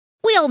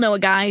all know a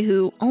guy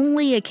who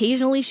only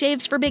occasionally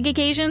shaves for big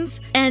occasions,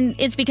 and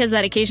it's because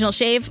that occasional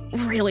shave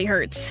really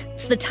hurts.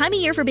 It's the time of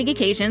year for big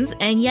occasions,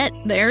 and yet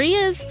there he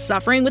is,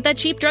 suffering with that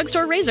cheap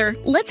drugstore razor.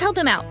 Let's help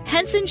him out.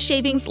 Henson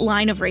Shaving's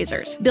line of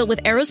razors, built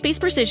with aerospace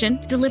precision,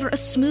 deliver a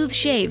smooth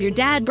shave your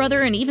dad,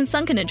 brother, and even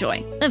son can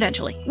enjoy,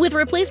 eventually. With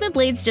replacement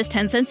blades just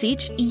 10 cents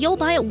each, you'll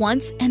buy it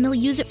once, and they'll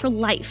use it for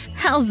life.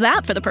 How's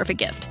that for the perfect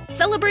gift?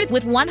 Celebrate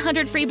with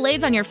 100 free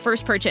blades on your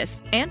first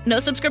purchase, and no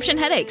subscription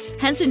headaches.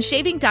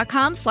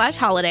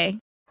 HensonShaving.com/holiday.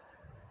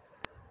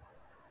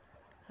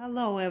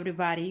 Hello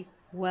everybody,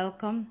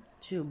 welcome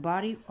to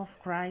Body of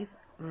Christ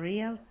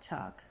Real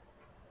Talk.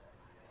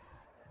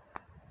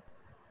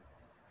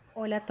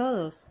 Hola a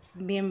todos,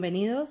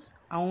 bienvenidos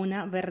a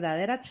una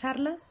verdadera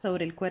charla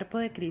sobre el cuerpo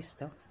de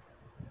Cristo.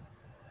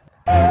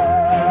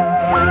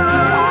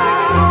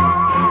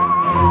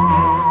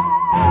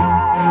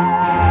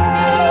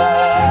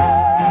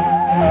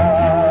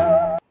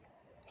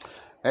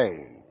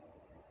 Hey,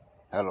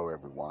 hello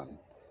everyone.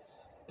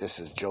 This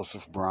is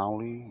Joseph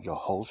Brownlee, your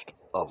host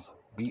of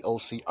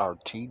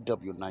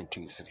BOCRTW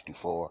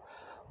 1964,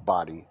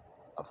 Body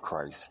of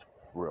Christ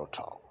Real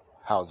Talk.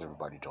 How's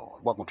everybody doing?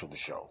 Welcome to the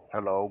show.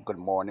 Hello, good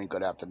morning,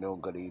 good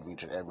afternoon, good evening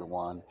to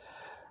everyone.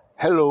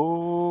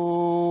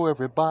 Hello,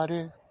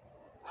 everybody.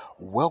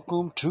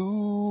 Welcome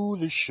to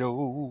the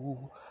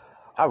show.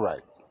 All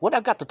right, what I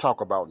got to talk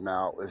about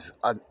now is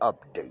an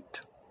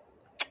update.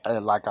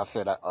 And like I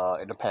said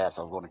in the past,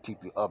 I was going to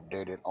keep you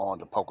updated on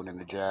the poking and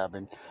the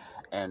jabbing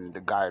and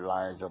the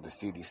guidelines of the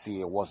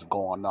CDC and what's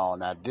going on.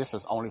 Now, this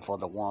is only for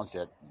the ones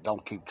that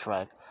don't keep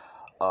track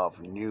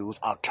of news,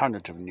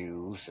 alternative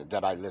news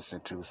that I listen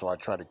to. So I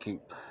try to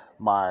keep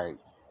my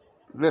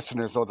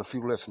listeners, or the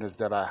few listeners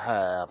that I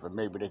have, and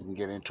maybe they can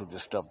get into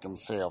this stuff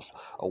themselves,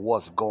 or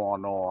what's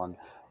going on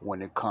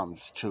when it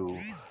comes to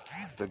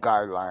the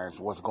guidelines,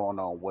 what's going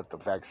on with the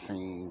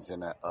vaccines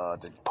and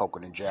the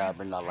poking and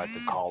jabbing, I like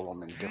to call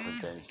them, and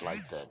different things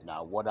like that.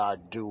 Now, what I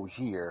do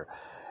here,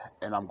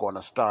 and I'm going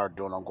to start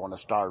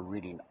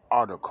reading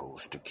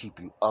articles to keep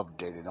you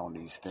updated on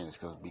these things,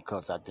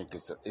 because I think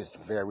it's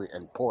very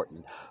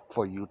important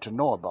for you to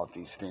know about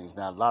these things.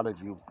 Now, a lot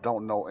of you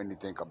don't know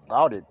anything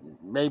about it.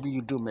 Maybe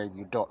you do, maybe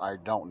you don't. I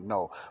don't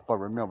know. But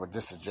remember,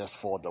 this is just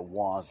for the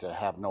ones that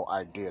have no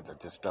idea that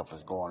this stuff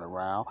is going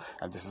around.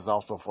 And this is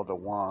also for the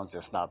ones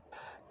that's not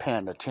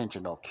paying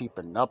attention or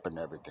keeping up and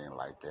everything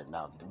like that.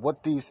 Now,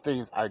 what these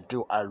things I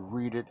do, I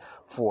read it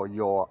for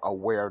your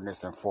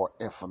awareness and for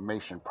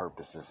information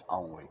purposes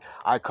only.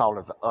 I call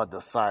it the other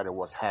side of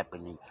what's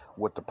happening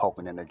with the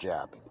poking and the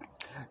jabbing.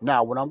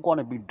 Now, what I'm going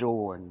to be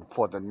doing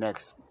for the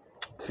next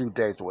few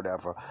days or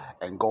whatever,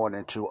 and going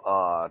into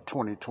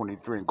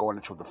 2023 and going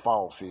into the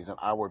fall season,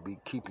 I will be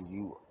keeping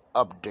you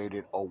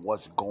updated on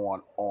what's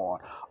going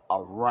on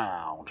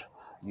around,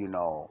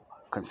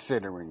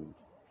 considering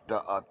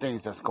the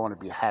things that's going to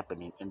be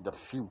happening in the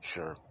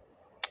future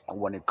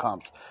when it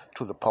comes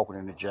to the poking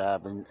and the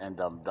jabbing and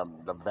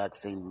the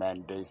vaccine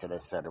mandates and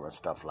et cetera and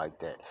stuff like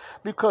that.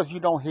 Because you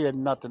don't hear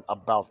nothing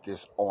about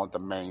this on the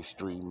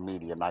mainstream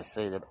media. And I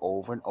say that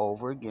over and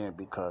over again,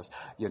 because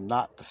you're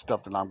not the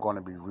stuff that I'm going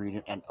to be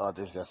reading, and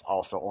others that's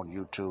also on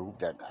YouTube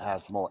that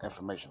has more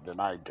information than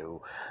I do.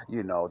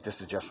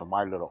 This is just for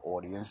my little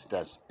audience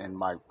that's in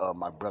my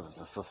brothers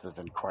and sisters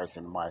in Christ,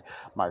 and my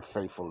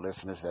faithful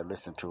listeners that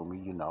listen to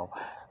me,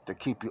 to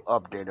keep you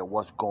updated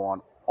what's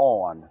going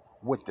on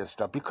with this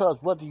stuff. Because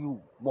whether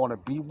you want to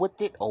be with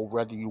it or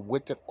whether you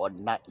with it or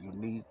not, you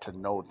need to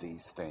know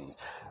these things.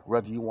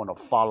 Whether you want to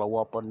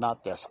follow up or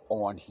not, that's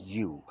on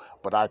you.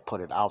 But I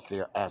put it out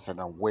there as an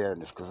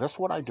awareness, because that's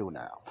what I do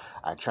now.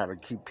 I try to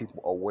keep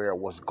people aware of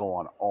what's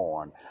going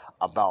on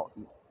about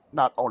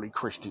not only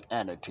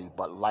Christianity,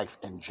 but life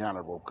in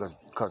general.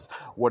 Because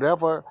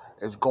whatever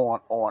is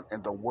going on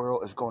in the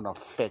world is going to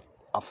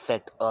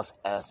affect us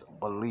as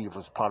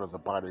believers, part of the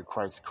body of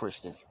Christ,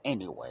 Christians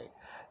anyway,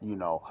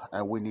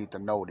 and we need to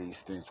know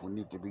these things. We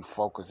need to be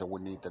focused, and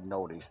we need to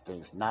know these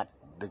things, not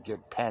to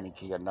get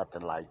panicky or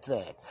nothing like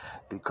that,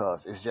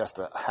 because it's just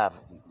to have,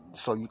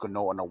 so you can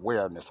know an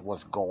awareness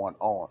what's going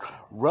on.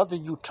 Whether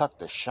you took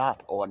the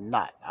shot or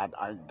not,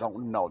 I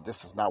don't know.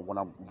 This is not what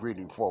I'm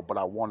reading for, but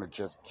I want to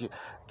just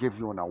give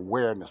you an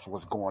awareness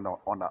what's going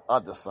on the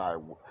other side,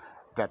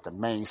 that the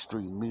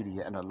mainstream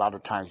media and a lot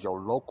of times your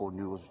local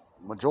news,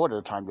 majority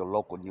of the time your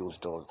local news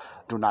do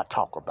not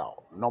talk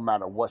about, no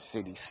matter what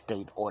city,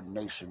 state, or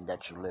nation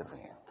that you live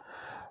in.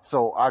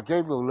 So I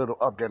gave you a little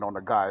update on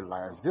the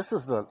guidelines. This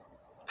is the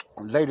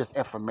latest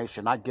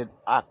information. I get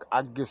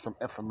some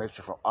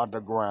information from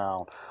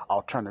underground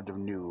alternative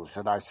news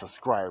that I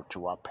subscribe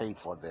to. I pay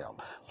for them.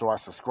 So I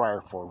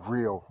subscribe for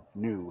real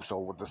news. So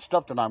with the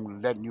stuff that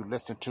I'm letting you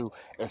listen to,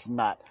 it's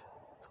not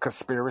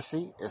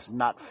conspiracy, it's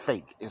not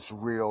fake, it's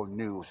real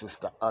news. It's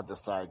the other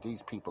side.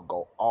 These people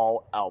go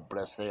all out,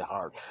 bless their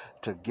heart,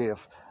 to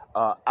give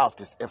out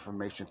this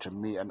information to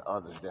me and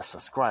others that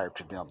subscribe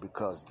to them,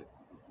 because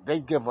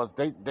they give us,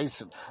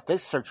 they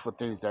search for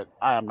things that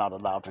I am not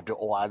allowed to do,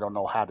 or I don't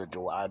know how to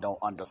do, or I don't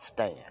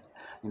understand.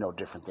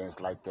 different things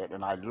like that.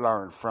 And I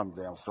learn from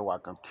them so I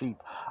can keep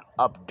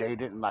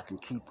updated and I can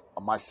keep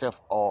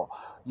myself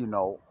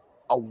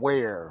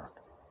aware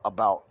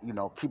about,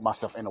 keep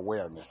myself in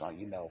awareness on,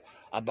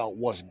 about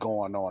what's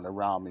going on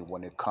around me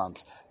when it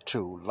comes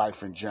to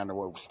life in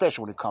general,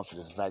 especially when it comes to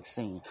this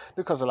vaccine,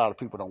 because a lot of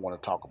people don't want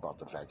to talk about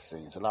the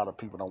vaccines. A lot of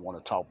people don't want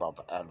to talk about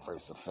the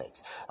adverse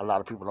effects. A lot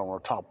of people don't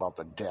want to talk about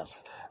the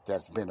deaths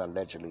that's been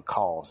allegedly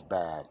caused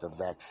by the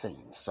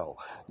vaccine. So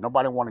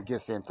nobody want to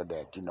get into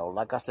that.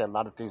 Like I said, a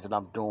lot of things that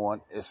I'm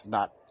doing is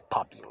not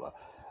popular,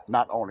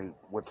 not only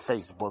with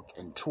Facebook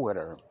and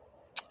Twitter,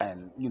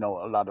 and, a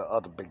lot of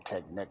other big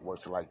tech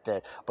networks like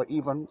that. But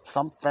even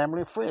some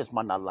family and friends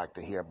might not like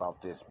to hear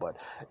about this. But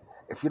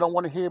if you don't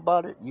want to hear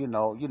about it,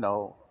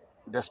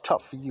 that's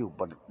tough for you.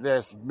 But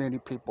there's many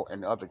people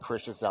and other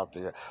Christians out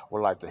there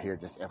would like to hear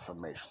this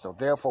information. So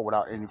therefore,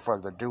 without any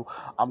further ado,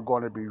 I'm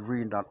going to be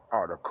reading an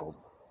article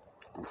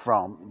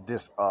from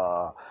this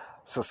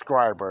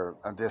subscriber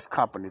and this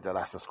company that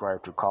I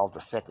subscribe to called the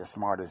second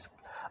smartest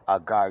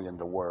guy in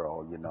the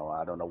world.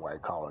 I don't know why he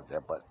calls it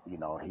that, but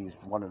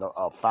he's one of the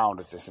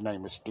founders. His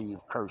name is Steve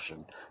Kirch,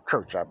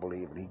 I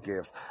believe, and he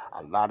gives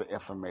a lot of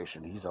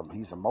information. He's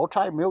a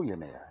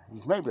multi-millionaire.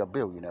 He's maybe a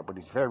billionaire, but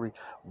he's very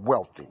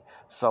wealthy.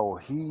 So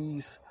he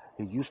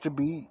used to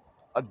be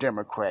a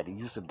Democrat. He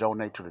used to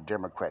donate to the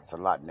Democrats a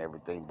lot and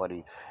everything, but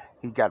he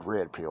got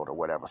red pilled or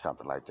whatever,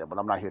 something like that. But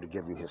I'm not here to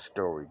give you his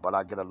story, but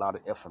I get a lot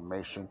of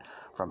information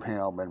from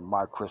him and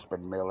Mark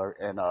Crispin Miller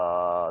and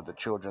the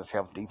Children's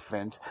Health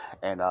Defense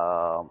and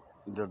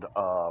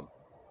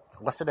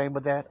what's the name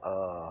of that?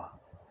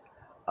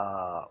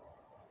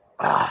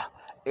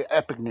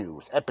 Epic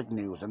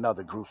News, and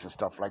other groups and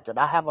stuff like that.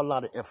 I have a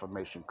lot of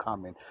information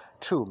coming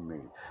to me.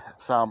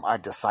 Some I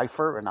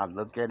decipher and I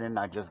look at it and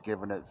I just give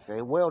it and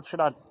say, well,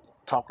 should I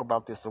talk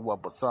about this or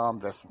what? But some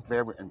that's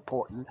very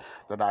important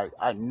that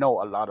I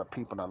know a lot of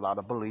people and a lot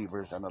of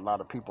believers and a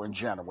lot of people in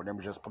general. Let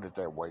me just put it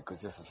that way,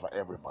 because this is for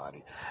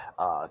everybody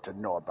to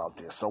know about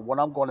this. So what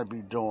I'm going to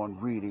be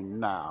reading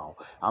now,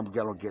 I'm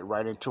going to get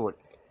right into it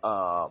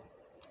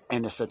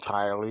in its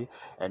entirely,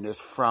 and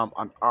it's from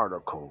an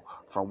article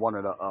from one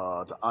of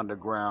the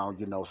underground,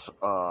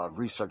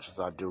 researches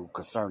I do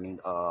concerning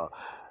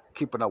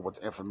keeping up with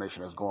the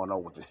information that's going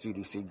on with the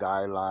CDC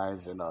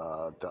guidelines and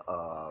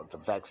the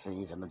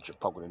vaccines and the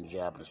poking and the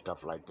jab and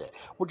stuff like that,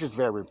 which is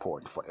very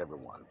important for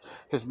everyone.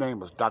 His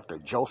name is Dr.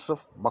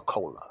 Joseph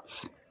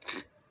McCullough.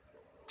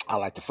 I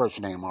like the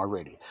first name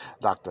already,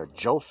 Dr.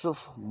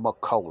 Joseph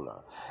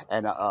McCullough.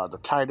 And the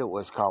title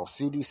was called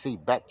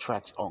CDC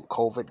Backtracks on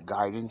COVID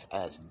Guidance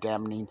as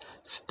Damning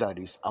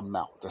Studies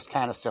Amount. That's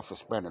kind of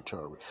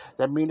self-explanatory.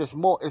 That means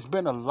it's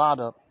been a lot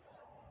of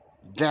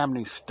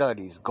damning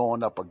studies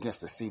going up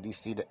against the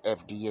CDC, the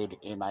FDA, the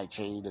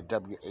NIH, the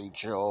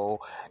WHO,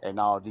 and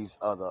all these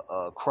other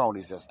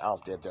cronies that's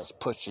out there that's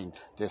pushing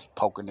this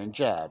poking and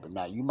jabbing.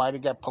 Now, you might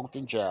have got poked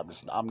and jabbed.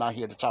 I'm not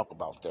here to talk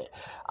about that.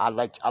 I'll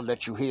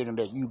let you hear and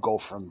let you go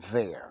from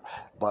there.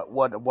 But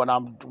what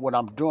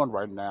I'm doing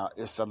right now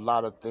is a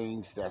lot of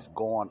things that's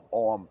going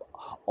on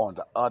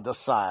the other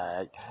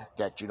side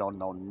that you don't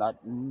know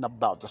nothing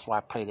about. That's why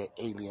I play that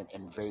alien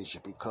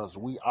invasion, because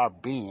we are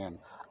being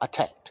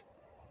attacked.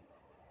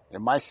 It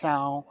might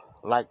sound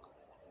like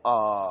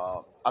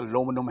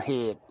aluminum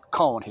head,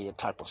 cone head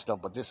type of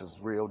stuff, but this is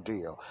real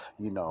deal.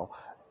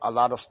 A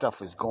lot of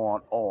stuff is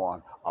going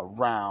on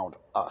around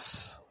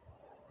us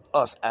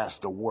as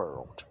the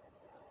world,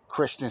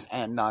 Christians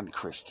and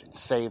non-Christians,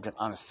 saved and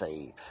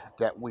unsaved,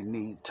 that we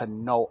need to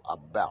know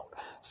about.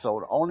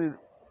 So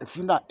if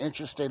you're not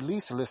interested, at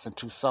least listen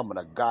to some of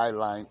the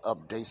guideline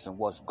updates and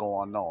what's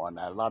going on.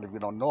 Now, a lot of you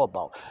don't know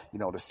about, the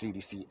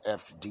CDC,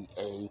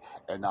 FDA,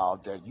 and all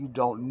that. You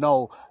don't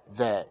know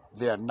that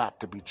they're not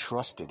to be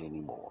trusted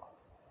anymore.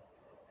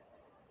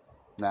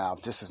 Now,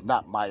 this is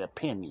not my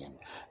opinion.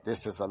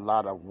 This is a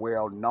lot of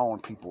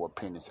well-known people's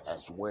opinions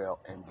as well.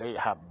 And they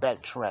have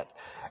backtracked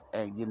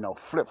and,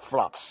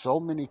 flip-flopped so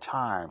many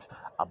times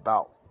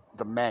about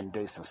the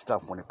mandates and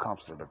stuff when it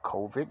comes to the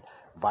COVID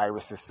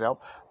virus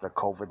itself, the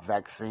COVID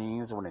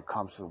vaccines, when it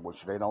comes to,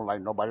 which they don't like,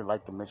 nobody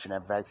like to mention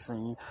that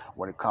vaccine,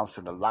 when it comes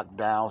to the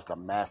lockdowns, the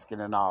masking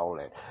and all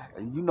that.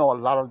 And a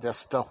lot of that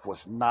stuff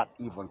was not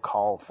even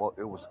called for.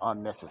 It was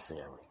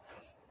unnecessary.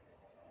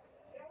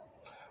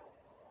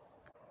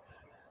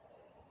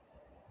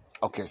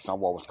 Okay,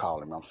 someone was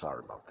calling me. I'm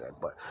sorry about that.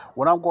 But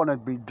what I'm going to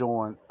be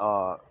doing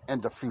in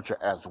the future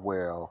as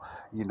well,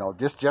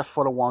 this just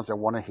for the ones that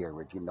want to hear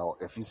it.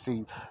 If you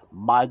see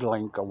my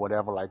link or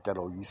whatever like that,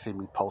 or you see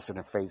me posted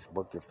on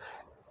Facebook,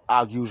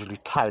 I'll usually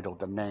title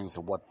the names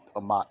of what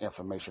my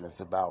information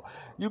is about.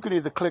 You can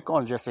either click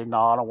on and just say,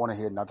 no, I don't want to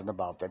hear nothing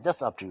about that.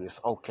 That's up to you.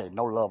 It's okay.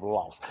 No love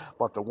lost.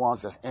 But the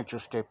ones that's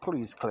interested,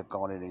 please click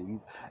on it,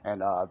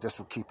 and this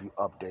will keep you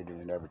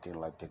updated and everything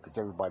like that, because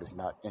everybody's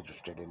not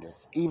interested in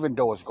this, even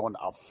though it's going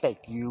to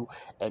affect you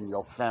and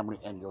your family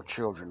and your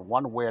children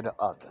one way or the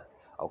other.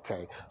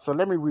 Okay, so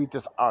let me read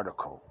this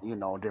article,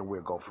 then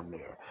we'll go from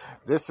there.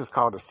 This is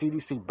called the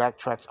CDC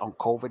backtracks on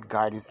COVID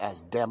guidance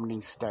as damning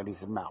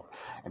studies amount.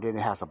 And then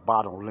it has a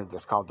bottom link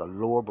that's called the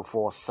lure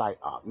before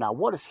PSYOP. Now,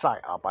 what is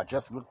PSYOP? I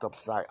just looked up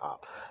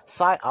PSYOP.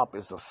 PSYOP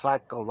is a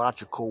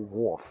psychological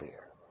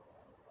warfare.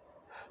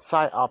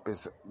 PSYOP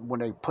is when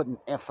they putting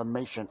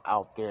information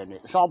out there, and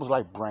it's almost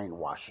like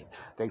brainwashing.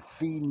 They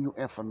feeding you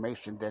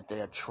information that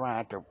they're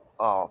trying to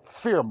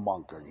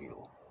fearmonger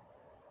you.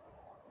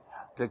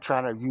 They're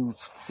trying to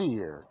use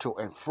fear to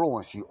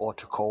influence you or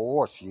to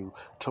coerce you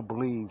to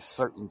believe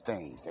certain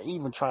things. They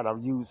even try to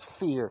use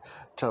fear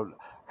to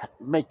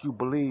make you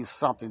believe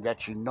something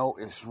that you know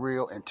is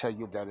real and tell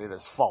you that it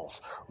is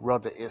false,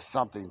 whether it's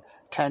something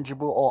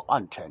tangible or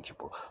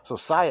untangible. So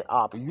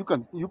PSYOP, you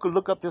can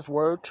look up this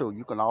word too.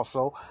 You can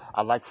also,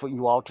 I'd like for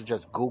you all to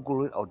just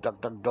Google it or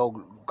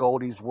go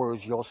these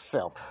words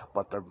yourself.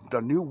 But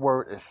the new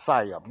word is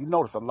PSYOP. You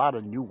notice a lot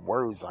of new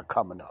words are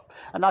coming up.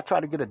 And I try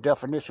to get a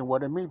definition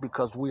what it means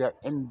because we are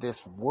in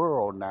this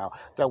world now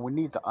that we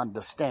need to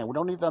understand. We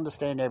don't need to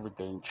understand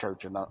everything,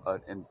 church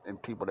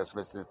and people that's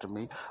listening to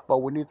me, but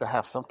we need to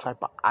have some type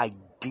of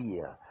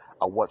idea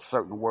of what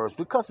certain words,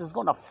 because it's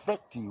going to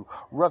affect you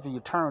whether you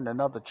turn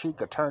another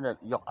cheek or turn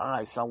your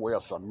eyes somewhere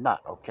else or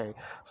not. Okay,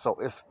 so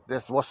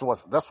that's what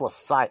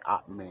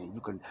PSYOP means.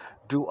 You can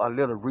do a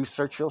little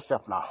research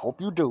yourself, and I hope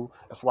you do.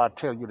 That's why I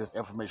tell you this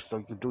information so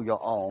you can do your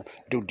own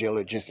due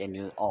diligence and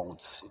your own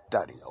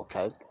study.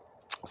 Okay,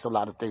 it's a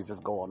lot of things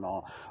that's going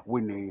on.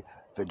 We need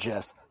to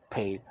just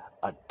pay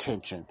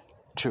attention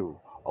to.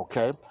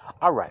 Okay,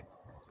 all right,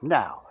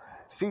 now.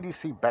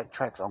 CDC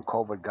backtracks on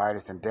COVID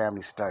guidance and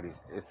damning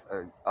studies is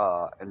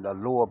in the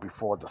lure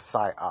before the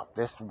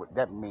PSYOP.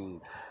 That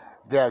means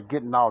they're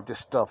getting all this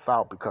stuff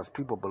out because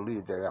people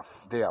believe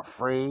they're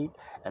afraid,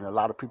 and a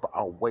lot of people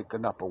are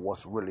waking up at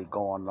what's really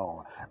going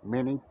on.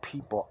 Many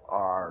people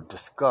are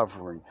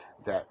discovering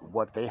that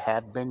what they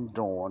have been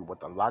doing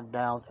with the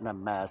lockdowns and the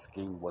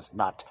masking was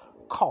not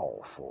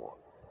called for.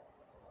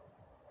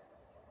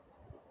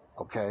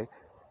 Okay,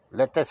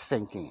 let that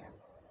sink in.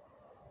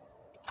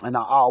 And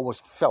I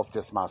always felt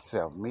this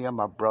myself. Me and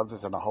my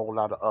brothers and a whole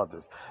lot of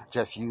others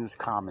just use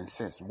common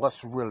sense.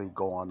 What's really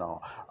going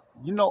on?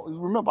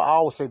 Remember I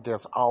always say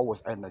there's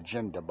always an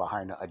agenda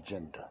behind the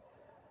agenda.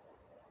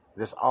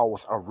 There's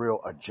always a real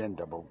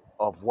agenda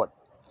of what,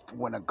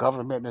 when the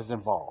government is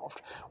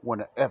involved, when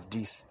the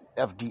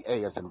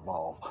FDA is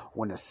involved,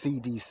 when the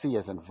CDC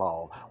is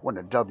involved, when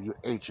the WHO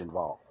is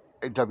involved.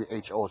 I'm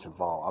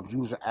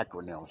using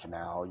acronyms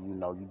now.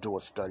 You do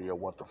a study of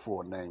what the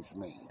full names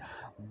mean.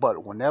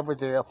 But whenever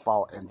they're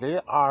involved, and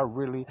they are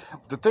really,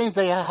 the things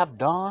they have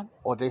done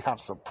or they have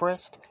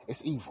suppressed,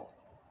 it's evil.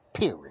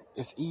 Period.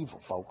 It's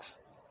evil, folks.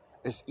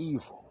 It's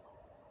evil.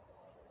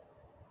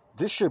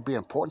 This should be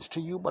important to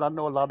you, but I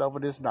know a lot of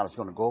it is not. It's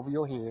going to go over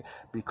your head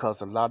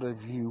because a lot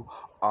of you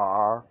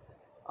are,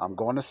 I'm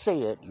going to say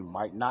it, you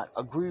might not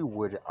agree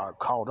with it, are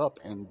caught up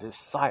in this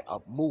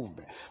PSYOP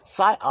movement.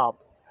 PSYOP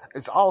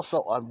is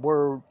also a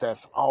word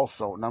that's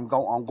also, and I'm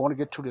going to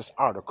get to this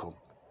article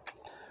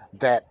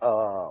that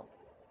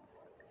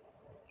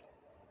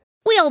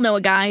We all know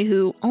a guy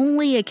who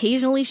only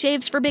occasionally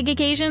shaves for big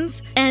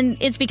occasions, and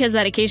it's because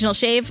that occasional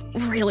shave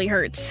really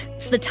hurts.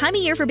 It's the time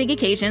of year for big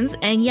occasions,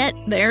 and yet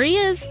there he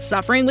is,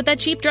 suffering with that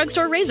cheap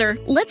drugstore razor.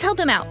 Let's help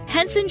him out.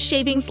 Henson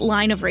Shaving's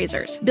line of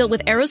razors, built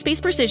with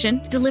aerospace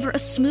precision, deliver a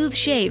smooth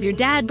shave your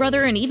dad,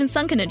 brother, and even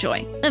son can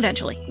enjoy,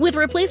 eventually. With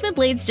replacement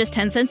blades just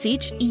 10 cents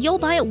each, you'll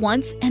buy it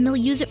once, and they'll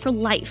use it for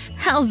life.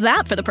 How's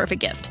that for the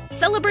perfect gift?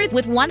 Celebrate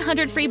with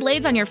 100 free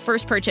blades on your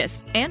first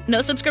purchase, and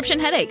no subscription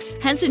headaches.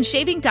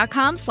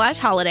 HensonShaving.com/holiday.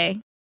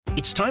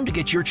 It's time to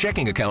get your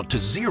checking account to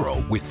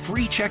zero with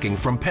free checking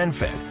from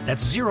PenFed.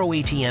 That's zero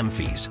ATM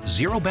fees,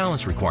 zero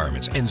balance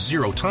requirements, and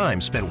zero time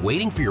spent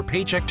waiting for your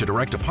paycheck to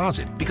direct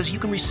deposit because you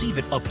can receive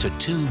it up to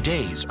 2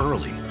 days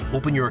early.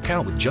 Open your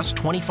account with just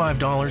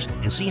 $25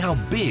 and see how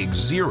big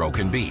zero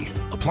can be.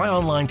 Apply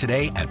online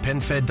today at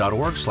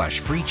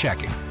PenFed.org/free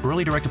checking.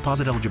 Early direct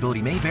deposit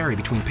eligibility may vary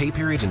between pay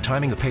periods and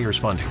timing of payers'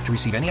 funding. To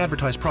receive any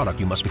advertised product,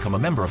 you must become a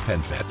member of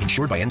PenFed,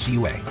 insured by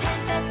NCUA.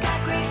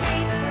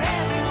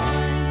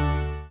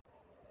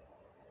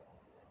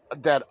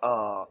 That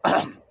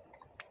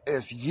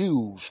is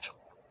used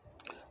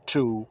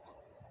to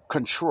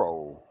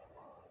control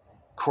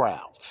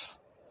crowds.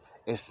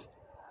 It's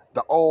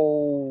the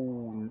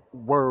old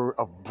word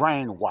of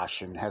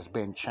brainwashing has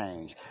been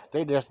changed.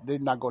 They're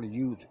not going to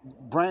use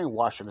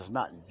brainwashing is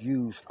not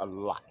used a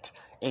lot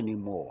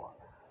anymore,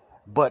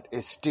 but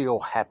it still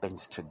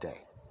happens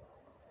today.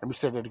 Let me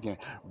say that again.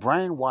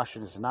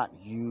 Brainwashing is not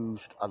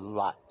used a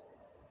lot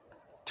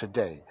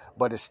today,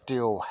 but it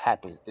still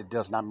happens. It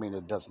does not mean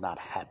it does not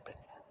happen.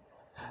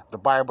 The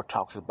Bible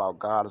talks about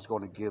God is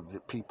going to give the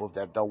people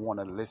that don't want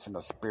to listen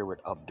a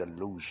spirit of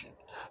delusion.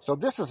 So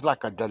this is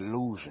like a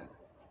delusion.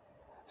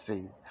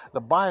 See, the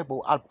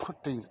Bible, I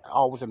put things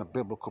always in a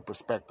biblical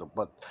perspective,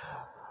 but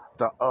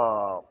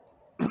the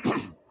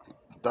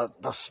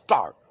the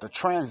start, the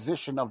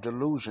transition of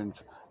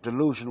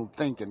delusional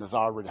thinking is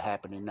already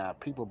happening now.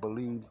 People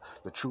believe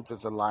the truth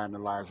is a lie and the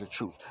lie is the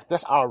truth.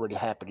 That's already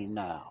happening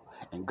now.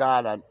 And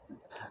God,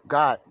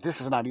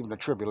 this is not even the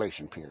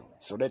tribulation period.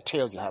 So that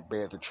tells you how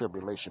bad the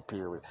tribulation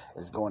period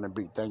is going to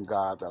be. Thank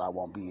God that I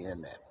won't be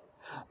in that.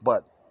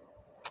 But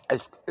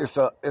it's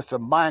a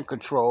mind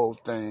control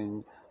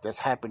thing that's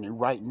happening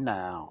right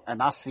now,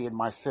 and I see it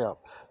myself,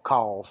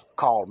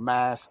 called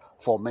mass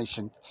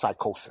formation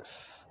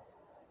psychosis.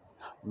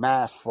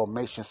 Mass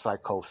formation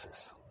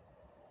psychosis.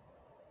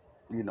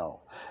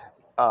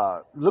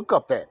 Look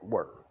up that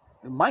word.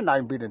 It might not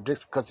even be the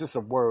dictionary, because it's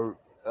a word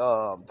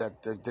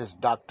that this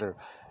doctor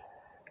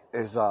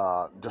is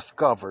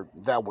discovered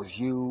that was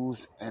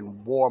used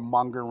in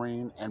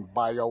warmongering and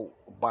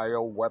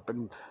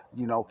bioweapon,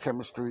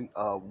 chemistry,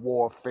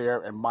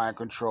 warfare and mind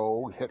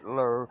control.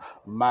 Hitler,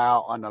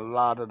 Mao, and a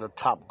lot of the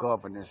top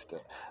governors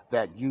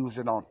that use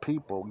it on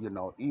people,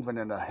 even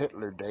in the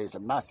Hitler days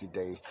and Nazi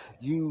days,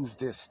 use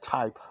this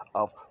type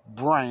of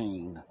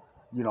brain,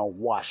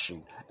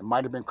 washing. It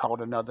might have been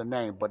called another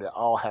name, but it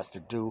all has to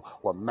do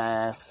with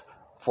mass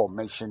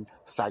formation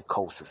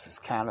psychosis. It's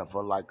kind of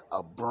like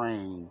a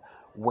brain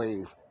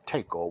wave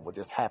takeover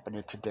that's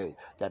happening today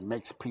that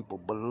makes people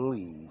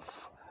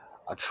believe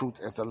a truth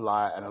is a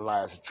lie and a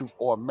lie is a truth,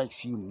 or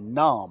makes you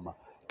numb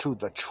to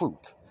the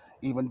truth.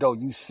 Even though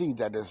you see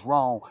that it's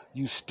wrong,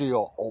 you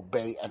still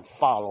obey and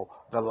follow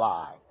the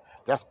lie.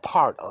 That's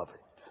part of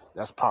it.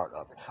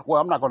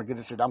 Well, I'm not going to get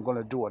into it. I'm going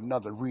to do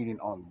another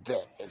reading on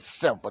that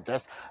itself. But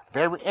that's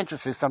very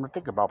interesting, something to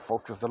think about,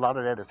 folks, because a lot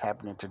of that is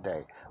happening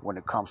today when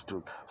it comes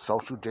to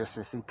social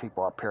distancing.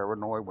 People are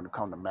paranoid when it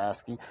comes to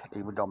masking,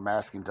 even though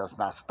masking does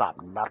not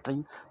stop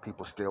nothing.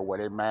 People still wear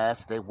their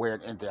masks. They wear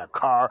it in their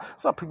car.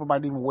 Some people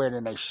might even wear it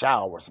in their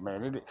showers,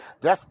 man.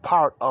 That's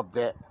part of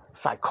that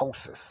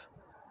psychosis,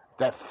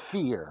 that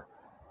fear.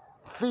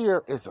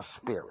 Fear is a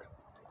spirit.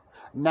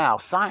 Now,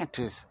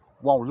 scientists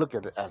won't look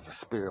at it as a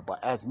spirit, but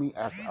as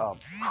a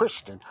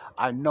Christian,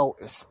 I know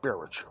it's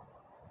spiritual.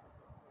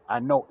 I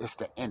know it's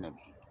the enemy,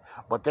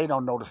 but they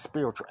don't know the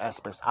spiritual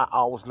aspects. I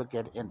always look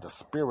at it in the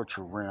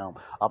spiritual realm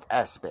of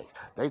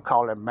aspects. They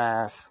call it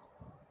mass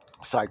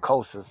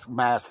psychosis,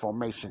 mass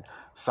formation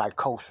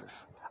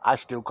psychosis. I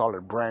still call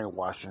it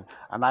brainwashing,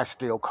 and I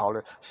still call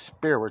it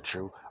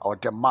spiritual or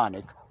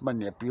demonic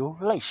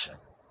manipulation.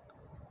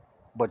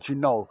 But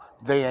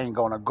they ain't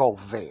gonna go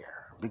there,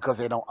 because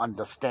they don't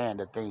understand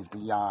the things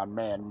beyond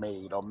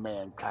man-made or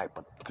man type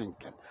of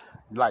thinking,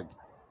 like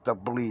the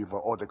believer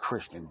or the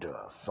Christian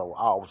does. So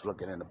I always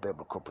look at it in a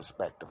biblical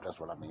perspective. That's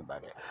what I mean by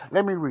that.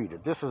 Let me read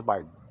it. This is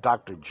by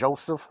Dr.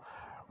 Joseph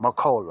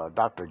McCullough.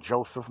 Dr.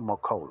 Joseph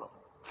McCullough.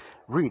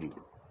 Reading.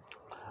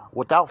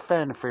 Without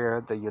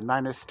fanfare, the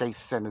United States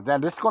Senate. Now,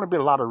 this is going to be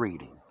a lot of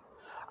reading.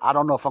 I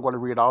don't know if I'm going to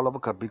read all of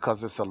it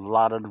because it's a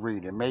lot of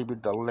reading. Maybe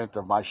the length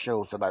of my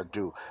shows that I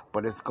do.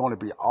 But it's going to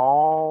be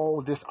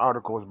all this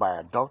article is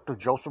by Dr.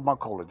 Joseph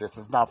McCullough. This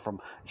is not from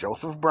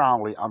Joseph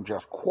Brownlee. I'm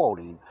just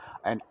quoting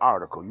an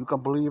article. You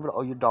can believe it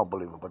or you don't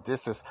believe it. But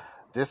this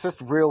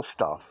is real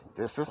stuff.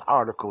 This is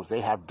articles. They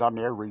have done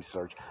their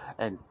research.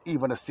 And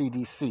even the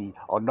CDC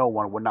or no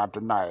one will not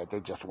deny it.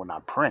 They just will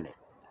not print it.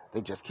 They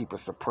just keep it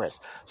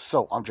suppressed.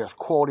 So I'm just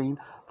quoting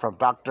from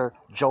Dr.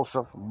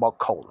 Joseph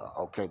McCullough.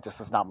 Okay,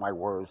 this is not my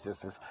words.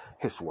 This is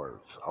his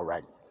words. All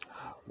right.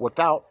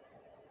 Without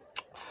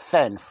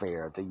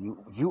fanfare, the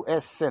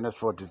U.S. Centers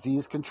for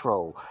Disease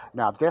Control.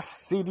 Now,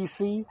 this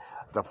CDC,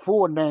 the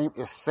full name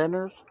is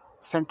Centers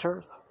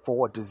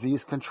for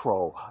Disease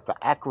Control. The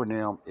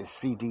acronym is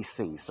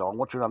CDC. So I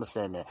want you to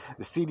understand that.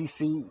 The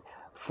CDC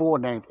full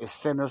name is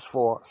Centers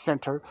for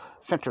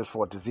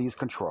Disease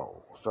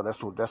Control. So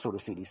that's who the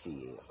CDC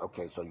is.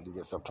 Okay, so you can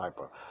get some type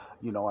of,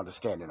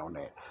 understanding on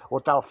that.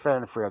 Without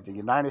fanfare, the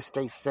United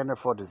States Center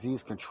for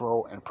Disease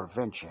Control and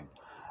Prevention,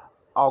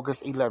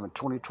 August 11,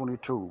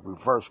 2022,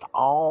 reversed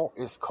all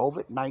its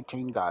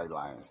COVID-19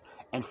 guidelines.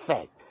 In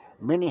fact,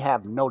 many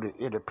have noted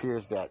it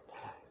appears the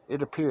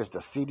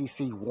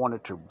CDC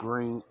wanted to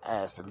bring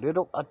as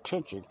little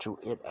attention to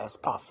it as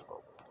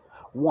possible.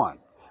 1.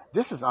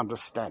 This is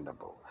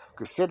understandable,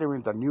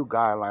 considering the new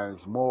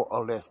guidelines more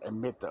or less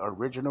admit the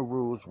original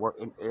rules were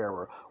in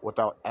error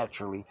without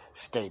actually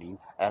stating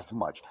as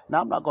much.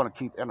 Now, I'm not going to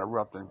keep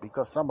interrupting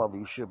because some of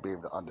you should be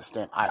able to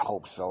understand. I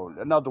hope so.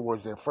 In other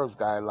words, their first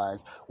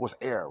guidelines was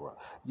error.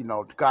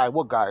 What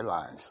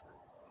guidelines?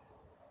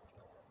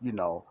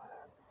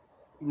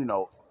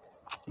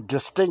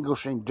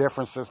 Distinguishing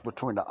differences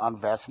between the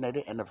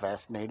unvaccinated and the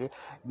vaccinated,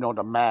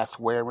 the mask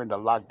wearing, the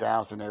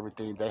lockdowns and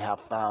everything. They have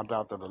found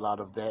out that a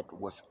lot of that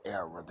was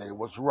error. They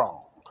was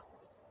wrong.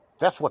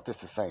 That's what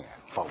this is saying,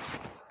 folks.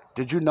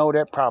 Did you know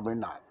that? Probably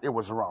not. It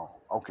was wrong.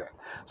 Okay,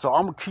 so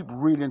I'm going to keep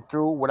reading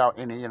through without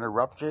any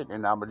interruption,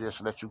 and I'm going to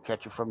just let you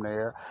catch it from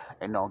there,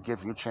 and I'll give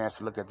you a chance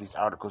to look at these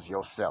articles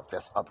yourself.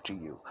 That's up to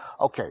you.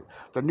 Okay,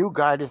 the new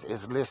guidance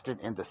is listed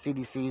in the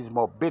CDC's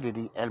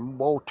Morbidity and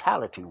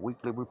Mortality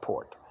Weekly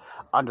Report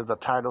under the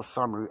title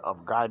Summary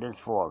of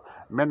Guidance for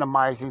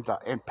Minimizing the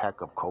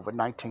Impact of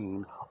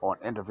COVID-19 on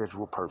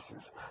Individual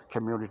Persons,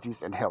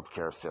 Communities, and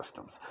Healthcare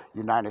Systems,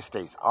 United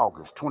States,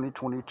 August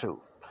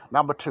 2022.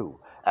 Number 2,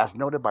 as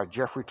noted by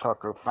Jeffrey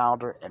Tucker,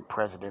 founder and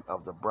president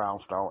of the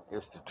Brownstone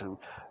Institute.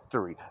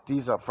 3,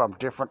 these are from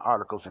different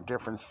articles and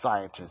different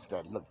scientists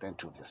that looked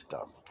into this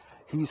stuff.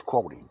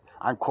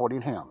 I'm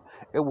quoting him,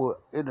 it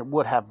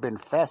would have been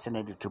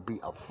fascinating to be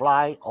a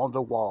fly on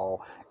the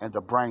wall in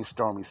the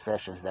brainstorming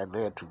sessions that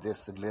led to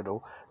this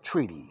little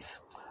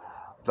treatise.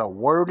 The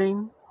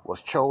wording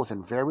was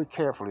chosen very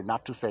carefully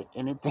not to say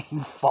anything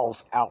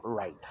false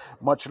outright,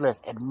 much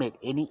less admit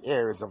any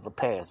errors of the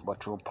past,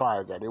 but to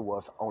imply that it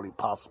was only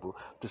possible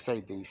to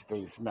say these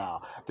things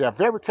now. They are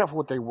very careful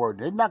with their word.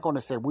 They're not going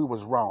to say we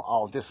was wrong,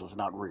 all this was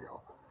not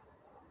real,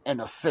 in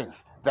a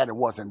sense that it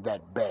wasn't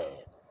that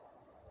bad.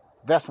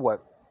 That's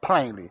what,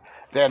 plainly,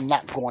 they're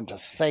not going to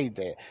say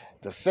that.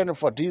 The Center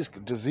for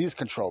Disease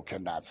Control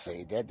cannot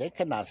say that. They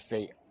cannot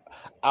say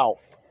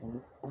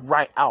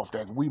right out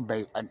that we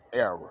made an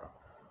error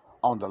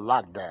on the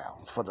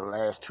lockdowns for the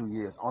last 2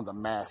 years, on the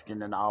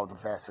masking and all the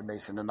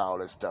vaccination and all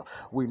that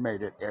stuff. We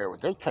made an error.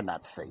 They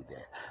cannot say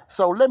that.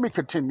 So let me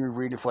continue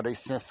reading, for they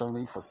censor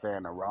me for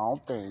saying the wrong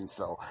thing.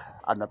 So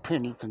an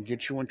opinion can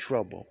get you in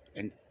trouble,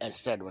 and et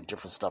cetera, and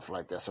different stuff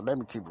like that. So let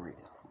me keep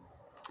reading.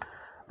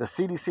 The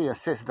CDC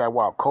insists that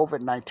while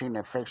COVID-19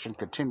 infection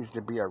continues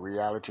to be a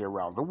reality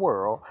around the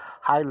world,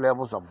 high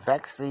levels of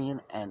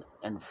vaccine and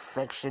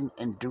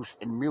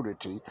infection-induced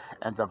immunity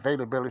and the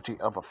availability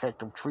of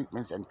effective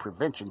treatments and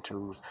prevention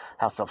tools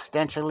have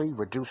substantially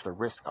reduced the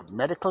risk of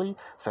medically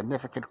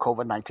significant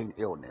COVID-19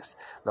 illness,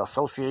 the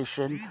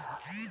association,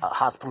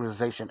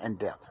 hospitalization, and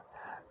death.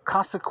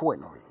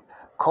 Consequently,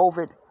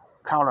 COVID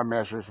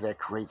countermeasures that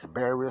creates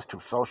barriers to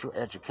social,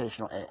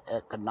 educational, and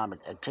economic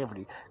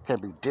activity can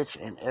be ditched,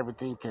 and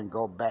everything can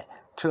go back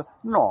to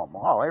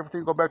normal. Oh,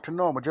 everything go back to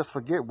normal. Just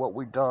forget what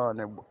we done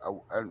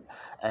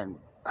and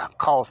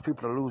caused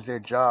people to lose their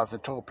jobs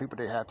and told people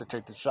they had to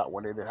take the shot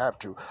when they didn't have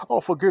to. Oh,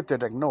 forget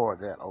that. Ignore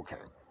that.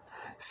 Okay.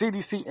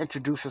 CDC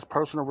introduces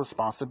personal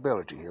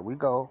responsibility. Here we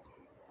go.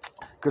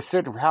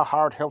 Considering how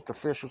hard health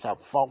officials have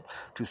fought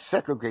to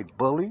segregate,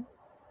 bully,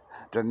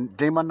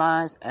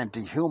 demonize, and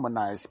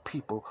dehumanize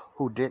people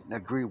who didn't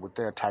agree with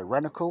their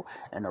tyrannical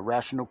and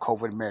irrational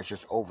COVID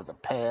measures over the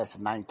past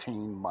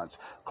 19 months,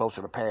 close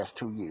to the past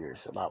 2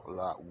 years, about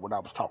what I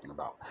was talking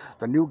about.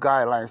 The new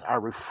guidelines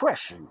are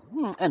refreshing,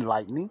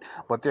 enlightening,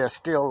 but they're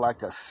still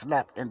like a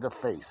slap in the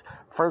face.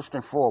 First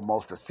and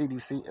foremost, the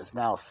CDC is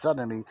now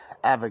suddenly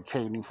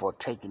advocating for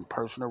taking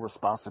personal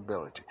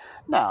responsibility.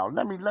 Now,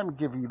 let me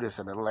give you this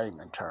in a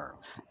layman term.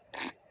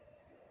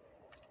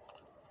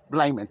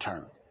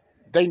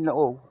 They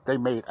know they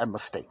made a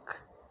mistake.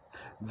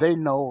 They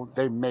know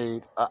they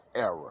made an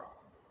error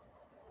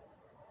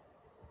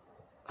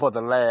for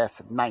the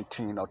last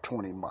 19 or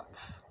 20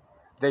 months.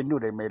 They knew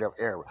they made an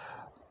error.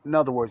 In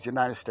other words, the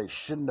United States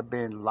shouldn't have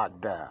been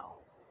locked down.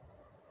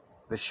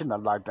 They shouldn't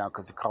have locked down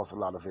because it caused a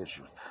lot of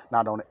issues,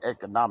 not only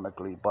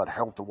economically, but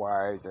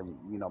health-wise and,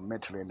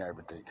 mentally and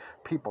everything.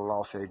 People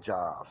lost their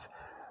jobs.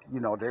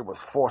 They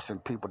was forcing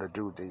people to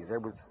do things.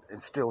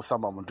 And still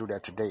some of them do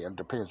that today, and it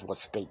depends what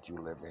state you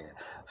live in.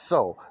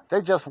 So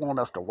they just want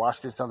us to wash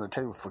this under the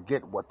table,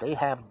 forget what they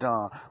have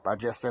done by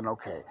just saying,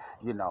 okay,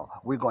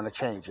 we're going to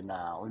change it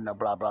now,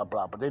 blah, blah,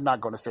 blah. But they're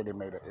not going to say they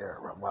made an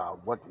error. Wow,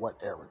 what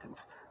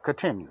arrogance.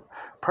 Continue.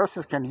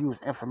 Persons can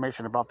use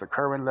information about the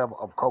current level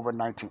of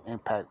COVID-19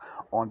 impact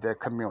on their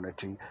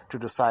community to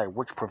decide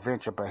which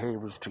prevention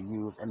behaviors to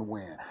use and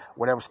when.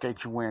 Whatever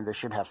state you're in, they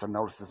should have some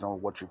notices on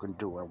what you can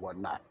do and what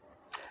not.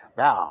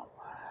 Now,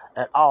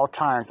 at all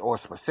times or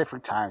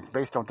specific times,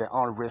 based on their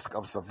own risk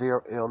of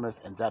severe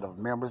illness and that of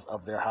members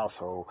of their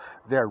household,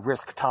 their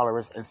risk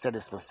tolerance, and setting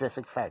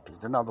specific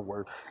factors. In other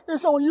words,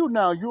 it's on you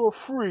now. You're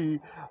free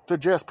to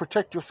just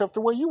protect yourself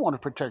the way you want to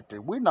protect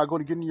it. We're not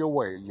going to get in your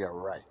way. Yeah,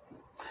 right.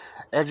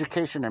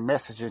 Education and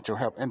messaging to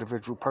help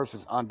individual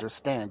persons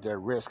understand their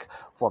risk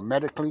for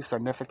medically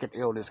significant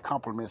illness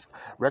complements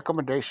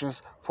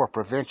recommendations for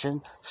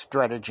prevention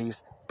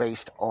strategies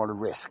based on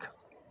risk.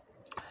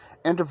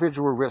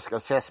 Individual risk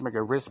assessment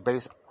and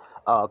risk-based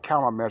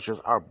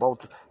countermeasures are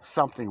both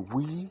something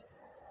we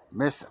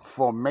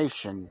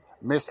misinformation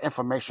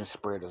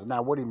spreaders.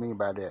 Now, what do you mean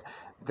by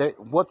that?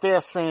 What they're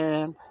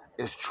saying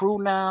is true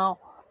now.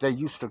 They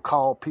used to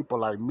call people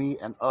like me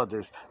and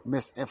others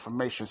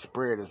misinformation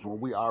spreaders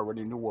when we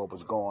already knew what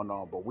was going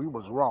on, but we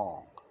was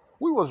wrong.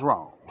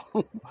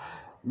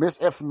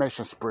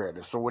 Misinformation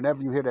spreaders. So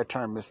whenever you hear that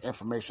term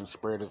misinformation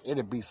spreaders,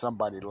 it'll be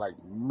somebody like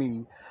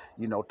me,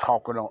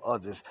 talking on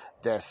others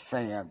that's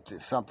saying that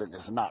something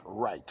is not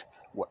right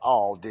with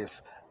all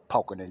this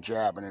poking and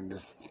jabbing and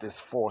this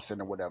forcing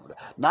and whatever.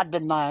 Not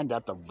denying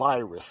that the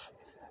virus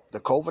the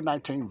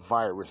COVID-19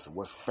 virus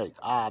was fake.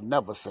 I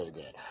never say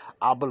that.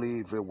 I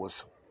believe it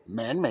was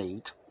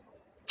man-made.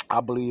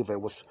 I believe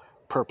it was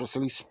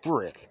purposely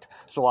spread.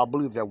 So I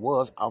believe there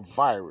was a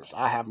virus.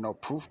 I have no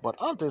proof, but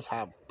others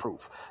have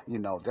proof.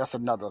 That's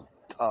another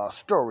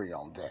story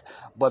on that.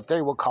 But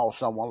they will call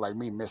someone like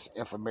me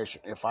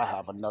misinformation if I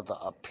have another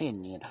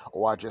opinion,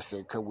 or I just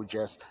say, could we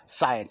just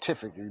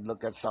scientifically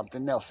look at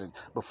something else? And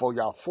before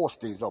y'all force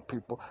these on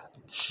people,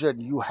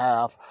 shouldn't you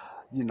have,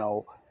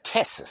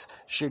 tests?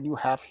 Shouldn't you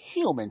have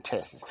human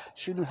tests?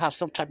 Shouldn't you have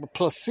some type of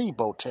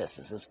placebo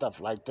tests and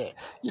stuff like that?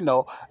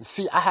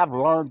 See, I have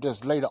learned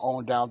this later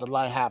on down the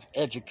line. I have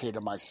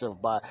educated myself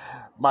by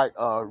my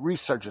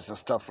researchers and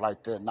stuff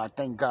like that, and I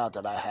thank God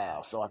that I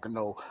have, so I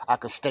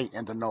can stay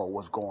in the know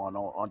what's going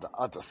on the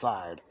other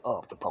side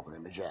of the poking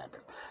and the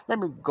jabbing. Let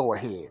me go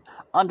ahead.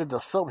 Under the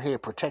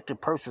subhead protected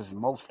persons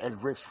most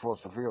at risk for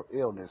severe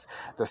illness,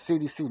 the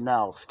CDC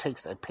now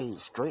takes a page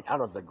straight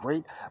out of the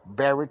Great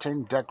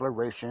Barrington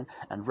Declaration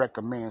and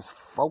recommends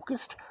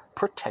focused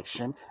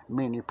protection,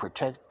 meaning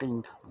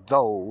protecting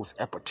those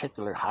at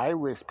particular high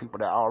risk people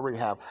that already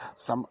have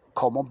some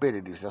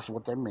comorbidities. That's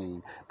what they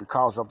mean,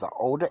 because of the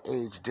older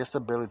age,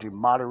 disability,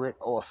 moderate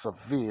or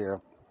severe,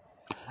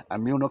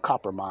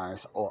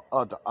 immunocompromised, or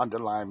other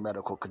underlying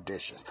medical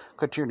conditions.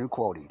 Continue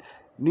quoting.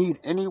 Need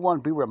anyone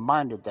be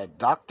reminded that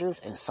doctors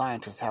and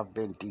scientists have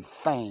been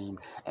defamed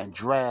and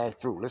dragged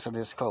through, listen to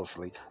this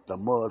closely, the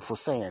mud for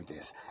saying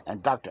this.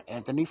 And Dr.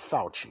 Anthony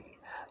Fauci,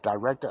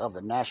 director of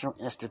the National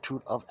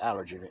Institute of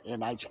Allergy, the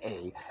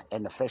NIH,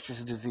 and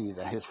Infectious Disease,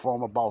 and his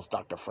former boss,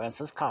 Dr.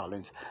 Francis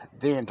Collins,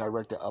 then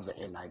director of the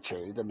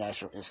NIH, the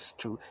National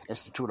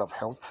Institute of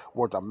Health,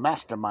 were the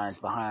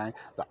masterminds behind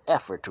the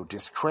effort to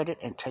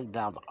discredit and take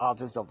down the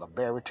authors of the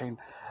Barrington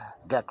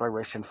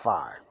Declaration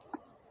 5.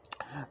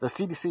 The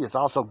CDC has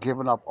also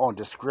given up on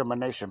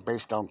discrimination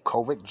based on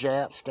COVID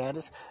jab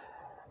status.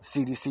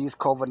 CDC's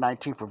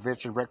COVID-19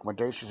 prevention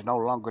recommendations no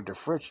longer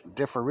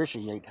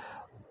differentiate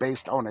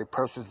based on a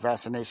person's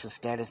vaccination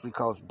status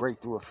because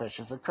breakthrough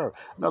infections occur.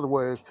 In other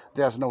words,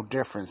 there's no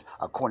difference,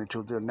 according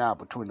to them now,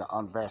 between the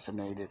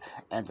unvaccinated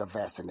and the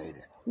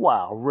vaccinated.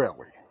 Wow,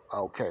 really?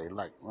 Okay,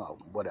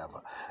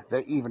 whatever.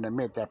 They even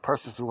admit that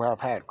persons who have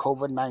had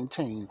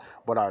COVID-19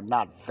 but are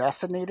not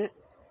vaccinated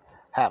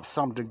have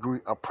some degree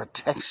of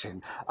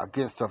protection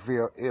against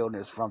severe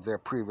illness from their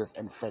previous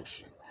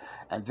infection,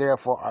 and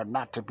therefore are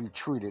not to be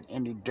treated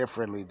any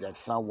differently than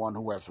someone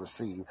who has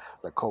received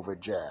the COVID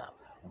jab.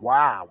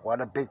 Wow,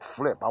 what a big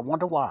flip. I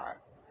wonder why.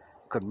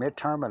 Could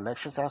midterm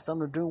elections have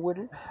something to do with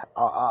it?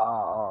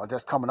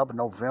 That's coming up in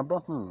November?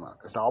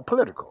 It's all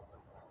political.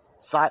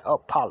 Side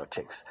up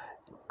politics.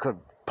 Could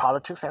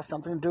politics have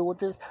something to do with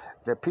this?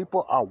 The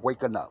people are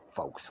waking up,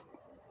 folks.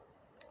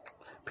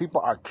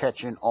 People are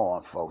catching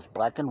on, folks.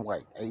 Black and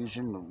white,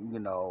 Asian,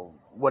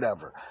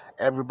 whatever.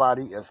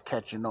 Everybody is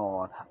catching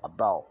on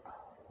about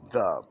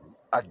the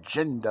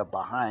agenda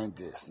behind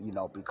this,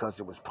 because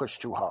it was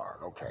pushed too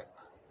hard. Okay.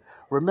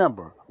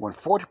 Remember, when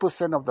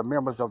 40% of the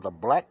members of the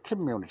black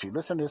community,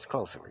 listen to this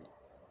closely.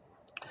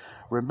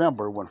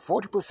 Remember, when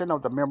 40%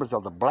 of the members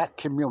of the black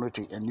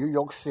community in New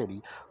York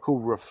City who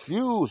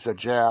refused the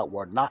jab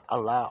were not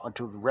allowed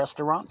into the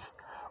restaurants,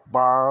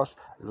 bars,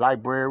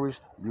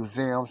 libraries,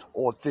 museums,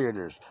 or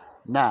theaters.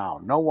 Now,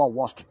 no one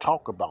wants to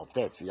talk about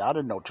that. See, I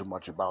didn't know too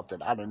much about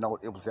that. I didn't know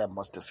it was that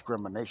much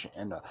discrimination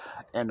in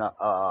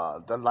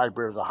the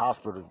libraries or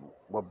hospitals.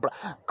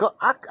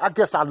 I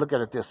guess I look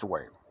at it this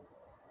way.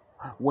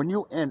 When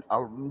you're in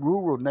a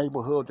rural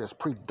neighborhood that's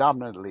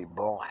predominantly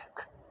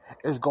black,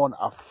 it's going to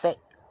affect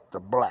the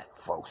black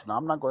folks. Now,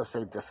 I'm not going to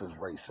say this is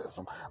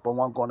racism, but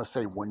I'm going to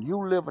say when you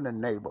live in a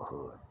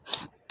neighborhood,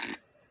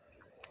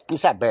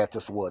 it's how bad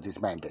this was,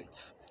 these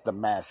mandates, the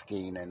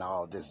masking and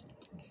all this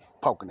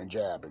poking and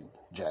jabbing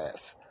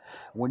jazz.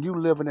 When you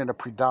living in a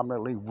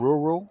predominantly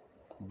rural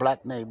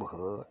black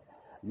neighborhood,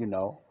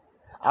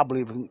 I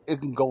believe it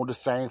can go the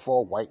same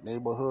for a white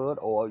neighborhood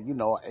or,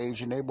 an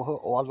Asian neighborhood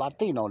or a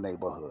Latino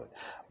neighborhood.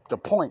 The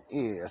point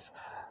is,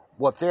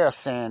 what they're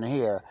saying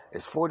here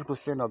is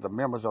 40% of the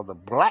members of the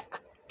black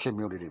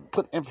community,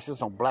 put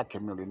emphasis on black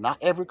community, not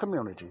every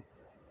community.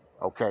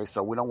 Okay,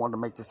 so we don't want to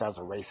make this as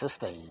a racist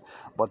thing,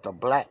 but the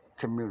black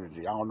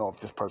community, I don't know if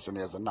this person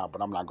is or not,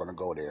 but I'm not going to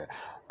go there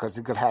because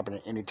it could happen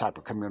in any type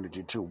of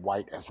community too,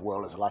 white as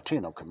well as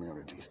Latino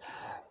communities.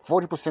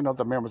 40% of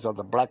the members of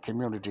the black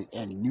community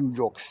in New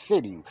York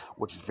City,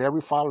 which is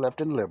very far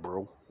left and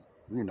liberal,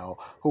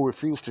 who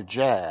refused to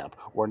jab,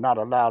 were not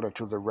allowed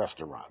into the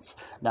restaurants.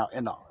 Now,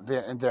 in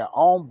their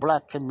own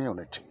black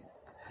community,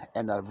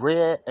 in a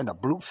red and a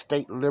blue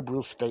state,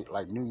 liberal state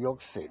like New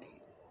York City,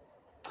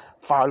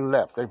 far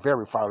left, they're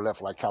very far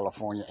left like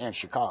California and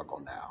Chicago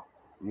now,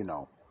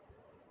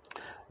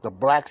 The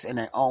blacks in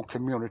their own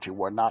community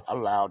were not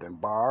allowed in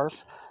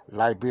bars,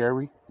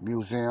 library,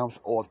 museums,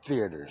 or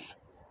theaters.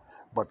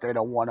 But they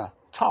don't want to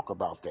talk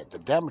about that. The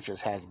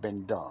damages has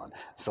been done.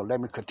 So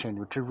let me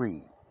continue to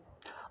read.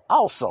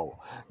 Also,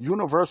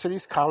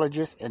 universities,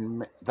 colleges,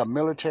 and the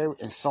military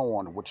and so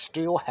on, which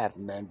still have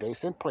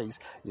mandates in place,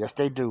 yes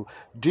they do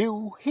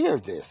hear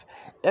this.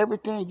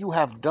 Everything you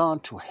have done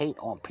to hate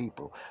on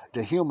people,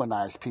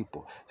 dehumanize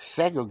people,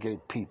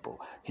 segregate people,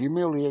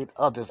 humiliate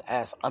others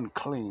as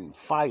unclean,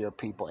 fire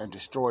people, and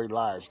destroy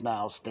lives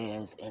now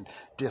stands in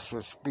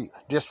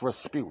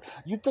disrespute.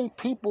 You think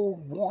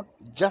people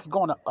just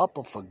gonna up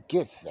or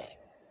forget that?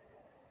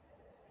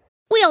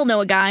 We all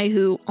know a guy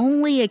who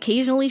only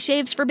occasionally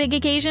shaves for big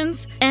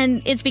occasions,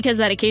 and it's because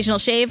that occasional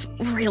shave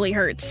really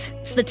hurts.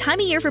 It's the time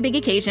of year for big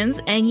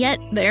occasions, and yet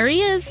there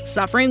he is,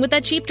 suffering with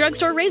that cheap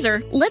drugstore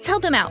razor. Let's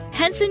help him out.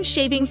 Henson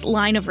Shaving's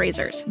line of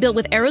razors, built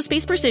with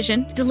aerospace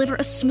precision, deliver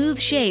a smooth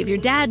shave your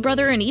dad,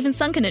 brother, and even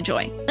son can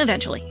enjoy,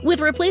 eventually. With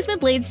replacement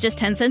blades just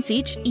 10 cents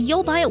each,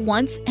 you'll buy it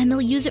once, and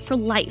they'll use it for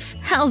life.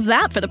 How's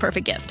that for the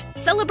perfect gift?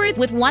 Celebrate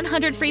with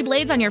 100 free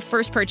blades on your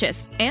first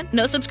purchase, and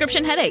no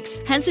subscription headaches.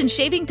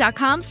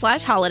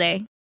 HensonShaving.com/holiday.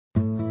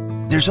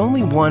 There's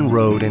only one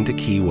road into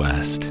Key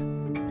West,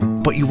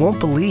 but you won't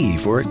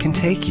believe where it can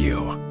take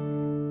you.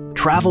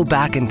 Travel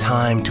back in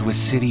time to a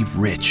city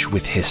rich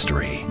with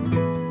history.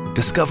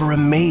 Discover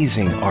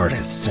amazing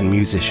artists and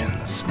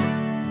musicians.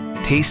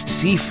 Taste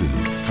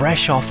seafood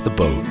fresh off the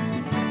boat,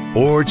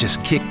 or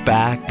just kick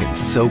back and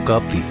soak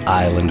up the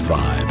island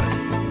vibe.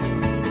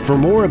 For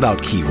more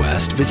about Key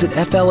West, visit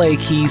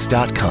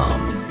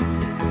flakeys.com.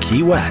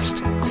 Key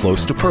West,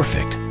 close to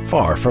perfect,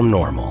 far from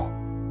normal.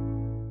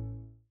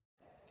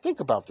 Think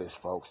about this,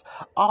 folks.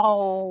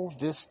 All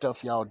this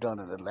stuff y'all done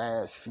in the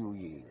last few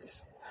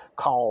years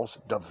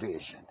caused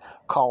division,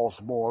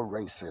 caused more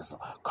racism,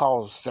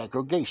 caused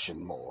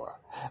segregation more,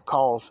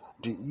 caused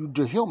you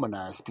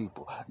dehumanize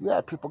people. You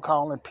had people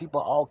calling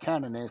people all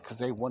kind of names because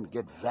they wouldn't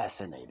get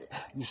vaccinated.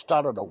 You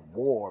started a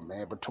war,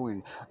 man,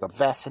 between the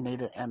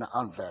vaccinated and the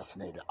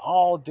unvaccinated.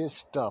 All this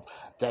stuff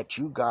that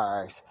you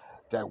guys,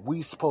 that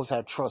we supposed to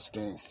have trust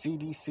in,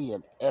 CDC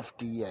and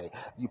FDA.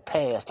 You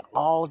passed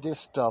all this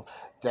stuff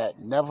that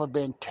never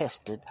been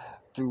tested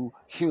through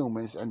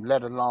humans and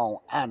let alone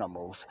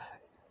animals.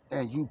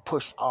 And you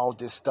pushed all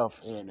this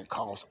stuff in and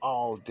caused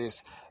all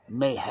this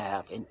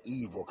mayhem and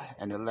evil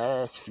in the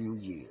last few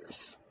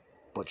years.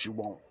 But you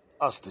want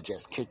us to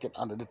just kick it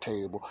under the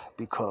table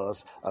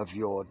because of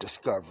your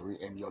discovery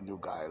and your new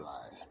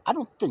guidelines. I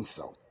don't think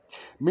so.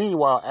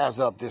 Meanwhile, as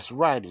of this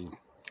writing,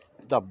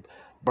 the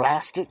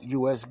blasted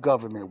U.S.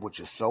 government, which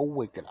is so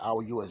wicked,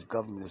 our U.S.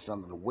 government is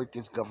one of the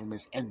wickedest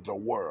governments in the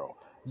world.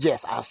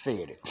 Yes, I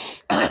said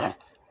it.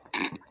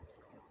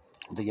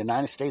 The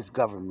United States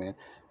government,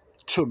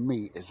 to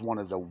me, is one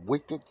of the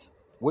wickedest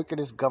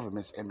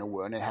governments in the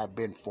world, and it have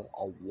been for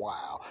a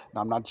while.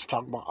 Now, I'm not just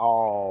talking about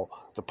all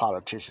the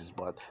politicians,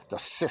 but the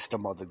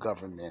system of the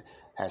government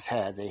has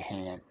had their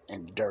hand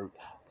in dirt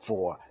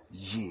for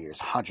years,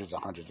 hundreds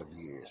of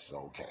years.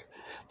 Okay.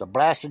 The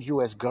blasted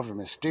U.S.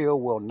 government still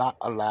will not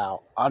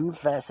allow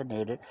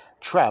unvaccinated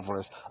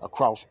travelers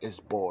across its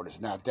borders.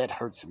 Now, that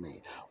hurts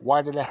me.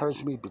 Why did that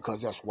hurt me?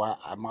 Because that's why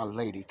my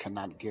lady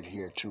cannot get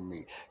here to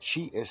me.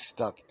 She is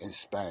stuck in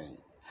Spain.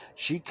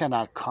 She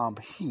cannot come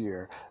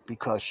here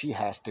because she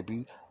has to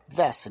be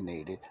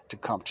vaccinated to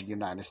come to the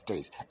United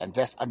States. And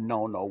that's a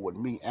no-no with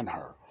me and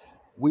her.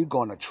 We're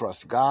going to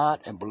trust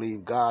God and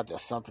believe God that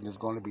something is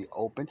going to be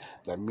open,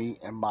 that me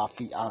and my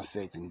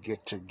fiance can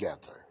get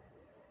together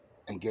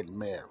and get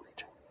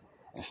married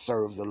and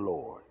serve the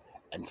Lord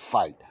and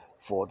fight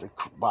for the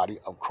body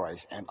of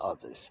Christ and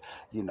others.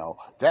 You know,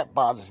 that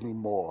bothers me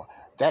more.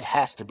 That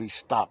has to be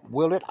stopped.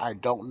 Will it? I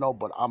don't know,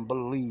 but I'm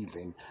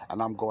believing,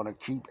 and I'm going to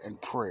keep in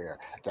prayer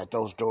that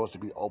those doors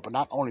will be open,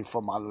 not only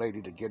for my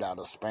lady to get out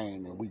of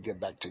Spain and we get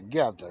back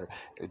together,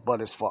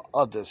 but it's for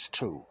others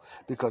too,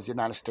 because the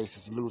United States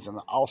is losing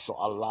also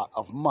a lot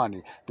of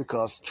money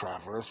because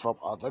travelers from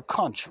other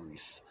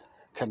countries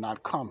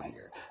cannot come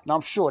here. Now,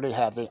 I'm sure they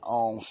have their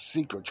own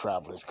secret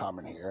travelers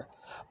coming here,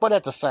 but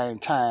at the same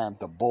time,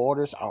 the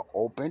borders are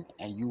open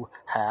and you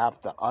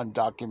have the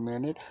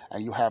undocumented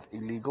and you have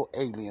illegal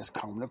aliens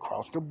coming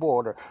across the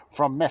border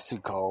from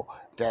Mexico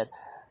that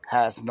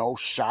has no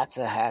shots,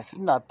 it has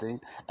nothing,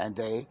 and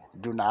they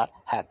do not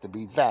have to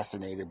be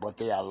vaccinated, but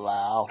they are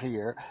allowed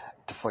here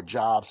for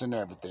jobs and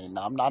everything.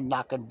 Now, I'm not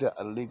knocking the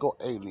illegal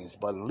aliens,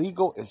 but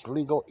legal is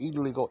legal,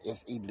 illegal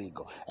is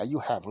illegal. And you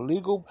have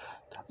legal,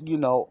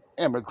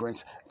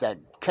 immigrants that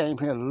came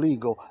here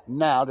legal.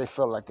 Now they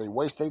feel like they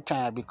waste their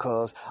time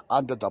because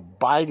under the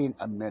Biden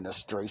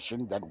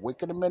administration, that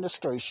wicked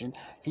administration,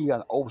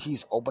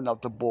 he's opened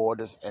up the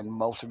borders, and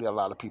mostly a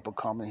lot of people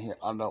coming here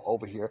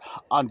over here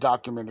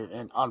undocumented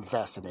and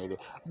unvaccinated.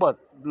 But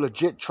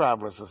legit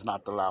travelers is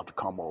not allowed to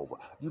come over.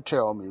 You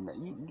tell me,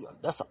 man.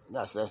 That's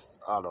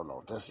I don't know.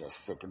 That's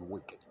just sick and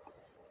wicked.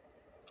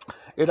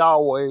 It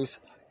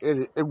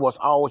was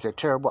always a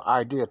terrible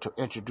idea to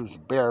introduce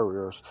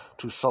barriers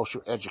to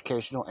social,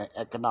 educational, and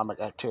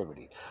economic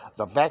activity.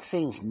 The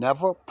vaccines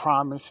never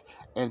promised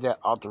in their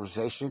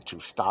authorization to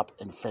stop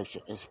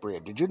infection and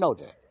spread. Did you know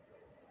that?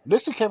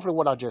 Listen carefully to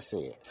what I just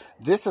said.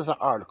 This is an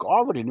article. I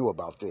already knew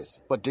about this,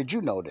 but did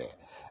you know that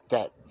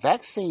that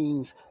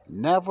vaccines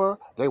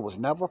was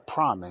never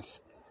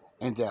promised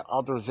in their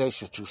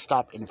authorization to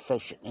stop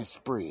infection and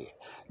spread.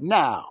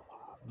 Now,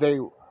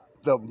 the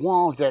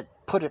ones that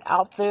put it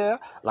out there,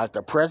 like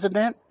the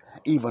president,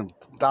 even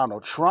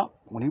Donald Trump,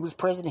 when he was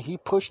president, he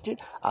pushed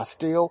it. I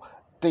still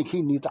think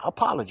he needs to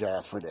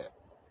apologize for that.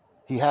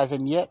 He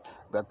hasn't yet,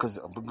 because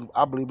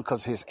I believe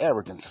because of his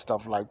arrogance and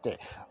stuff like that.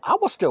 I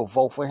would still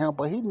vote for him,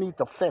 but he needs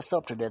to fess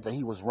up to that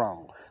he was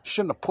wrong.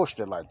 Shouldn't have pushed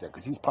it like that,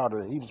 because he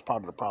was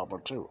part of the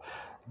problem too.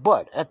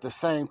 But at the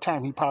same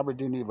time, he probably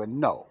didn't even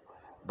know.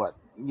 But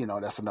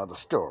that's another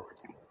story.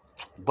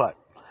 But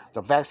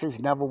the vaccines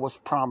never was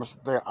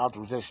promised their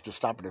authorization to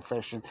stop an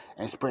infection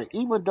and spread,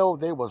 even though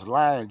they was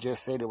lying,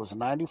 just said it was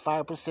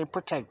 95%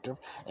 protective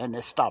and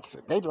it stops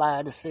it. They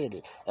lied and said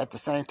it at the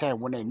same time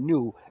when they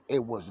knew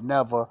it was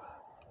never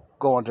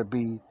going to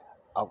be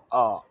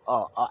a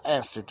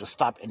answer to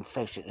stop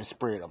infection and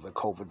spread of the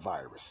COVID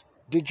virus.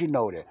 Did you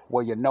know that?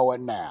 Well, you know it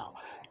now.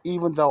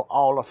 Even though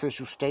all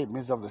official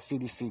statements of the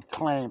CDC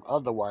claim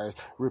otherwise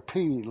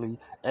repeatedly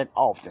and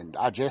often.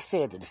 I just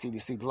said that the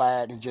CDC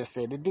lied and just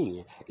said it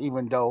did,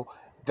 even though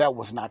that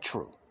was not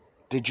true.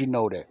 Did you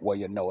know that? Well,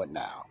 you know it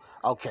now.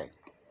 Okay.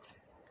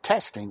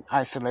 Testing,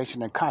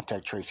 isolation, and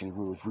contact tracing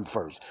rules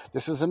reversed.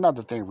 This is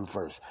another thing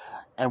reversed.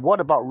 And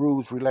what about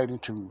rules relating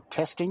to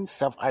testing,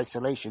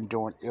 self-isolation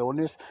during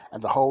illness,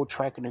 and the whole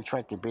tracking and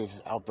tracking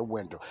business out the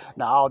window?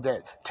 Now, all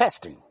that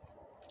testing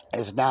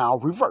is now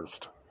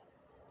reversed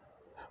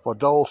for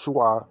those who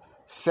are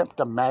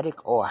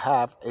symptomatic or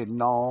have a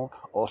known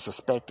or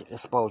suspected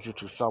exposure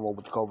to someone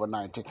with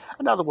COVID-19.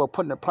 In other words,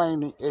 putting it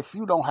plainly, if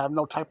you don't have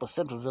no type of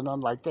symptoms or nothing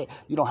like that,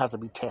 you don't have to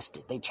be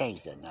tested. They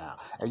changed that now.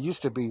 It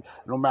used to be,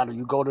 no matter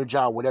you go to a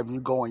job, whatever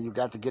you go in, you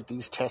got to get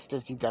these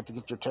tested. You got to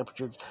get your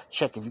temperatures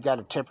checked. If you got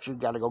a temperature, you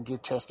got to go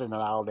get tested and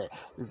all that.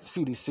 The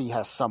CDC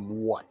has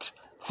somewhat,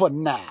 for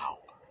now,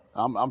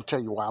 I'm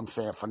telling you why I'm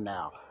saying for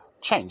now,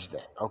 change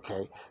that,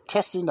 okay?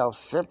 Testing of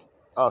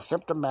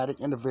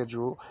symptomatic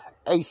individual,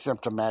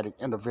 asymptomatic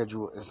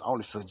individual is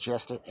only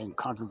suggested in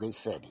congregate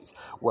settings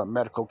where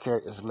medical care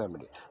is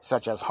limited,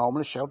 such as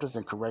homeless shelters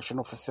and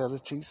correctional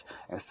facilities.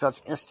 In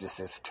such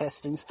instances,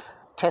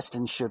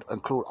 testing should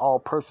include all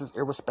persons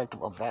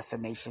irrespective of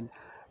vaccination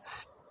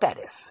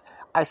status.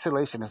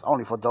 Isolation is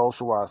only for those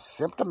who are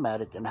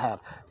symptomatic and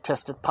have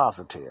tested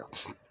positive.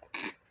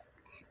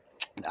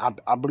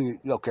 I believe,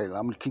 okay, I'm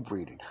going to keep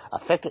reading.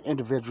 Affected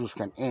individuals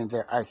can end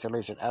their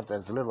isolation after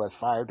as little as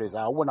 5 days.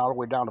 I went all the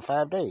way down to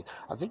 5 days.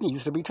 I think it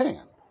used to be 10.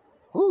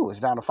 Ooh, it's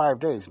down to 5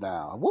 days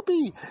now.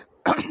 Whoopee.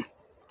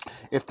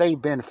 If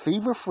they've been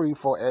fever-free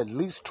for at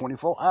least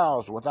 24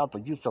 hours without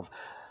the use of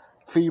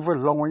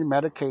fever-lowering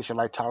medication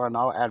like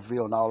Tylenol,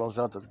 Advil, and all those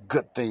other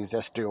good things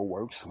that still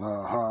works,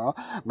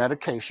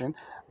 medication,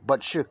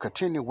 but should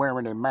continue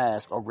wearing a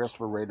mask or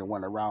respirator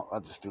when around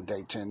others through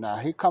day 10. Now,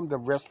 here come the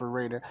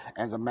respirator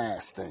and the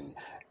mask thing.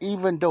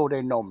 Even though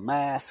they know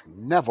masks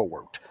never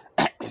worked,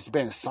 it's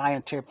been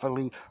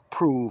scientifically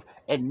proved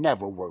it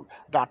never worked.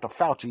 Dr.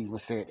 Fauci even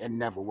said it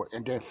never worked,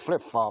 and then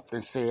flip-flopped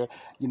and said,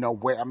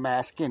 wear a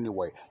mask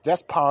anyway.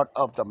 That's part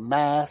of the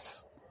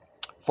mask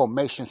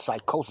formation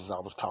psychosis I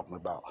was talking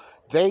about.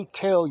 They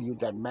tell you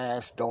that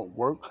masks don't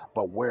work,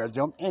 but wear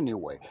them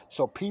anyway.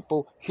 So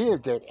people hear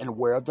that and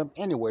wear them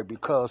anyway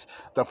because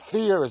the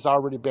fear has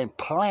already been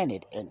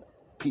planted in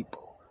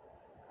people.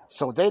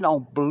 So they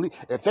don't believe.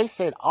 If they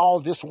said all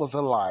this was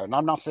a lie, and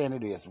I'm not saying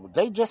it is, but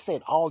they just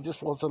said all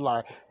this was a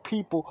lie,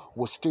 people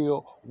will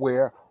still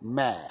wear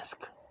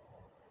masks.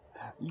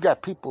 You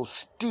got people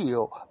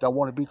still that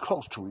want to be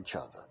close to each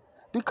other.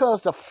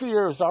 Because the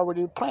fear is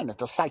already planted.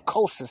 The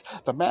psychosis,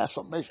 the mass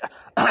formation,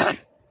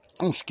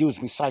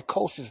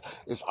 psychosis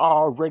has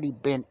already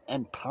been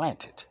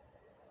implanted.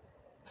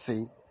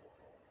 See?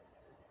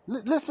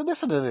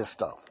 Listen to this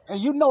stuff. And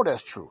you know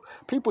that's true.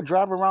 People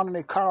driving around in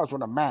their cars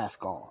with a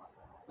mask on.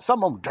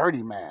 Some of them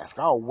dirty masks,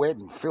 all wet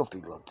and filthy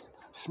looking.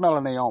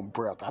 Smelling their own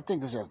breath. I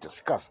think it's just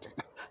disgusting.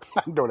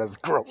 I know that's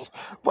gross.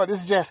 But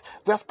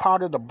that's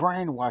part of the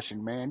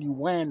brainwashing, man. You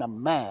wearing a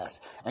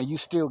mask and you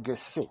still get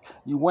sick.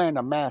 You wearing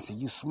a mask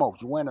and you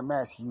smoke. You wearing a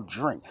mask and you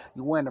drink.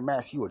 You wearing a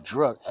mask, you a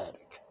drug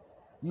addict.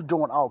 You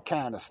doing all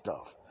kind of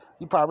stuff.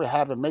 You probably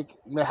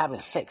having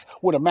sex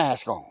with a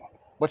mask on,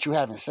 but you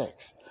having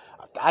sex.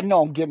 I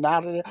know I'm getting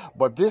out of there,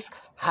 but this,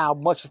 how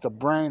much the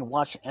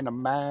brainwashing and the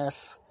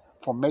mask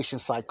formation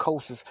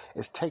psychosis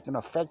is taking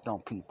effect on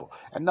people.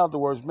 In other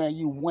words, man,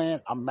 you wearing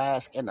a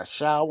mask in the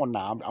shower.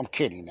 Nah, I'm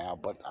kidding now,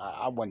 but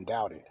I wouldn't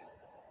doubt it.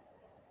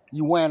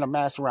 You wearing a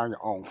mask around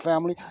your own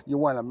family. You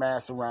wearing a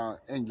mask around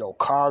in your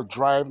car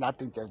driving. I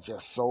think that's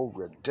just so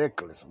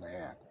ridiculous,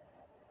 man.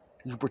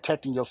 You're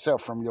protecting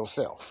yourself from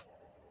yourself.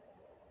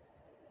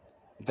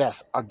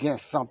 That's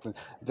against something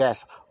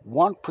that's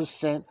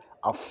 1%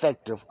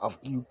 effective of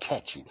you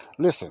catching.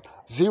 Listen,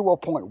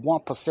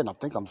 0.1%, I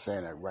think I'm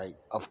saying that right,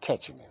 of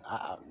catching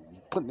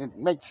it.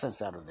 Make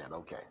sense out of that,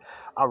 okay.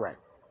 All right.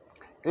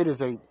 It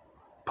is a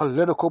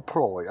political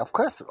ploy. Of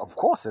course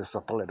it's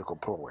a political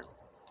ploy.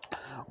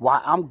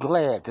 Why I'm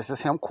glad, this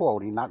is him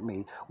quoting, not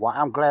me, why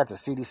I'm glad the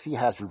CDC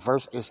has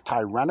reversed its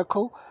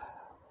tyrannical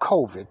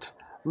COVID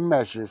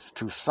measures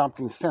to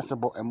something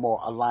sensible and more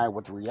aligned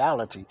with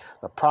reality.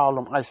 The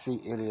problem I see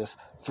it is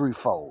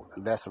threefold.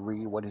 Let's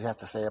read what he has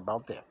to say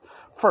about that.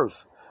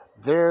 First,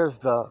 there's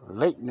the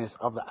lateness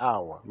of the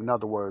hour. In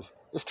other words,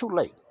 it's too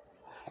late.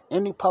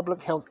 Any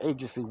public health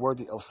agency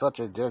worthy of such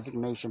a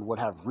designation would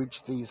have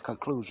reached these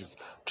conclusions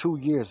 2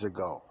 years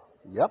ago.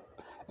 Yep.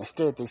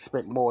 Instead, they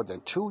spent more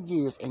than 2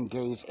 years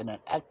engaged in an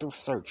active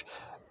search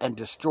and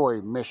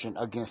destroy mission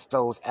against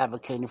those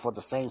advocating for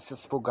the same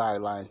sensible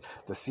guidelines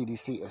the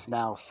CDC is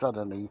now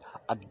suddenly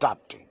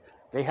adopting.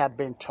 They have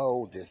been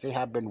told this. They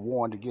have been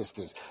warned against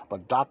this.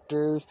 But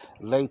doctors,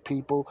 lay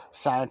people,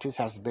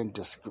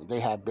 scientists they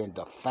have been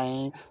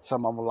defamed.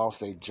 Some of them lost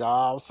their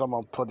jobs. Some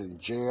of them put in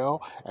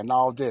jail and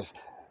all this.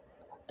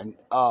 And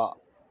all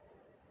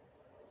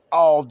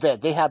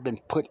that. They have been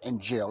put in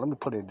jail. Let me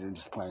put it in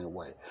this plain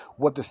way.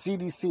 What the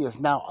CDC is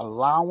now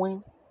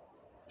allowing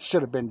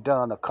should have been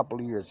done a couple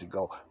of years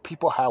ago.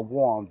 People have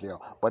warned them,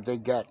 but they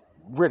got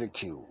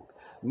ridiculed.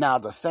 Now,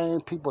 the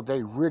same people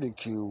they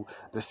ridicule,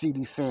 the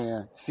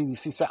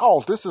CDC said,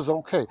 oh, this is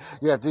okay.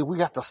 Yeah, we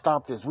have to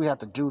stop this. We have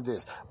to do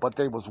this. But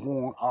they was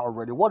warned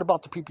already. What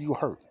about the people you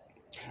hurt?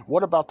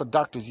 What about the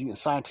doctors and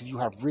scientists you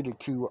have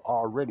ridiculed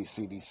already,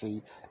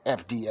 CDC,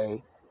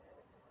 FDA?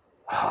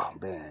 Oh,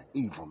 man,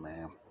 evil,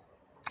 man.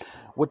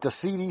 With the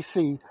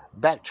CDC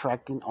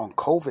backtracking on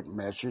COVID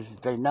measures,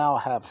 they now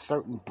have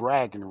certain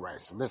bragging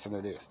rights. Listen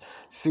to this.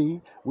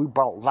 See, we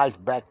brought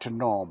life back to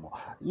normal.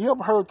 You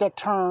ever heard that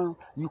term?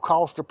 You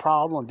caused the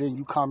problem, and then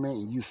you come in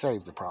and you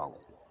save the problem.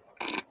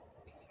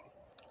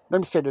 Let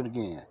me say that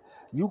again.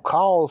 You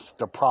caused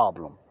the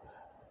problem.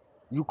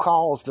 You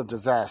caused the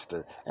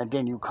disaster, and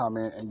then you come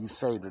in and you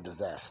save the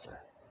disaster.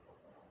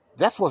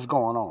 That's what's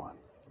going on.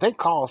 They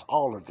caused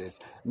all of this.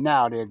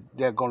 Now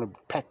they're going to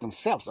pat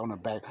themselves on the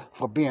back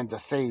for being the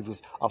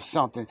saviors of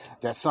something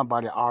that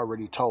somebody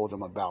already told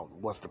them about.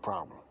 What's the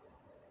problem?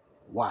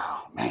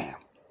 Wow, man.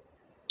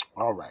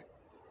 All right.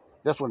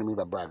 That's what I mean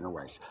by bragging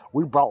rights.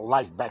 We brought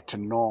life back to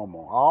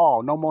normal.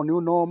 Oh, no more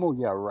new normal?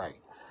 Yeah, right.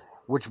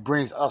 Which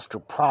brings us to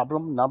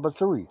problem number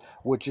 3,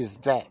 which is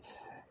that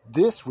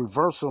this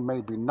reversal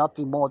may be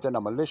nothing more than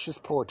a malicious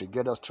ploy to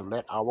get us to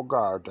let our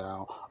guard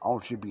down,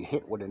 only to be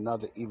hit with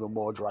another even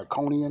more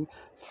draconian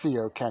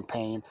fear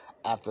campaign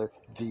after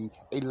the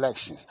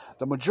elections.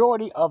 The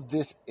majority of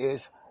this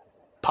is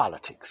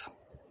politics.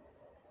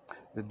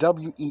 The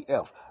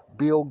WEF,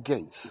 Bill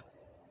Gates,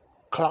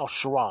 Klaus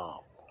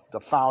Schwab, the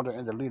founder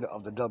and the leader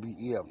of the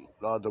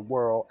WEF, the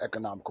World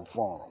Economic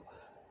Forum,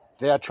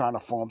 they're trying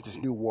to form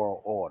this new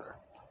world order,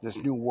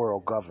 this new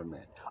world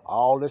government.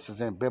 All this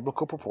is in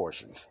biblical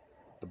proportions.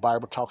 The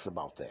Bible talks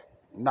about that.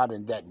 Not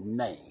in that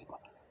name,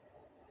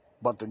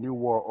 but the new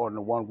world order,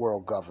 the one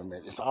world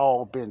government. It's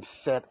all been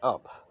set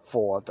up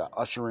for the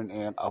ushering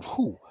in of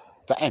who?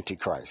 The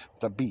Antichrist,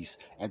 the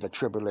beast, and the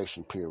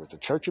tribulation period. The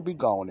church will be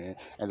going in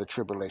and the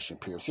tribulation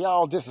period. See,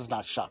 all this is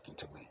not shocking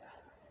to me,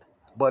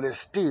 but it's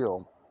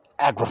still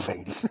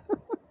aggravating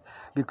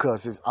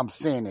because I'm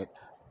seeing it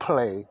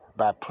play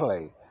by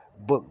play,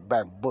 book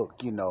by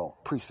book,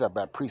 precept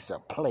by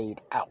precept,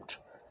 played out.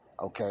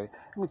 Okay,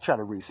 let me try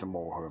to read some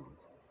more here.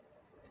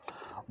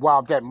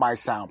 While that might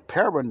sound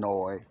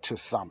paranoid to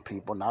some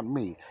people, not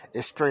me,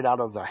 it's straight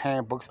out of the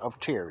handbooks of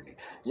tyranny.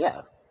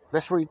 Yeah,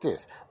 let's read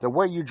this. The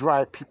way you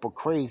drive people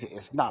crazy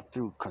is not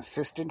through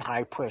consistent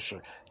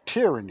high-pressure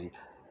tyranny,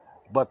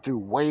 but through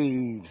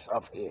waves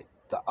of it,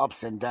 the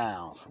ups and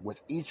downs,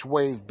 with each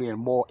wave being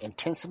more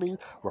intensely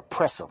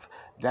repressive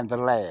than the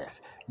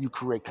last. You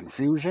create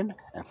confusion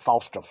and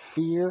foster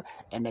fear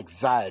and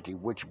anxiety,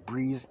 which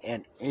breeds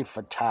an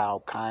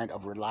infantile kind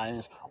of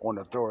reliance on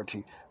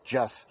authority.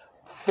 Just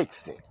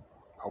fix it.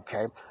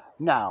 Okay?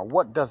 Now,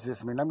 what does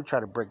this mean? Let me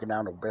try to break it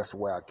down the best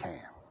way I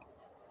can.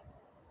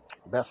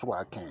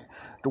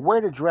 The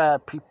way to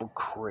drive people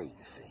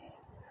crazy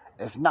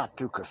is not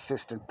through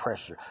consistent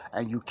pressure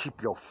and you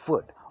keep your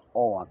foot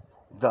on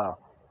the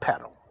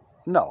pedal.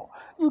 No,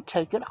 you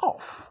take it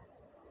off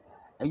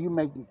and you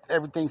make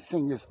everything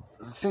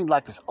seem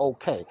like it's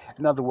okay.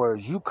 In other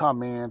words, you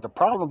come in, the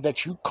problem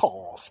that you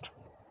caused,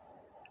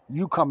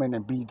 you come in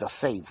and be the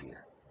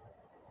savior.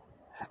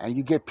 And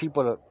you get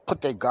people to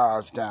put their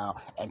guards down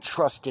and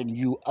trust in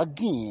you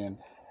again.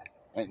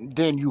 And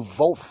then you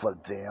vote for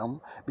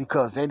them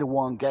because they the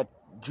one get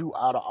you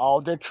out of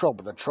all their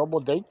trouble. The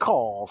trouble they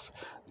caused,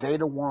 they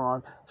the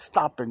one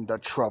stopping the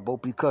trouble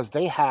because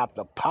they have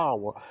the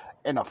power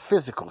in a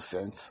physical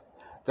sense.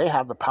 They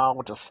have the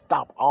power to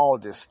stop all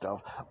this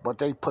stuff, but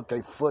they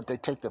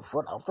take their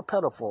foot off the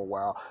pedal for a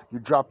while. You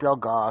drop your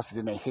guards,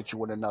 then they hit you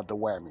with another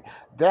whammy.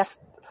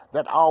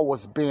 That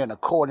always been,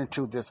 according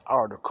to this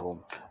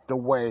article, the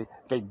way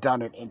they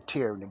done it in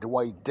tyranny, the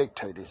way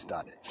dictators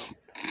done it.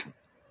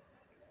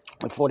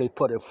 Before they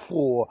put a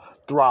full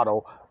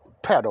throttle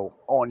pedal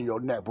on your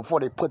neck, before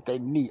they put their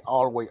knee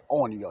all the way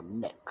on your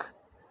neck.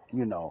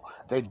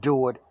 They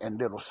do it in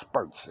little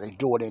spurts. They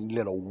do it in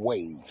little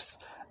waves.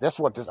 That's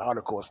what this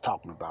article is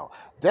talking about.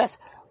 That's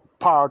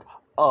part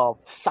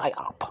of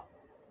PSYOP.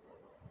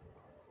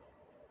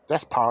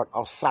 That's part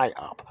of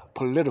PSYOP,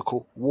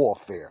 political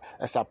warfare.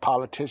 That's how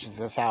politicians,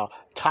 that's how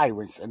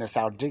tyrants, and that's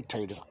how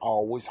dictators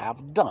always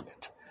have done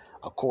it,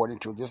 according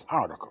to this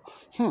article.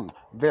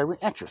 Very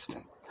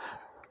interesting.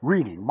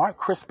 Reading, Mark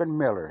Crispin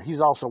Miller. He's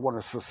also one of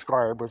the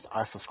subscribers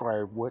I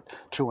subscribe with,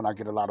 too, and I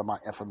get a lot of my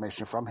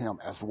information from him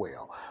as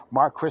well.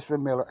 Mark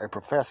Crispin Miller, a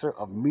professor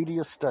of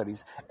media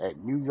studies at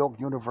New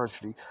York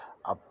University,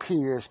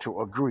 appears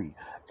to agree.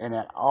 In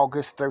an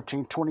August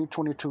 13,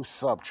 2022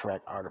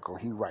 subtract article,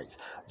 he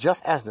writes,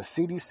 just as the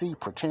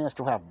CDC pretends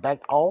to have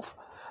backed off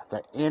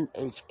the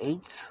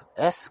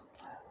NHS,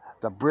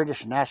 the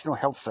British National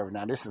Health Service,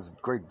 now this is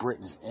Great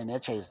Britain's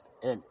NHS,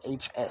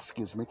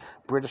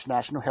 British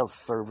National Health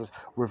Service,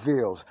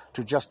 reveals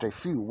to just a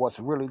few what's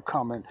really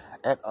coming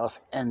at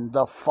us in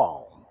the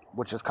fall,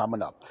 which is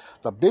coming up.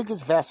 The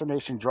biggest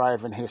vaccination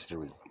drive in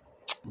history.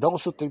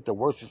 Those who think the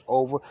worst is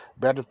over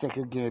better think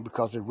again,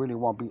 because it really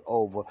won't be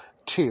over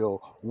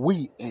till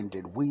we end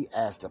it, we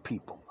as the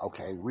people.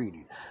 Okay,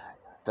 reading.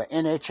 The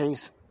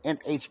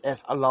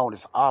NHS alone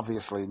is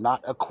obviously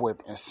not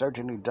equipped and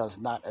certainly does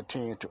not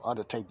intend to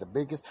undertake the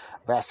biggest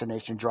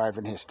vaccination drive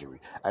in history,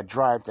 a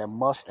drive that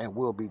must and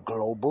will be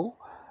global,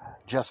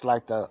 just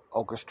like the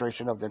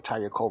orchestration of the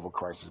entire COVID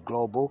crisis.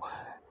 Global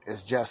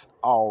is just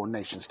all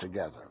nations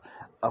together,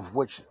 of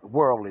which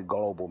worldly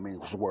global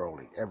means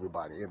worldly,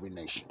 everybody, every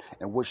nation,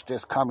 in which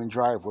this coming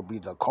drive will be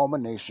the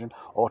culmination,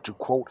 or to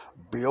quote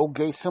Bill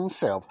Gates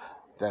himself,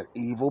 that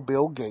evil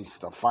Bill Gates,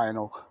 the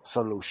final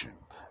solution.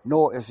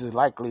 Nor is it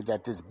likely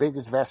that this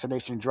biggest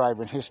vaccination drive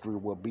in history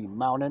will be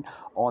mounted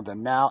on the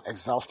now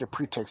exhausted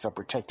pretext of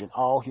protecting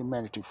all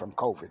humanity from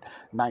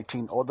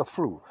COVID-19 or the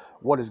flu.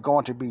 What is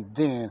going to be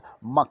then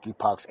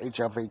monkeypox,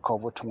 HIV,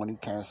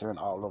 COVID-20, cancer, and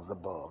all of the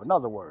above. In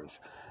other words,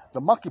 the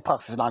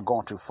monkeypox is not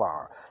going too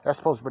far. That's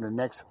supposed to be the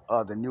next,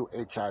 the new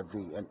HIV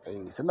and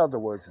AIDS. In other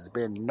words, it's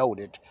been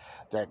noted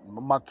that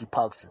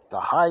monkeypox, the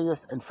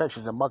highest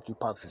infections of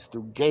monkeypox is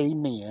through gay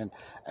men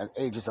at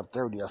ages of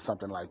 30 or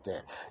something like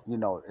that. You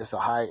know, it's a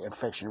high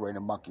infection rate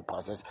of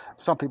monkeypox.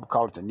 Some people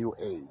call it the new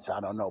AIDS. I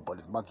don't know, but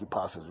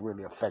monkeypox is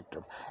really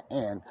effective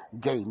in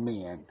gay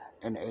men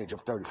in the age of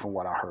 30 from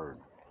what I heard.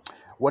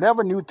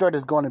 Whatever new threat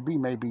is going to be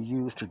may be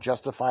used to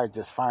justify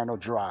this final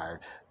drive,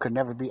 could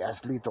never be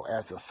as lethal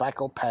as the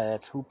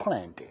psychopaths who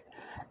planned it,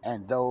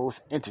 and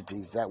those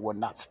entities that will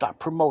not stop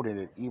promoting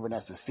it, even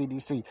as the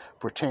CDC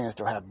pretends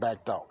to have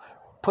backed off.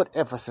 Put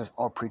emphasis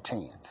on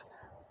pretends.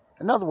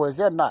 In other words,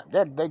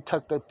 they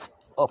took their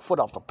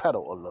foot off the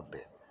pedal a little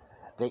bit.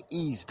 They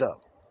eased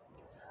up.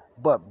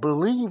 But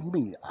believe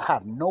me, I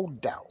have no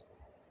doubt.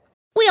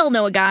 We all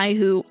know a guy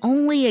who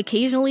only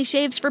occasionally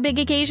shaves for big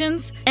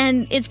occasions,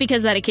 and it's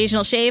because that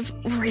occasional shave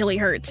really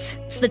hurts.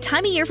 It's the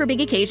time of year for big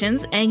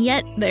occasions, and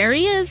yet there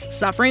he is,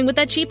 suffering with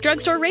that cheap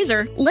drugstore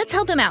razor. Let's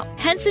help him out.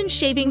 Henson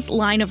Shaving's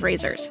line of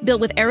razors,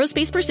 built with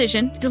aerospace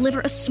precision,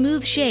 deliver a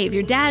smooth shave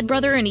your dad,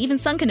 brother, and even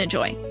son can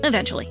enjoy,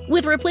 eventually.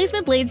 With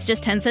replacement blades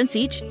just 10 cents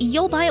each,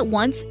 you'll buy it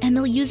once, and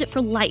they'll use it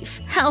for life.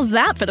 How's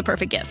that for the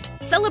perfect gift?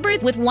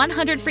 Celebrate with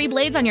 100 free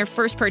blades on your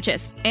first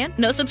purchase, and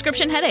no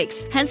subscription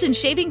headaches.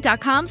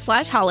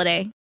 HensonShaving.com/holiday.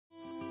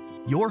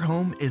 Your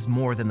home is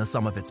more than the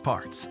sum of its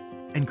parts,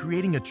 and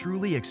creating a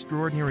truly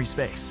extraordinary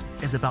space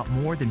is about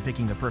more than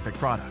picking the perfect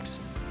products.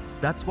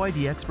 That's why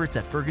the experts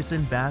at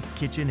Ferguson Bath,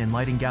 Kitchen, and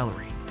Lighting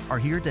Gallery are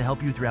here to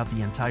help you throughout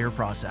the entire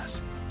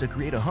process to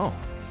create a home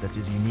that's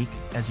as unique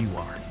as you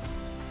are.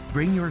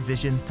 Bring your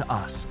vision to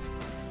us.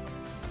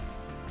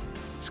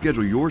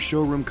 Schedule your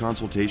showroom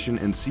consultation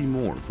and see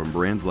more from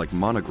brands like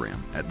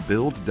Monogram at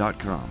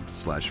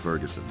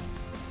build.com/Ferguson.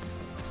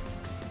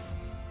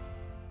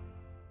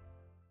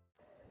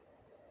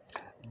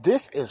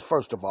 This is,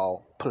 first of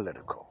all,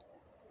 political.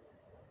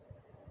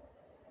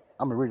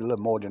 I'm going to read a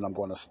little more than I'm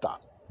going to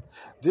stop.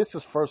 This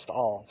is, first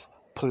off,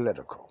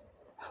 political.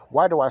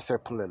 Why do I say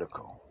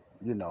political?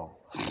 You know,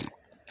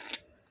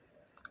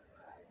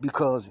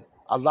 because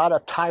a lot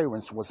of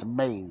tyrants was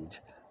made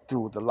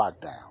through the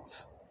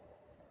lockdowns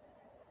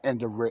in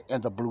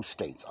the blue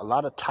states. A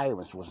lot of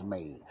tyrants was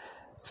made.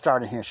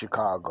 Starting here in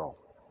Chicago,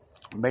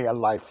 Mayor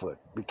Lightfoot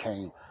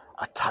became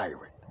a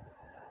tyrant.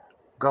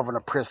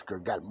 Governor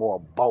Pritzker got more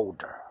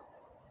bolder.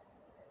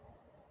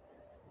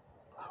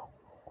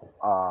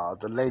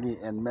 The lady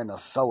in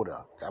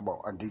Minnesota,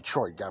 in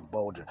Detroit, got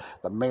bolder.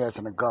 The mayors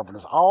and the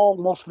governors, all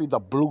mostly the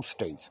blue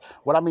states.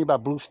 What I mean by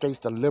blue states,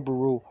 the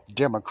liberal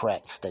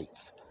Democrat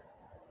states.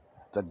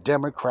 The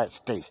Democrat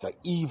states, the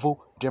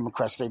evil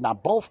Democrat states. Now,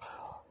 both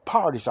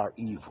parties are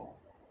evil,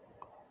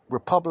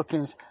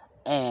 Republicans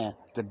and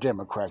the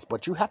Democrats,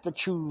 but you have to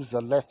choose the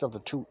less of the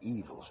two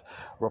evils.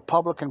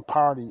 Republican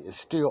Party is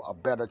still a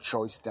better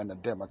choice than the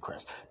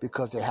Democrats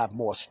because they have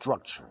more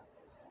structure.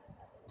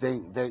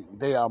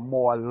 They are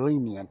more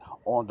lenient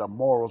on the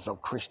morals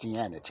of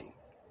Christianity.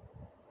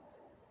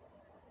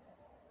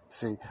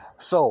 See,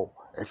 so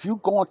if you're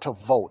going to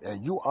vote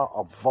and you are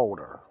a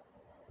voter,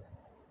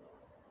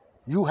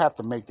 you have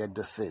to make that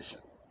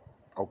decision,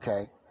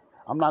 okay?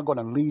 I'm not going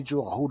to lead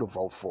you on who to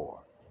vote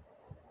for.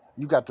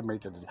 You got to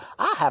make that decision.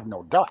 I have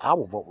no doubt I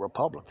will vote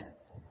Republican.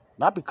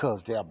 Not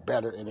because they're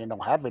better and they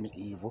don't have any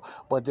evil,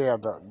 but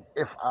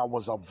if I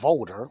was a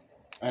voter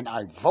and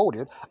I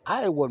voted,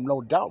 I would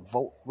no doubt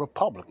vote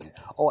Republican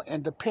or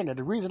independent.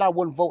 The reason I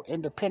wouldn't vote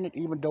independent,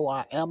 even though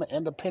I am an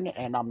independent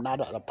and I'm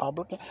not a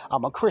Republican,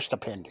 I'm a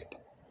Christopendent.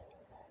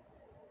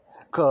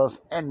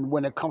 And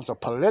when it comes to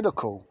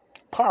political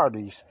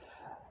parties,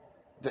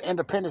 the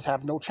independents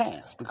have no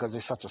chance because they're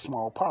such a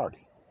small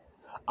party.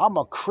 I'm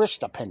a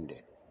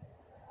Christopendent.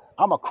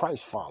 I'm a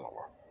Christ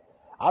follower.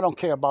 I don't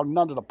care about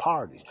none of the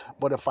parties.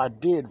 But if I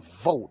did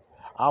vote,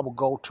 I would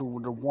go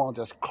to the one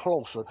that's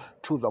closer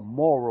to the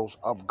morals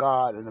of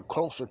God and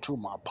closer to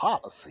my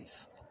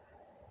policies.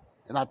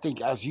 And I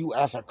think as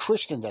a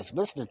Christian that's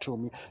listening to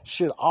me,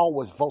 should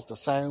always vote the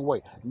same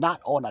way. Not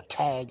on a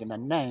tag and a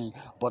name,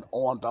 but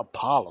on the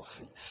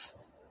policies.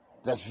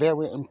 That's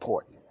very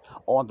important.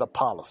 On the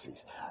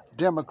policies.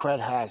 Democrat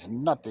has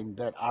nothing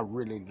that I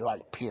really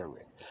like,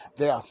 period.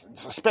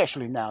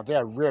 Especially now,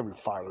 they're very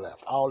far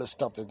left. All this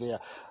stuff that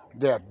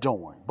they're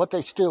doing. But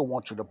they still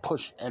want you to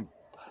push and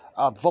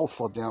vote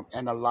for them.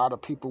 And a lot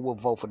of people will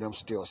vote for them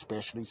still,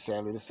 especially,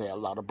 sadly to say, a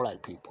lot of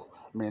black people,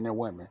 men and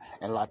women,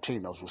 and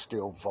Latinos will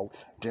still vote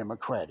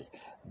Democratic.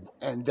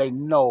 And they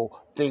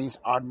know things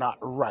are not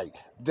right.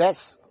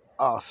 That's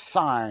a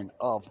sign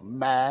of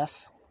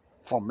mass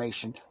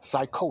formation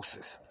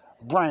psychosis.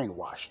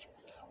 Brainwashed.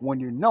 When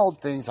you know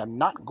things are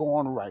not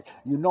going right,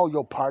 you know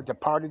the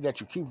party that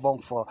you keep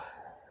voting for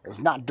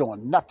is not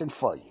doing nothing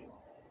for you.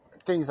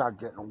 Things are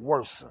getting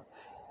worse.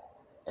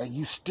 And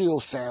you still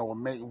saying, well,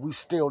 maybe we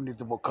still need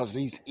to vote because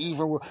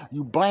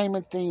you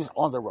blaming things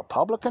on the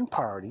Republican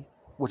Party,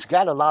 which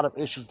got a lot of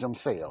issues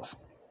themselves.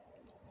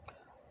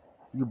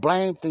 You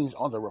blame things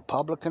on the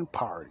Republican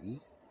Party,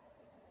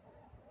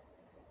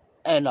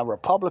 and a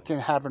Republican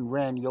having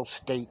ran your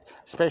state,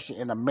 especially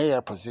in a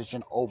mayor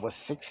position, over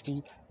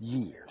 60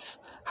 years.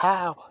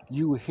 How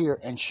you here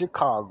in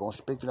Chicago,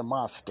 speaking of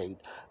my state,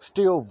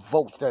 still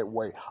vote that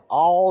way.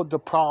 All the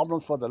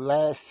problems for the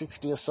last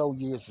 60 or so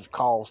years is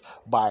caused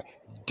by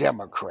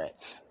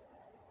Democrats,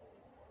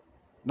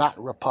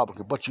 not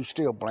Republican. But you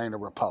still blame the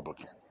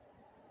Republican.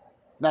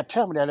 Now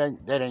tell me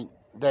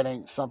that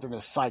ain't something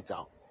that's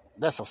psycho.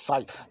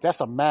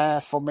 That's a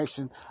mass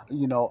formation,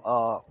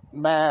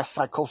 mass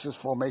psychosis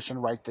formation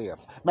right there.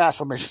 Mass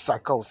formation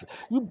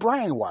psychosis. You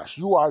brainwashed.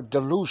 You are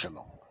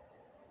delusional.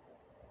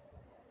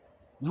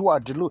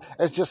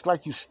 It's just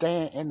like you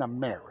stand in a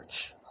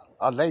marriage.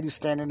 A lady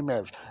standing in a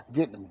marriage,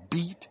 getting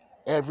beat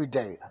every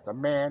day. The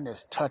man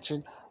is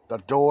touching the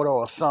daughter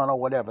or son or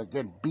whatever,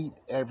 getting beat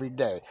every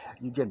day.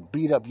 You getting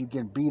beat up, you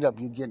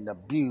getting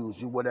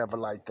abused, you whatever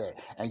like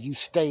that. And you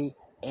stay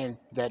in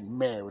that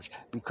marriage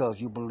because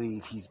you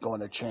believe he's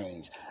going to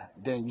change.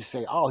 Then you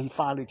say, oh, he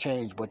finally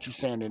changed, but you're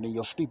saying it in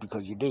your sleep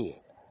because you did.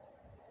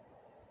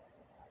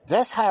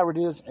 That's how it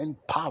is in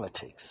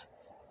politics.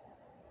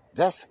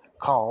 That's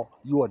called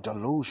you are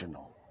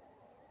delusional.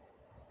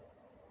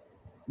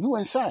 You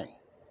insane.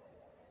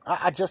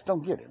 I just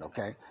don't get it,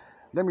 okay?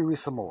 Let me read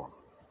some more.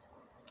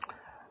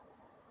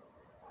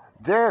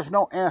 There's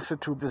no answer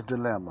to this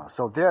dilemma,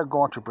 so they're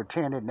going to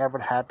pretend it never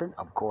happened.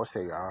 Of course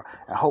they are.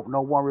 And hope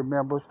no one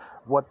remembers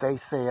what they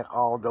said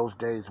all those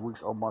days,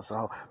 weeks, or months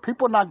ago.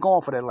 People are not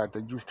going for that like they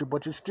used to,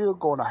 but you're still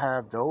going to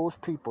have those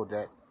people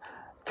that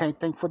can't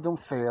think for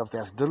themselves,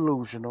 that's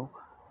delusional,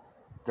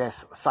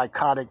 that's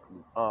psychotic,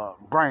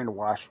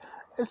 brainwashed.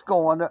 It's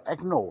going to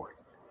ignore it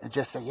and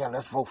just say, yeah,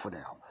 let's vote for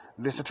them.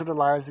 Listen to the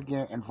liars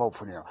again and vote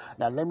for them.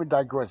 Now, let me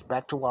digress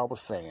back to what I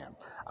was saying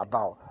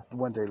about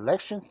when the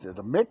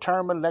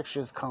midterm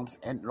elections comes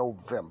in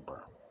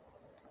November.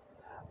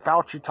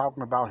 Fauci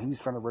talking about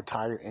he's going to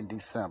retire in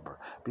December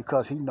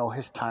because he know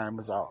his time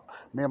is up.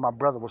 Me and my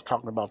brother was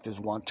talking about this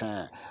one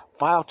time.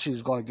 Fauci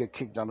is going to get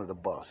kicked under the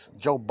bus.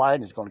 Joe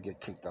Biden is going to get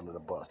kicked under the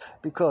bus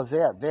because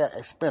they're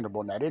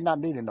expendable now. They're not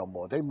needed no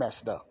more. They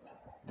messed up.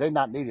 They're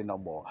not needed no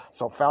more.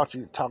 So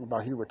Fauci talking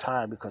about he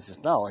retiring because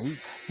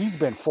he's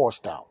been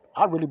forced out.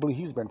 I really believe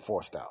he's been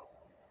forced out.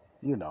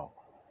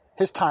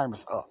 His time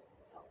is up.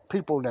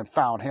 People then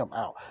found him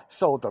out.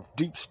 So the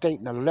deep state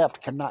and the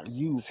left cannot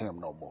use him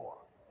no more.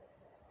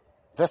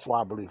 That's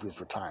why I believe he's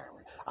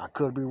retiring. I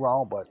could be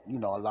wrong, but, a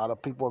lot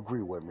of people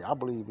agree with me. I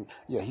believe,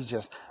 he's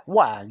just,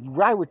 why?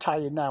 Why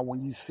retire now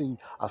when you see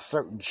a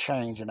certain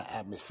change in the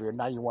atmosphere?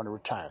 Now you want to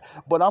retire.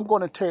 But I'm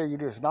going to tell you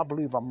this, and I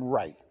believe I'm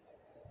right,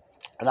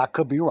 and I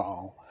could be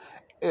wrong.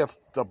 If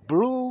the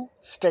blue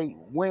state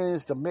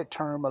wins the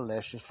midterm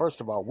elections,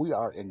 first of all, we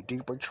are in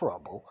deeper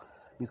trouble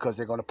because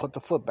they're going to put the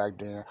foot back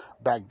down,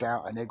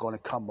 and they're going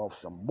to come up with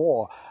some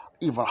more,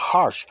 even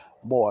harsh,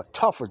 more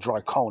tougher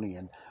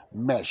draconian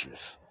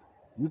measures.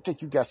 You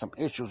think you got some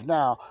issues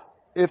now.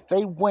 If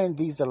they win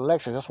these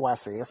elections, that's why I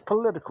say it's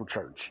political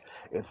church.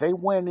 If they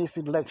win this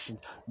election,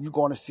 you're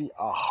going to see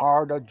a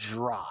harder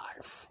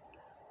drive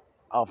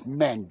of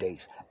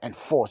mandates and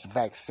forced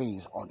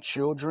vaccines on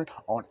children,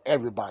 on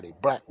everybody,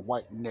 black,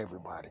 white, and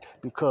everybody.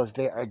 Because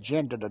their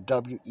agenda, the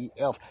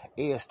WEF,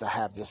 is to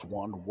have this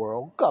one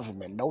world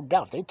government. No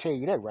doubt. They tell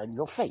you that right in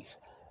your face.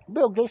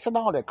 Bill Gates and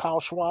all that,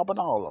 Klaus Schwab and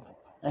all of them.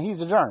 And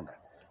he's a German.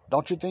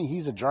 Don't you think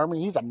he's a German?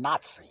 He's a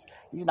Nazi.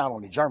 He's not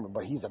only German,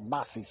 but he's a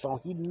Nazi. So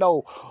he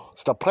knows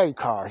the play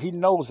card. He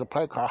knows the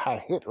play card, how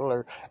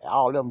Hitler and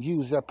all of them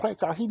use their play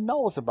card. He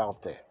knows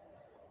about that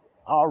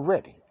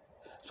already.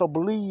 So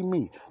believe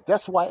me,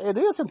 that's why it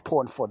is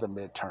important for the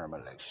midterm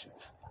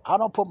elections. I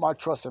don't put my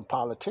trust in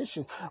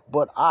politicians,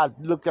 but I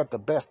look at the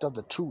best of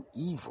the two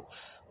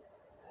evils.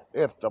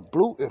 If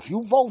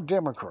you vote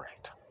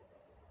Democrat,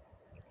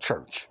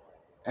 church,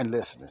 and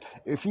listening,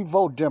 if you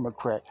vote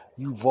Democrat,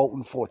 you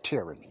voting for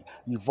tyranny.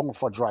 You voting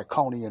for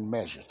draconian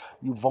measures.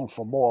 You voting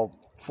for more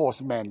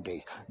forced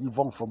mandates. You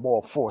voting for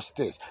more forced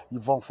this. You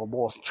voting for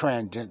more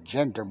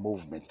transgender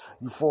movements.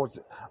 You force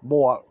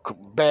more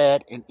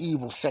bad and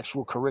evil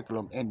sexual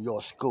curriculum in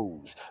your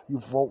schools. You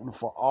voting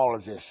for all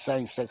of this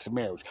same-sex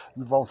marriage.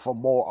 You voting for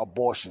more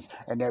abortions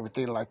and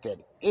everything like that.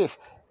 If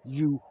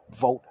you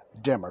vote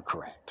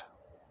Democrat,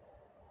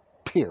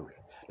 period.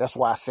 That's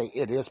why I say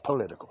it is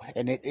political,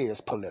 and it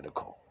is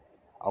political,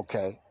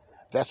 okay?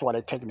 That's why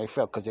they're taking their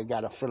field, because they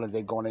got a feeling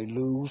they're going to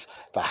lose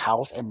the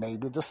House and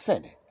maybe the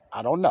Senate.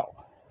 I don't know.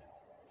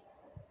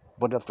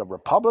 But if the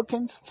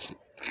Republicans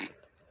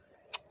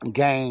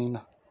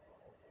gain,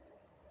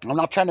 I'm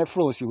not trying to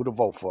influence you who to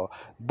vote for,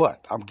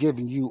 but I'm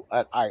giving you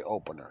an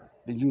eye-opener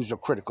to use your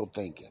critical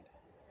thinking.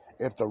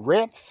 If the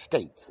red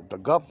states, the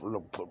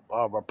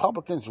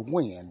Republicans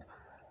win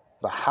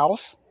the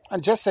House,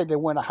 and just say they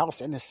win the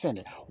House and the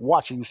Senate,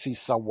 watching you see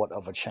somewhat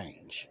of a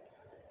change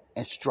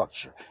in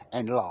structure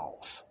and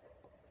laws.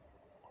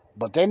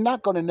 But they're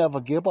not going to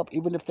never give up,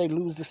 even if they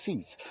lose the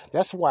seats.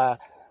 That's why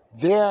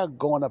they're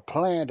going to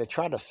plan to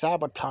try to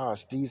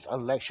sabotage these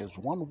elections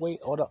one way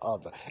or the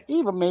other,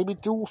 even maybe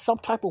through some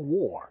type of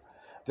war.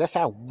 That's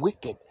how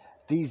wicked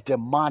these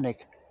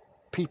demonic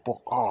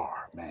people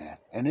are, man.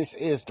 And this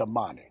is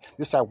demonic.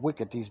 This is how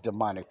wicked these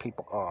demonic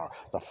people are.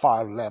 The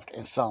far left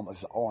and some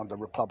is on the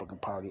Republican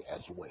Party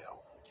as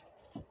well.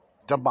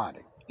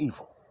 Demonic,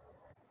 evil.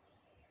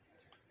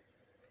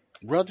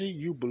 Whether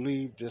you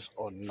believe this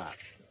or not,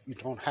 you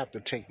don't have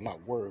to take my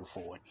word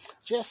for it.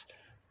 Just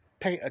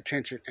pay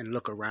attention and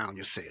look around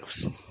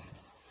yourselves.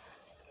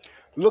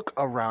 Look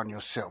around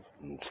yourself.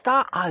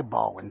 Stop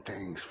eyeballing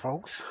things,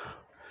 folks.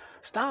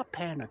 Stop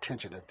paying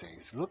attention to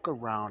things. Look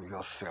around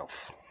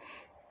yourself.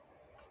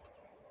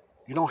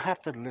 You don't have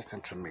to listen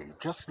to me.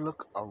 Just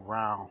look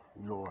around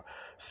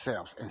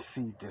yourselves and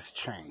see this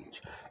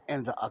change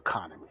in the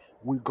economy.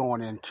 We're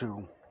going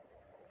into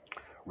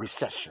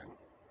recession.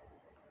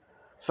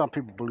 Some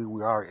people believe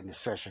we are in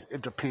recession.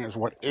 It depends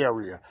what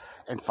area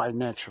and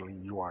financially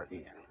you are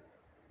in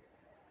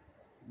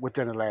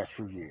within the last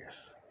few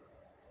years.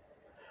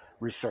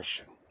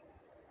 Recession.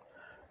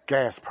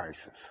 Gas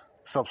prices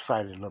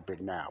subsided a little bit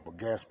now, but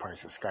gas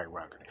prices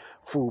skyrocketed.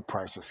 Food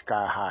prices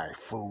sky high.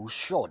 Food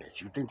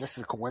shortage. You think this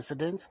is a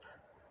coincidence?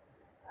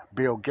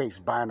 Bill Gates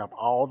buying up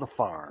all the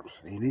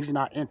farms. And he's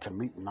not into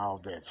meat and all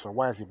that. So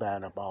why is he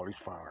buying up all these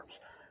farms?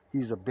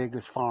 He's the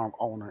biggest farm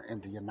owner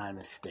in the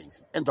United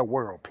States, in the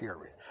world,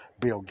 period.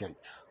 Bill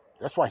Gates.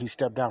 That's why he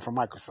stepped down from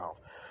Microsoft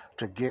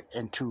to get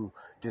into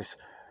this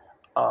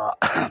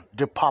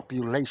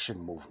depopulation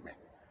movement,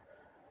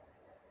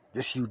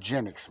 this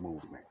eugenics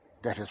movement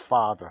that his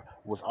father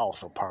was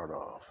also part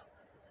of.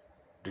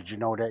 Did you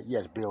know that?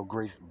 Yes, Bill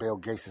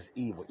Gates is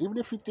evil. Even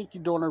if you think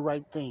you're doing the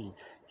right thing,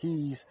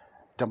 he's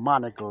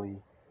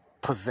demonically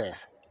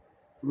possessed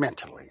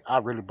mentally. I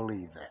really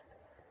believe that.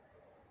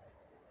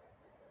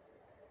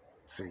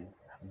 See,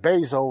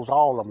 Bezos,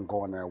 all of them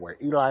going their way.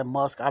 Elon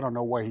Musk, I don't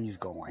know where he's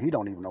going. He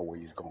don't even know where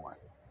he's going.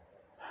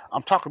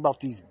 I'm talking about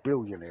these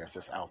billionaires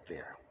that's out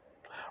there.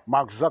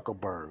 Mark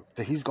Zuckerberg,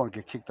 that he's going to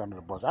get kicked under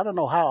the bus. I don't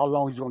know how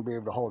long he's going to be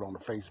able to hold on to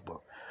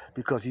Facebook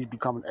because he's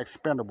becoming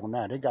expendable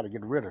now. They got to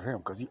get rid of him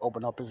because he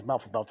opened up his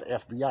mouth about the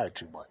FBI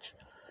too much.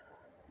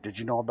 Did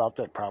you know about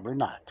that? Probably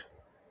not.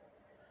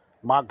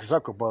 Mark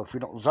Zuckerberg,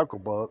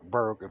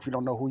 if you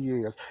don't know who he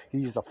is,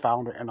 he's the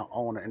founder and the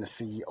owner and the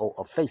CEO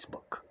of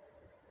Facebook.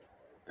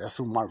 That's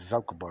who Mark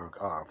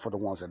Zuckerberg are, for the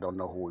ones that don't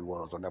know who he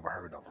was or never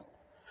heard of him.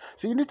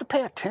 So you need to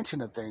pay attention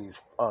to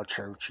things,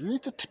 church. You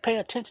need to pay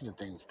attention to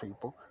things,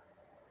 people.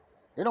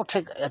 It don't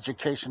take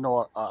education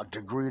or a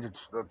degree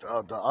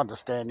to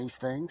understand these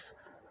things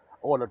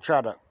or to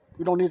try to,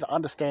 you don't need to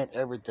understand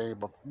everything,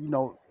 but,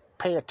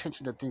 pay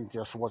attention to things,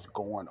 just what's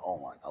going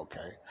on,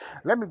 okay?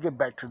 Let me get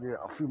back to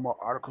a few more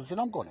articles, and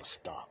I'm going to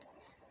stop,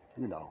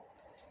 I'm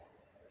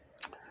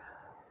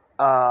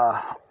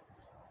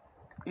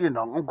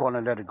going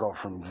to let it go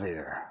from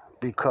there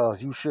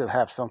because you should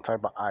have some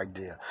type of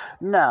idea.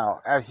 Now,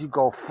 as you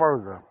go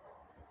further,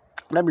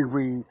 let me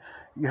read.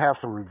 You have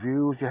some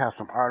reviews. You have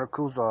some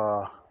articles.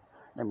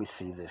 Let me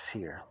see this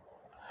here.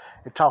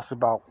 It talks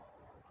about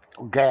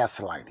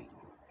gaslighting.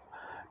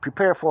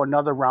 Prepare for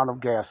another round of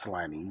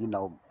gaslighting.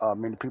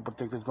 Many people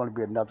think there's going to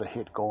be another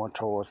hit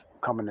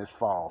coming this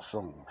fall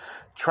soon.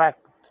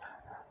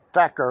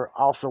 Thacker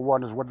also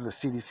wonders whether the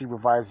CDC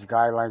revised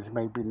guidelines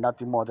may be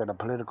nothing more than a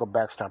political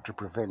backstop to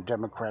prevent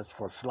Democrats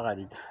from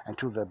sliding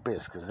into the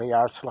abyss, because they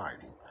are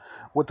sliding.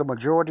 With the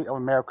majority of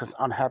Americans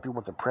unhappy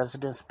with the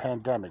president's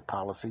pandemic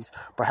policies,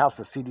 perhaps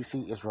the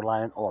CDC is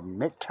relying on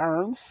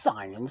midterm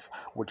science,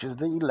 which is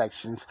the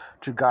elections,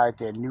 to guide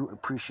their new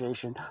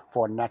appreciation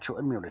for natural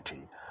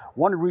immunity.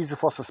 One reason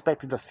for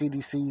suspecting the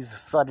CDC's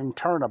sudden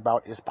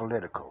turnabout is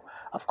political.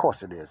 Of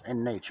course it is,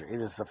 in nature.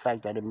 It is the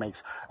fact that it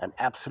makes an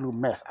absolute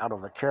mess out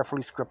of the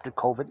carefully scripted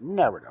COVID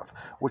narrative,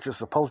 which is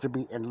supposed to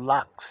be in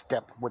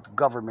lockstep with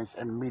governments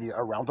and media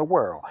around the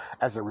world.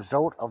 As a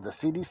result of the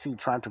CDC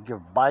trying to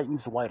give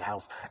Biden's White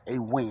House a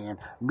win,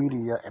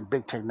 media and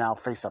big tech now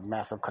face a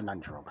massive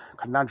conundrum.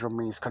 Conundrum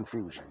means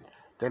confusion.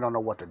 They don't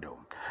know what to do.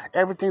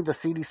 Everything the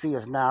CDC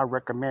is now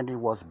recommending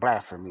was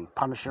blasphemy,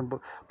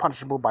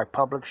 punishable by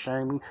public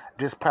shaming,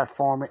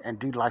 displatforming, and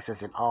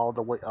delicensing all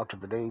the way up to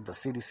the day the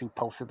CDC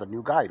posted the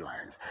new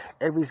guidelines.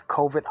 Every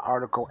COVID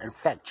article and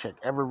fact check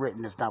ever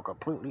written is now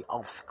completely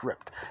off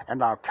script,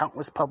 and there are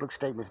countless public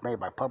statements made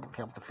by public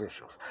health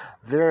officials.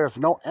 There's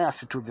no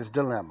answer to this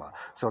dilemma,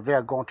 so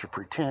they're going to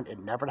pretend it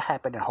never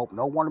happened and hope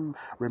no one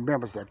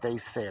remembers that they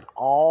said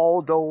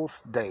all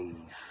those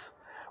days,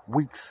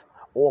 weeks,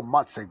 or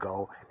months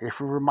ago. If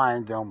you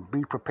remind them,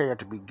 be prepared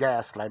to be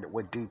gaslighted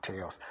with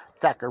details.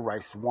 Thacker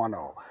writes 10.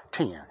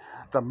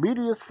 The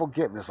media's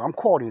forgiveness, I'm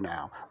quoting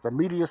now, the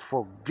media's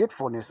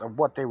forgetfulness of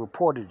what they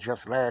reported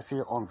just last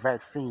year on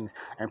vaccines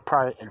and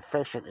prior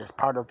infection is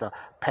part of the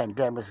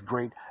pandemic's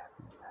great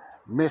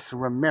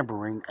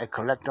misremembering, a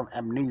collective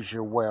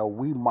amnesia where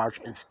we march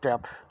in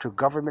step to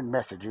government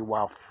messaging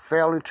while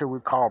failing to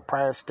recall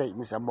prior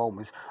statements and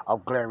moments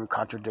of glaring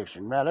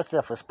contradiction. Man, that's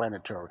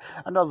self-explanatory.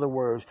 In other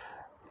words,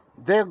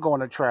 they're going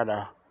to try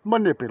to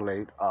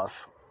manipulate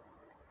us,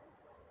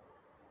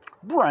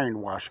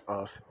 brainwash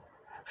us,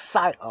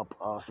 psy-up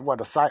us. Well,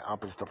 the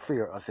psy-up is to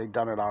fear us. They've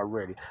done it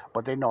already.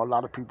 But they know a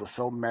lot of people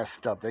so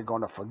messed up, they're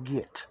going to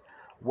forget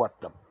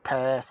what the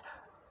past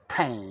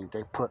pain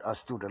they put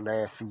us through the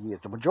last few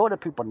years. The majority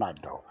of people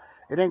not, though.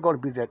 It ain't going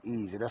to be that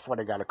easy. That's why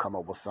they got to come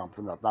up with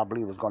something else. I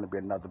believe it's going to be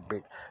another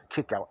big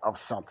kick out of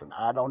something.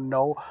 I don't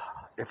know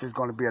if it's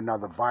going to be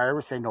another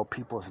virus. They know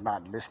people is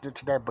not listening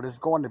to that, but it's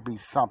going to be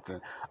something,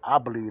 I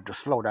believe, to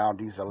slow down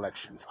these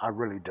elections. I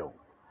really do.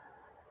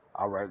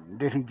 All right.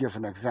 Then he gives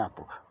an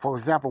example. For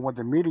example, when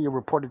the media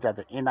reported that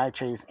the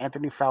NIH's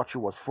Anthony Fauci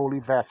was fully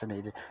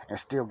vaccinated and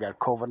still got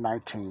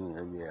COVID-19,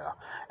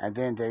 and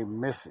then they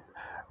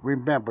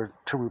remembered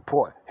to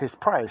report his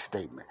prior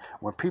statement.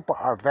 When people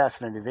are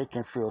vaccinated, they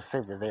can feel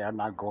safe that they are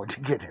not going to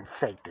get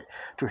infected.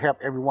 To help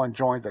everyone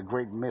join the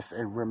great miss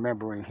and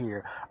remembering,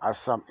 here are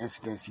some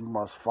incidents you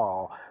must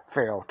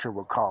fail to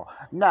recall.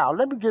 Now,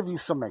 let me give you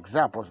some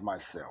examples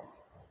myself.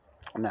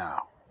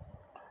 Now,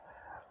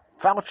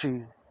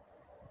 Fauci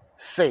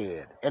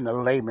said in a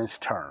layman's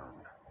term,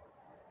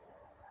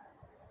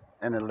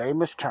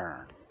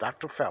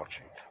 Dr.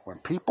 Fauci, when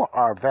people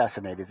are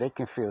vaccinated, they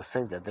can feel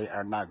safe that they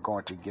are not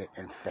going to get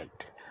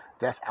infected.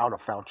 That's out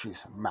of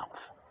Fauci's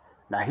mouth.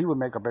 Now, he would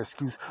make up an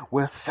excuse,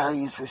 well,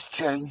 science was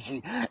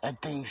changing and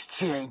things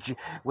changing,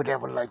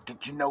 whatever like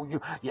that. You know,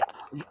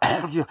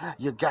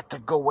 you got to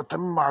go with the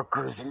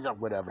markers and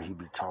whatever he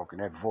be talking.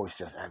 That voice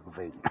just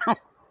aggravating.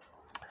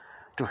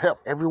 To help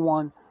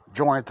everyone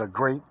join the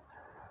great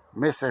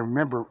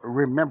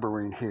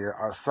remembering, here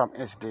are some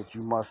incidents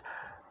you must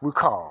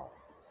recall.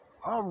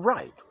 All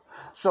right.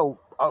 So,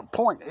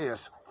 point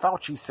is,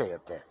 Fauci said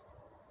that.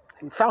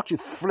 Fauci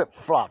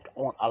flip-flopped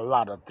on a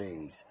lot of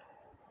things.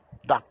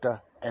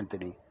 Dr.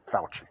 Anthony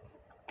Fauci.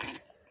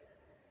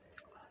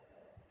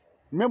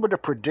 Remember the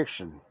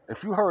prediction.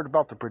 If you heard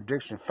about the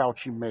prediction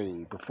Fauci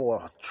made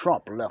before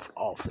Trump left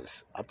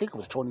office, I think it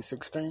was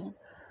 2016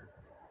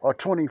 or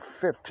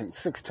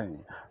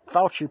 16.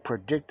 Fauci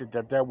predicted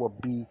that there will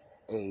be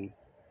a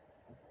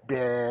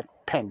bad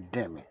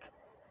pandemic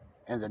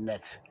in the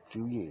next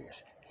few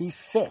years. He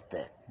said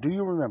that. Do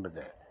you remember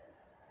that?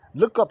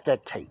 Look up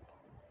that tape.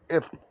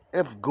 If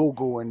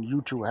Google and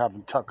YouTube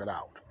haven't tuck it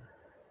out.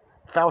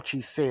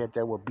 Fauci said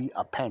there would be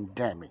a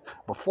pandemic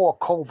before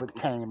COVID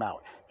came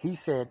out. He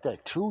said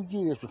that 2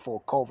 years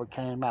before COVID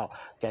came out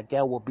that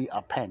there will be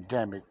a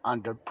pandemic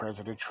under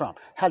President Trump.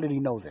 How did he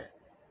know that?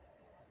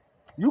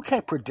 You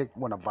can't predict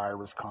when a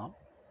virus comes.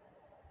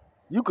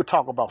 You could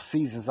talk about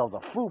seasons of the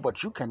flu,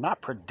 but you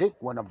cannot predict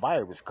when a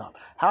virus comes.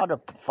 How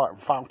did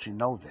Fauci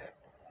know that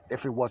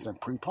if it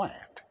wasn't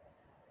pre-planned?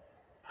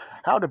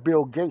 How did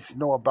Bill Gates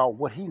know about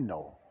what he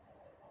know?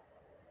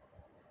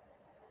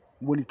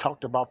 When he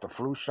talked about the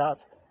flu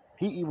shots,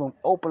 he even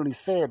openly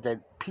said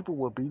that people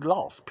will be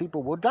lost,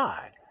 people will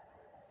die,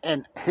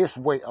 and his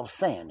way of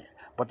saying it.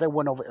 But they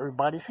went over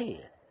everybody's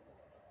head.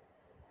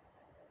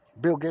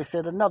 Bill Gates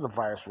said another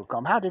virus would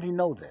come. How did he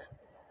know that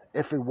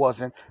if it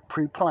wasn't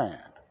pre-planned?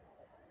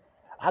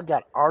 I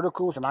got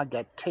articles and I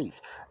got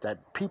tapes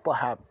that people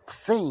have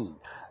seen,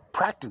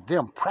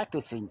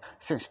 practicing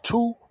since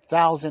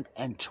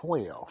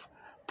 2012,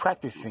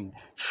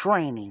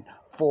 training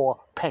for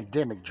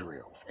pandemic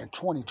drills in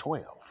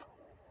 2012.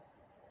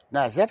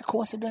 Now, is that a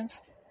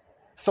coincidence?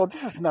 So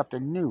this is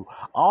nothing new.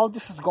 All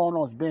this is going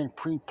on is being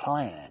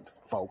pre-planned,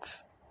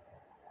 folks.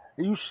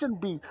 You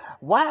shouldn't be.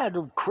 Why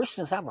do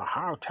Christians have a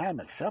hard time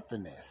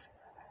accepting this?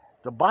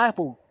 The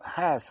Bible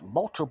has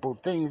multiple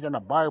things in the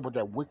Bible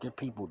that wicked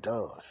people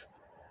does.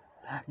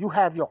 You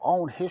have your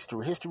own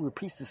history. History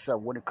repeats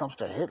itself when it comes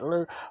to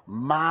Hitler,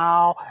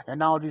 Mao,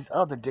 and all these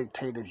other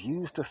dictators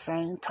use the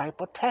same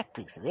type of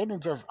tactics. They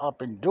didn't just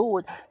up and do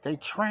it. They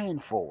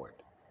trained for it.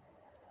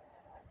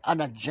 An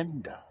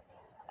agenda.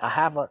 I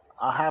have a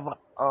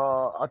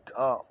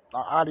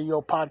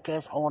audio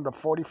podcast on the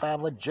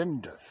 45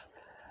 agendas,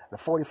 the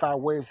 45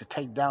 ways to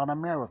take down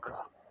America.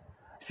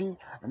 See,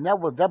 and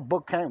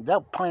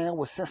that plan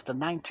was since the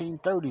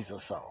 1930s or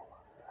so.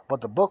 But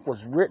the book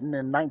was written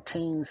in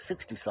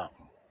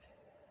 1960-something.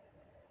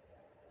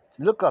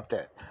 Look up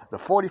that. The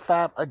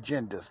 45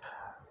 agendas.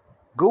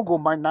 Google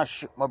might not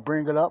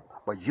bring it up,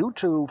 but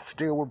YouTube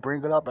still will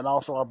bring it up. And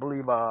also, I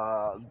believe,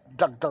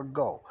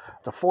 DuckDuckGo.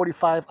 The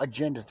 45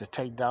 agendas to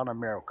take down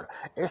America.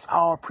 It's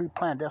all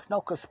pre-planned. There's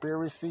no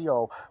conspiracy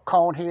or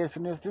coneheads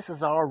in this. This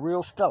is all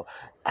real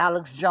stuff.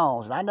 Alex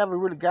Jones. And I never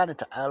really got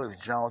into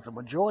Alex Jones. The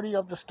majority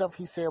of the stuff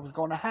he said was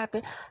going to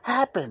happen,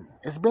 happened.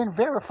 It's been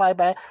verified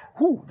by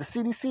who? The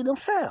CDC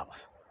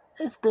themselves.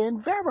 It's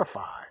been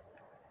verified.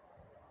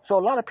 So a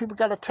lot of people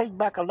got to take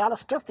back a lot of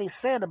stuff they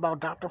said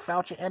about Dr.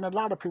 Fauci and a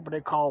lot of people they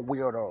call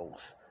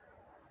weirdos.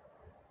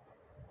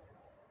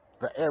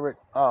 The Eric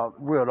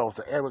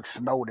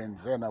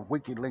Snowdens and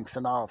WikiLeaks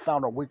and all,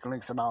 founder of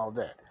WikiLeaks and all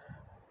that.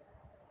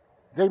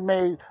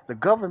 The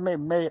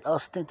government made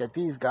us think that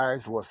these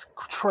guys was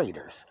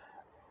traitors.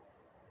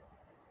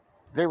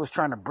 They was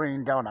trying to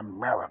bring down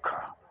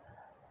America.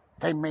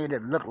 They made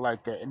it look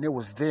like that, and it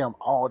was them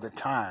all the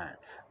time.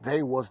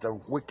 They was the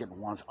wicked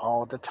ones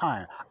all the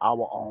time.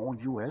 Our own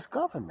U.S.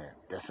 government.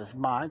 This is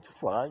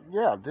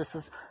this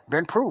has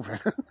been proven.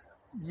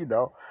 You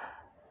know.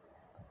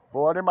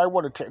 Boy, they might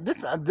want to take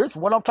this.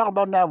 What I'm talking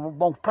about now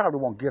probably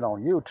won't get on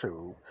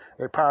YouTube.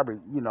 They probably,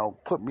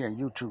 put me on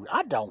YouTube.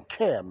 I don't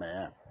care,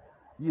 man.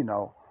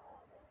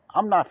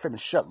 I'm not finna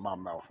shut my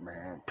mouth,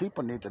 man.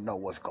 People need to know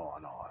what's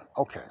going on.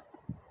 Okay.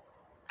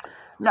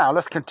 Now,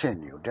 let's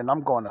continue. Then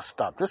I'm going to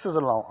stop. This is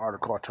a long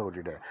article, I told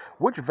you that.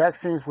 Which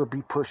vaccines will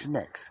be pushed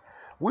next?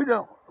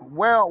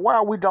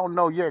 While we don't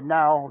know yet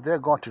now, they're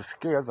going to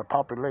scare the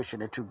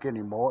population into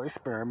getting more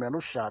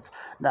experimental shots.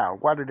 Now,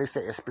 why do they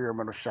say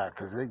experimental shot?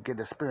 Because they get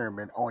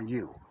experiment on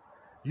you.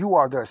 You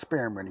are the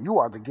experiment. You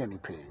are the guinea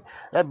pig.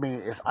 That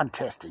means it's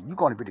untested. You're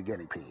going to be the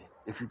guinea pig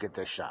if you get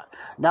that shot.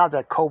 Now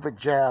that COVID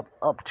jab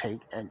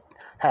uptake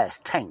has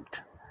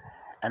tanked,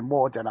 and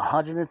more than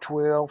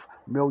 112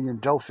 million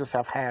doses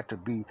have had to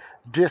be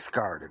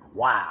discarded.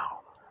 Wow.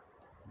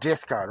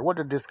 Discarded. What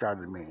does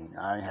discarded mean?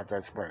 I ain't have to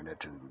explain that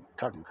to you.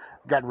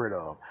 Got rid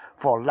of.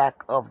 For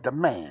lack of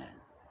demand.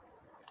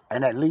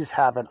 And at least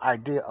have an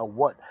idea of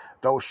what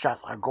those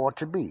shots are going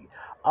to be.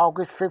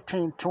 August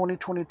 15,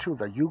 2022,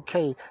 the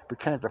UK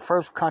became the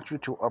first country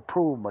to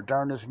approve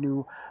Moderna's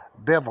new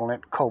bivalent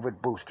COVID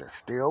booster.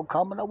 Still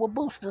coming up with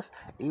boosters,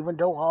 even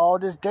though all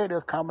this data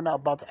is coming out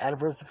about the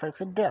adverse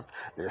effects and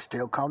death. They're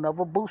still coming up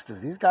with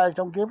boosters. These guys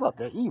don't give up.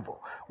 They're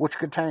evil, which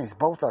contains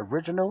both the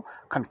original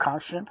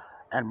concoction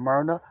and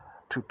Moderna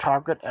to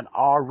target an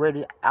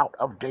already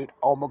out-of-date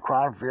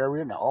Omicron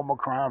variant. The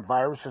Omicron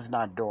virus is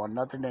not doing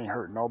nothing. They ain't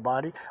hurting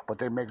nobody, but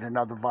they making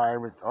another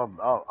virus,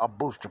 a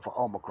booster for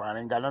Omicron.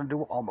 It ain't got nothing to do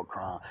with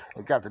Omicron.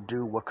 It got to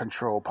do with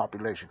control,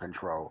 population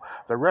control.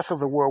 The rest of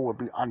the world will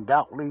be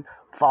undoubtedly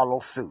follow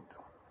suit.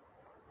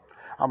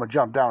 I'm going to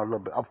jump down a little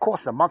bit. Of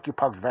course, the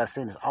monkeypox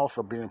vaccine is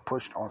also being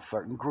pushed on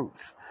certain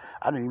groups.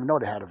 I didn't even know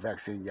they had a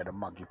vaccine yet, of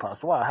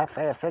monkeypox. Wow, how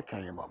fast that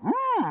came up.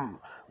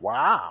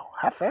 Wow,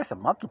 how fast a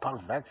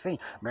monkeypox vaccine.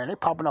 Man, they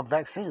popping up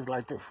vaccines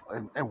like this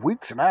in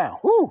weeks now.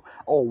 Whew.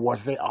 Or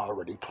was they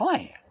already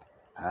planned?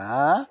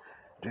 Huh?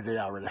 Did they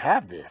already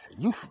have this?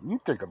 You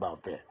think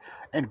about that.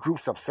 In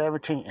groups of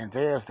 17, and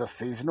there's the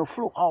seasonal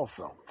flu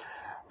also.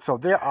 So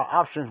there are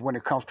options when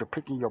it comes to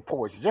picking your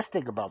poison. Just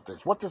think about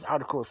this. What this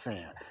article is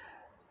saying.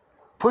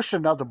 Push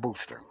another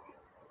booster.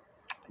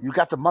 You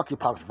got the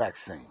monkeypox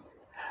vaccine.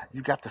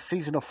 You got the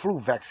seasonal flu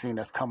vaccine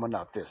that's coming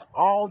up. There's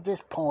all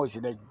this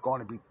poison they're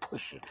going to be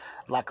pushing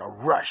like a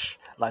rush,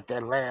 like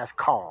that last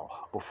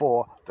call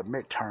before the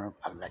midterm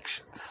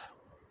elections.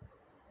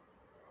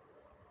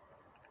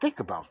 Think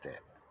about that.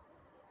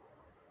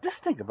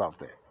 Just think about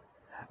that.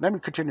 Let me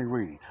continue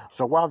reading.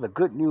 So while the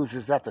good news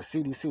is that the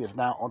CDC is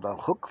now on the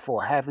hook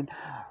for having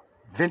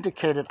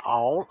vindicated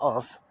all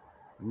us,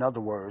 in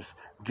other words,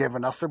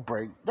 giving us a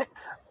break.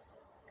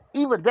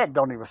 Even that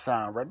don't even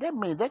sound right. That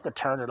means they could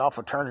turn it off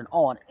or turn it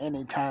on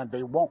anytime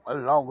they want,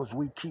 as long as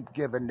we keep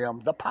giving them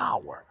the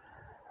power.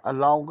 As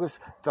long as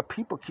the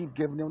people keep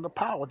giving them the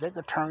power, they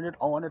could turn it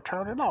on and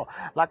turn it off.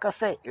 Like I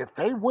said, if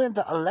they win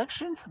the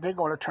elections, they're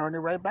going to turn it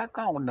right back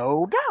on,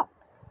 no doubt.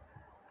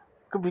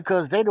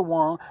 Because they the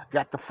one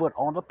got the foot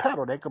on the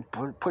pedal. They can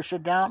push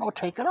it down or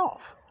take it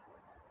off.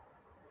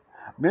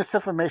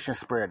 Misinformation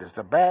spreaders.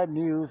 The bad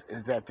news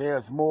is that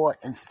there's more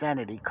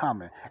insanity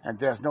coming, and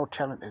there's no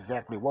telling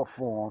exactly what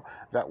form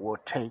that will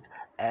take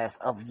as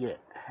of yet.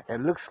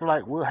 It looks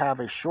like we'll have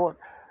a short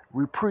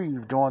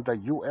reprieve during the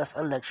U.S.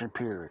 election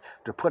period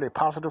to put a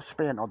positive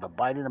spin on the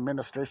Biden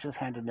administration's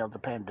handling of the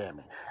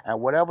pandemic. And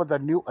whatever the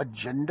new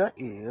agenda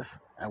is,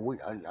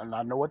 and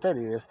I know what that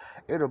is,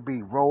 it'll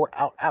be rolled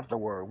out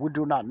afterward. We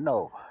do not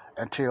know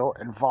until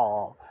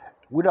involved.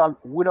 We do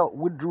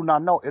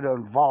not know it'll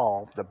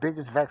involve the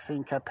biggest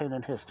vaccine campaign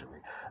in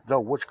history, though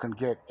which can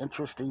get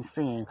interesting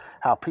seeing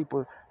how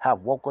people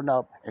have woken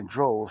up in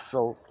droves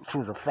so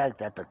to the fact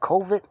that the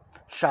COVID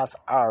shots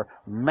are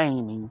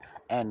maiming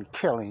and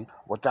killing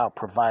without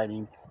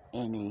providing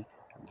any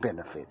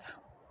benefits.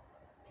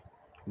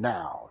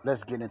 Now,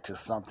 let's get into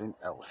something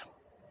else.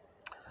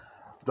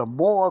 The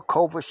more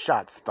COVID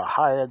shots, the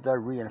higher the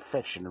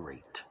reinfection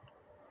rate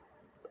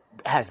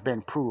has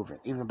been proven,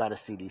 even by the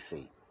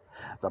CDC.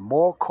 The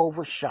more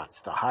COVID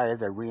shots, the higher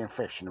the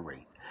reinfection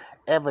rate.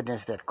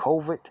 Evidence that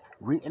COVID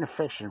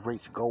reinfection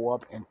rates go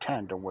up in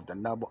tandem with the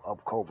number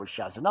of COVID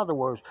shots. In other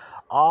words,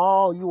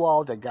 all you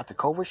all that got the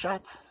COVID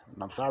shots,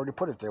 and I'm sorry to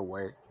put it that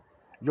way,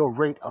 your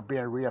rate of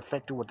being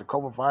reinfected with the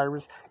COVID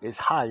virus is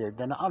higher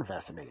than the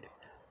unvaccinated.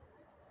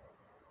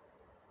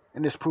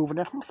 And it's proven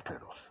in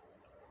hospitals.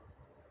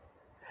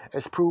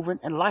 It's proven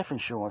in life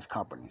insurance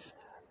companies.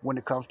 When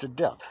it comes to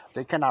death,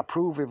 they cannot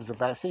prove it was a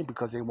vaccine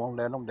because they won't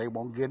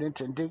get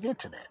into and dig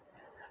into that.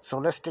 So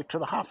let's stick to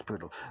the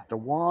hospital. The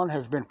one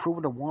has been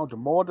proven. The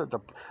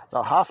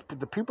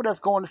people that's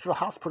going into the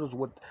hospitals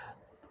with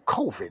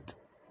COVID,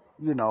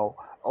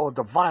 or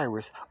the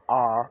virus,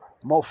 are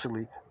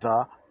mostly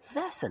the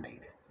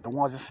vaccinated, the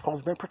ones that's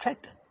supposed to be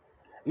protected.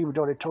 Even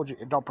though they told you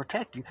it don't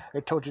protect you,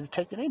 they told you to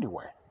take it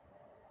anyway.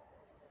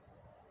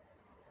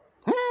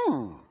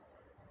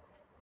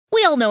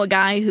 We all know a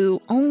guy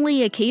who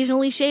only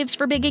occasionally shaves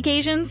for big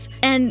occasions,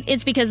 and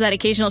it's because that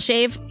occasional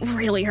shave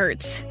really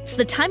hurts. It's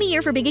the time of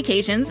year for big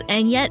occasions,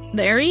 and yet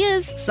there he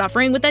is,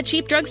 suffering with that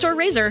cheap drugstore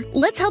razor.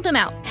 Let's help him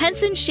out.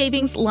 Henson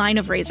Shaving's line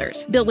of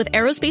razors, built with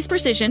aerospace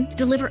precision,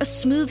 deliver a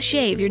smooth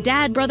shave your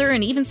dad, brother,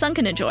 and even son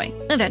can enjoy,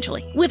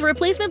 eventually. With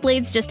replacement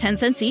blades just 10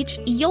 cents each,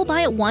 you'll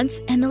buy it once,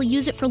 and they'll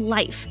use it for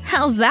life.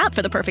 How's that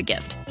for the perfect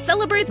gift?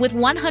 Celebrate with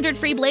 100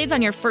 free blades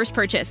on your first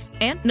purchase,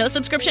 and no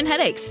subscription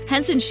headaches.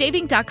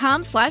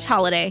 HensonShaving.com/holiday.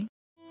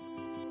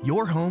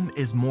 Your home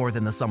is more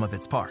than the sum of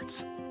its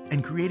parts,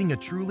 and creating a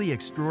truly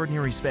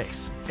extraordinary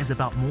space is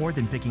about more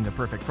than picking the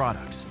perfect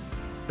products.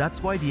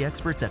 That's why the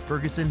experts at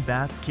Ferguson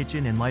Bath,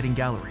 Kitchen, and Lighting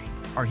Gallery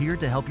are here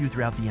to help you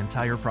throughout the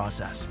entire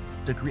process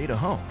to create a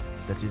home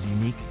that's as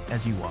unique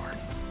as you are.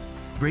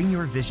 Bring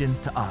your vision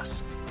to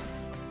us.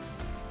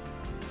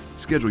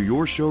 Schedule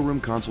your showroom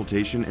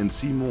consultation and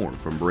see more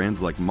from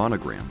brands like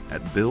Monogram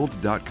at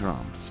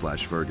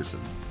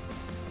build.com/Ferguson.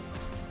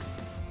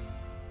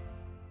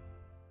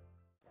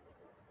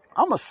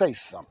 I'm going to say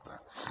something,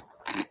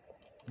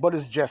 but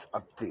it's just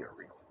a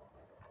theory.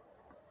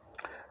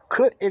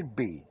 Could it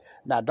be,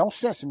 now don't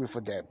censor me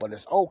for that, but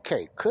it's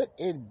okay. Could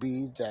it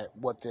be that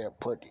what they're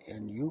putting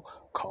in you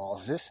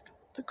causes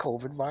the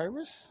COVID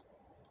virus?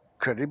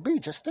 Could it be?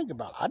 Just think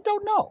about it. I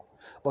don't know,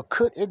 but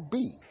could it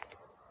be?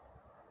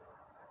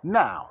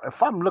 Now,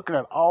 if I'm looking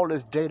at all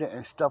this data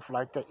and stuff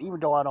like that, even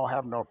though I don't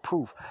have no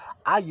proof,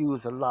 I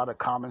use a lot of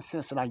common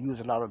sense and I use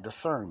a lot of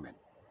discernment.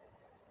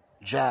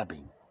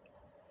 Jabbing,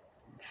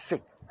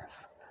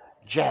 sickness,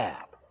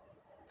 jab,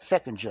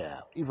 second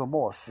jab, even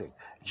more sick,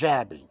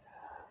 jabbing,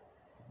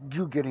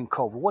 you getting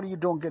COVID. What are you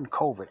doing getting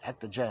COVID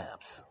at the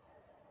jabs?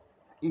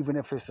 Even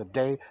if it's a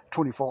day,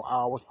 24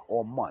 hours,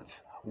 or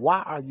months.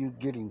 Why are you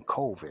getting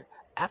COVID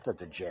after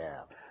the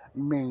jab?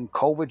 You mean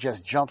COVID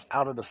just jumps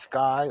out of the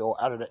sky or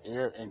out of the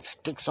air and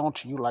sticks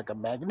onto you like a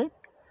magnet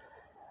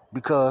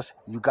because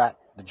you got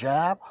the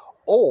jab?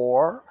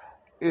 Or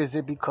is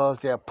it because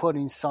they're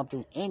putting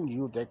something in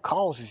you that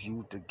causes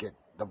you to get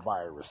the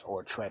virus or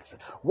attracts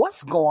it?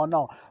 What's going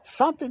on?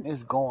 Something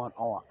is going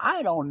on.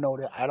 I don't know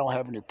that. I don't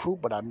have any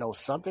proof, but I know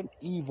something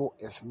evil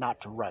is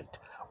not right.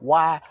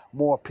 Why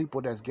more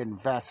people that's getting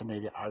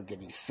vaccinated are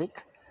getting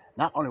sick?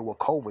 Not only with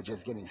COVID,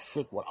 just getting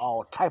sick with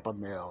all type of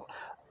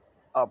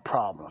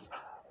problems,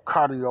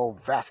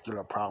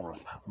 cardiovascular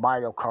problems,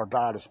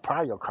 myocarditis,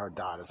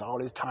 pericarditis, all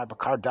these type of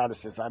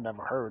carditis I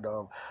never heard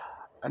of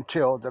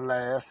until the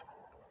last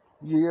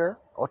year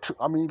or two.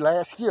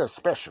 Last year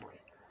especially.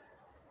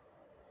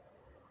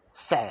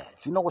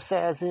 SARS. You know what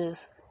SARS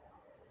is?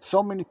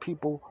 So many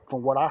people,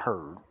 from what I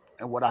heard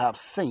and what I have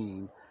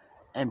seen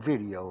in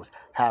videos,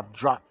 have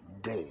dropped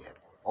dead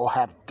or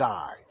have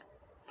died.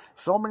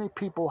 So many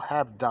people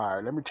have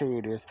died. Let me tell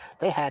you this.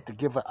 They had to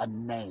give it a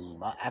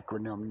name, an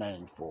acronym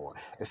name for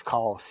it. It's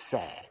called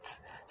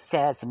SADS.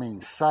 SADS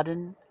means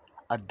Sudden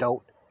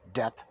Adult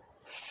Death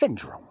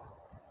Syndrome.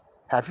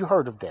 Have you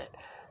heard of that?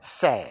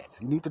 SADS.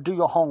 You need to do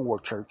your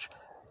homework, church.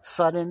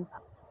 Sudden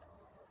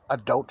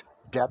Adult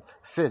Death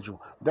Syndrome.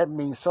 That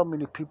means so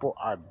many people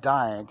are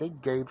dying. They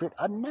gave it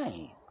a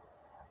name.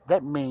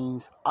 That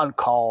means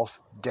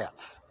uncaused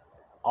deaths.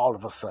 All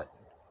of a sudden.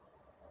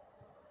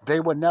 They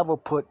would never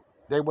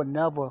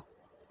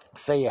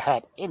say it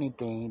had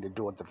anything to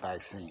do with the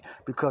vaccine,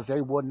 because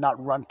they would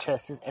not run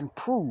tests and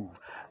prove.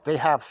 They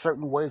have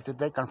certain ways that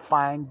they can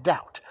find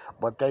out,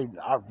 but they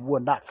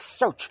will not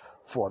search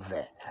for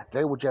that.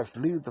 They would just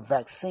leave the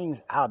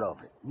vaccines out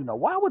of it.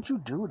 Why would you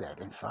do that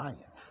in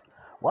science?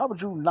 Why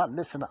would you not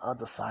listen to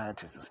other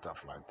scientists and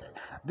stuff like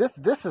that?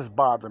 This is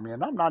bothering me,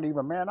 and I'm not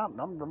even, man,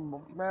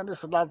 man,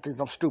 there's a lot of things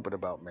I'm stupid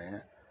about,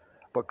 man.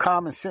 But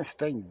common sense,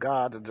 thank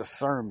God, the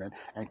discernment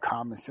and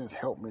common sense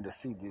helped me to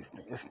see these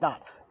things. It's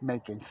not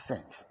making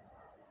sense.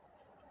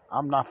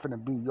 I'm not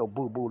finna be your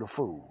boo-boo the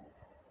fool.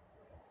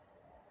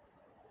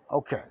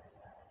 Okay,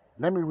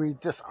 let me read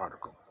this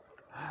article.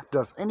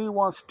 Does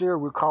anyone still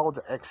recall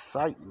the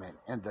excitement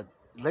in the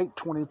late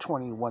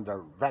 2020 when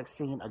the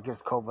vaccine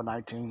against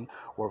COVID-19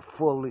 were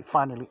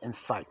finally in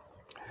sight?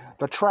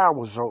 The trial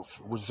results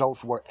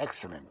were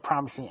excellent,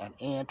 promising an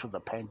end to the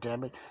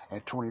pandemic in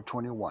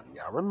 2021.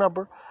 Yeah,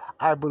 remember,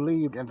 I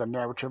believed in the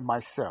narrative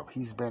myself.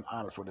 He's been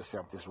honest with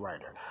himself, this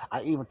writer.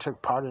 I even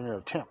took part in an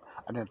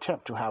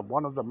attempt to have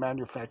one of the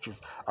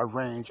manufacturers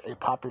arrange a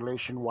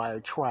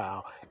population-wide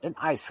trial in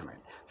Iceland,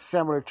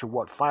 similar to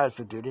what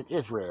Pfizer did in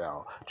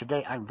Israel.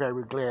 Today, I'm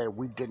very glad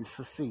we didn't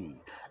succeed.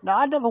 Now,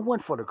 I never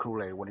went for the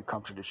Kool-Aid when it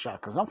comes to the shot,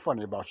 because I'm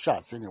funny about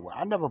shots anyway.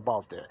 I never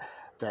bought that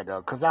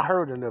because I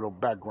heard a little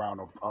background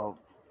of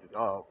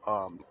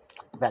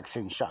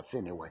vaccine shots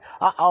anyway.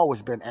 I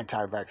always been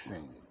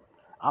anti-vaccine.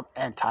 I'm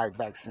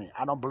anti-vaccine.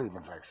 I don't believe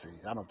in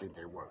vaccines. I don't think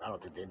they work. I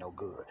don't think they're no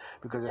good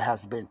because it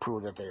has been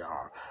proved that they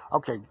are.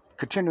 Okay,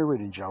 continue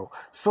reading, Joe.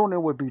 Soon it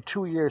will be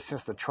 2 years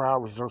since the trial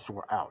results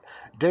were out.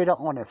 Data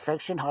on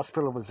infection,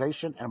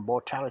 hospitalization, and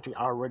mortality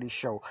already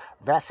show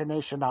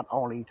vaccination not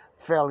only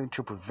failing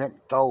to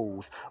prevent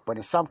those, but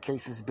in some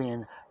cases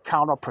being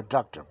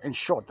counterproductive. In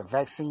short, the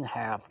vaccine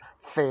have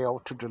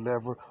failed to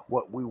deliver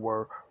what we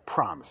were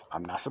promised.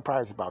 I'm not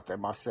surprised about that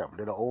myself,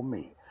 little old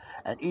me.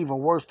 And even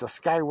worse, the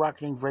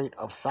skyrocketing rate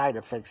of side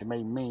effects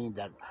may mean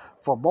that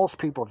for most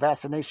people,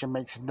 vaccination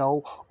makes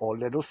no or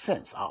little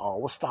sense. I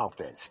always thought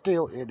that.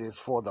 Still, it is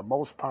for the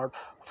most part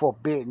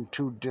forbidden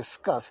to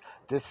discuss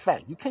this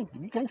fact. You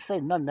can't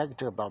say nothing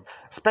negative about,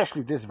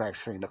 especially this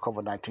vaccine, the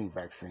COVID-19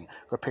 vaccine,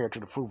 compared to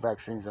the flu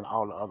vaccines and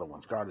all the other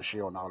ones,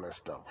 Gardasil and all that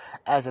stuff.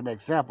 As an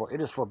example,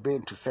 it is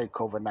forbidden to say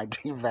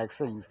COVID-19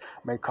 vaccines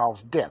may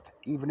cause death,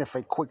 even if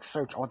a quick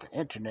search on the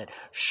internet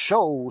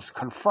shows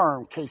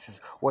confirmed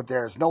cases where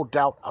there is no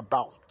doubt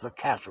about the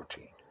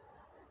casualty.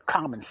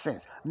 Common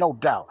sense, no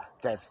doubt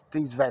that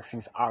these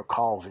vaccines are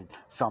causing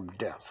some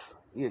deaths.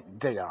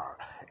 They are.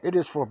 It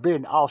is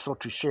forbidden also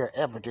to share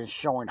evidence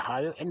showing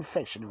higher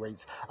infection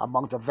rates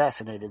among the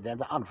vaccinated than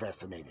the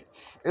unvaccinated.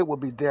 It will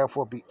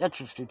therefore be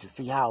interesting to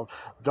see how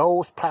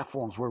those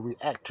platforms will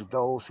react to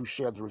those who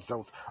share the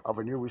results of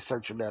a new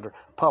research letter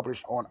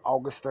published on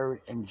August 3rd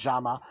in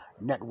JAMA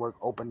Network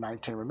Open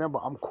 19. Remember,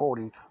 I'm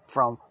quoting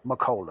from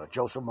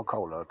Joseph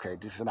McCullough, okay?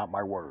 This is not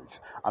my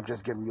words. I'm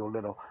just giving you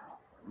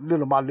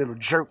my little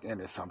jerk in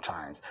it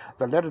sometimes.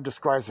 The letter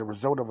describes the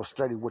result of a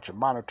study which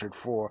monitored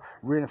for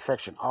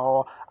reinfection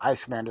all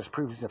Icelanders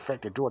previously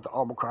infected during the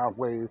Omicron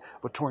wave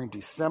between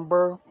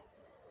December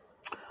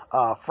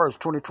 1st,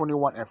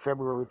 2021 and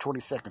February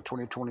 22nd,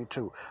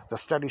 2022. The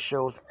study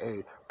shows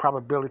a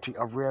probability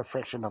of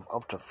reinfection of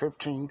up to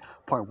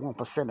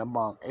 15.1%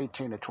 among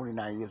 18 to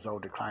 29 years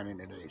old, declining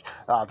in age.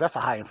 That's a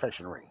high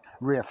infection rate.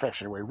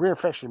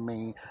 Reinfection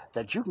means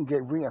that you can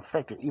get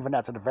reinfected even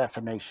after the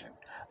vaccination.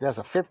 There's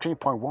a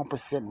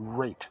 15.1%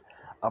 rate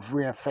of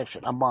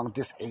reinfection among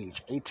this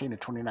age, 18 to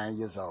 29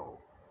 years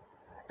old,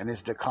 and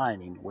it's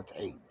declining with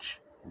age.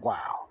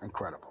 Wow,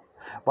 incredible.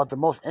 But the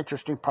most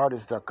interesting part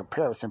is the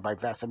comparison by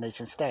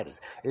vaccination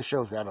status. It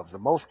shows that of the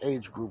most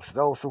age groups,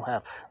 those who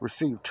have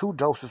received 2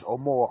 doses or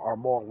more are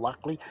more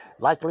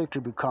likely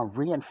to become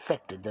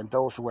reinfected than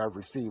those who have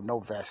received no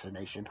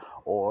vaccination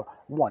or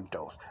 1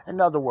 dose. In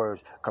other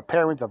words,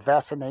 comparing the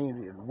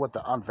vaccinated with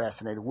the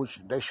unvaccinated,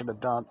 which they should have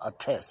done a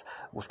test,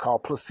 was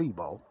called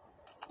placebo,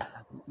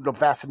 the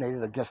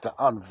vaccinated against the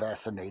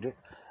unvaccinated.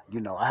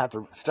 I have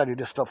to study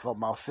this stuff up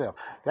myself.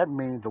 That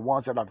means the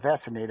ones that are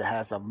vaccinated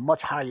has a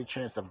much higher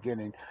chance of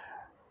getting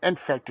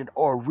infected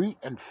or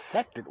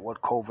reinfected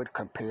with COVID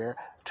compared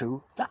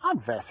to the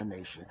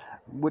unvaccination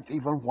with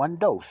even 1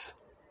 dose.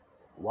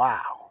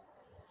 Wow.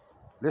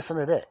 Listen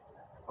to that,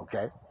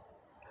 okay?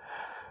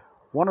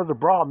 One of the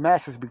broad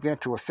masses began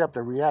to accept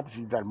the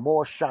reality that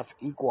more shots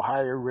equal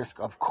higher risk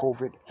of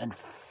COVID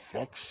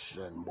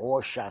infection.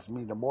 More shots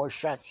mean the more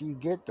shots you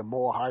get, the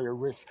more higher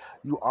risk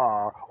you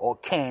are or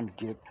can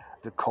get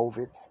the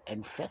COVID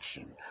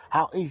infection.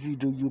 How easy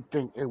do you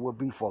think it would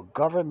be for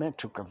government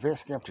to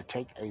convince them to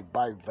take a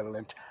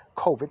bivalent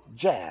COVID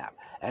jab?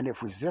 And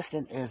if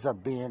resistance ends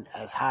up being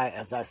as high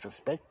as I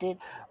suspected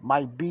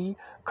might be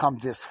come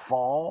this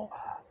fall,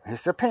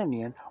 his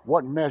opinion,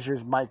 what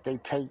measures might they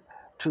take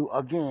to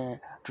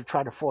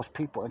try to force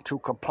people into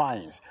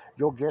compliance?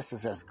 Your guess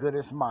is as good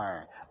as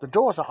mine. The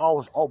doors are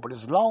always open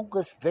as long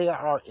as they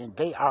are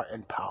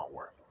in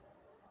power,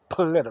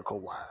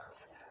 political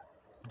wise.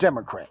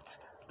 Democrats,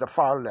 the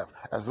far left,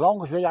 as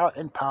long as they are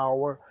in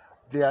power,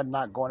 they're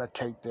not going to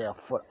take their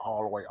foot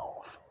all the way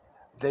off.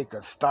 They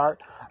can stop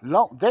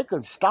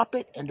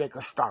it and they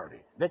can start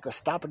it. They can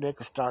stop it, they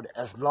can start it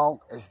as long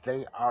as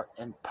they are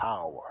in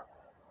power.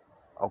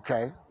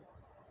 Okay?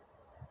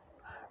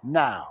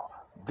 Now,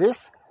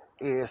 this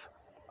is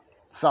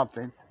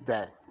something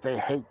that they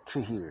hate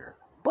to hear,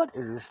 but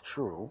it is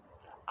true,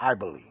 I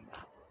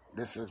believe.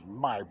 This is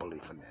my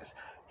belief in this.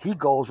 He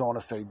goes on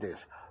to say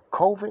this: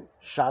 COVID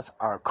shots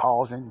are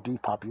causing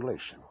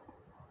depopulation.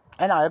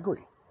 And I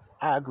agree.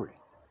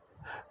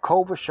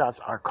 COVID shots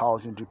are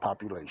causing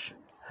depopulation.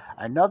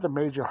 Another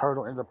major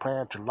hurdle in the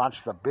plan to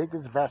launch the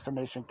biggest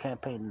vaccination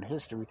campaign in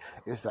history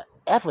is the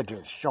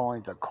evidence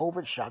showing the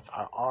COVID shots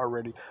are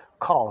already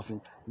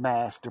causing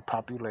mass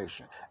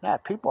depopulation. Now,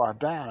 people are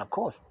dying, of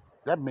course,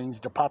 that means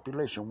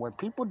depopulation. When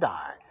people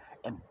die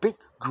in big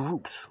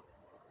groups,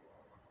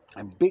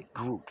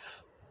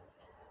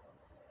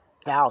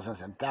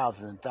 thousands and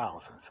thousands and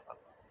thousands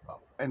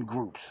in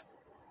groups,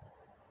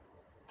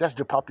 that's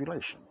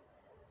depopulation.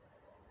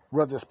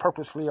 Whether it's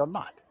purposely or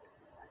not,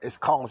 it's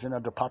causing a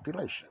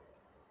depopulation.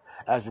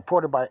 As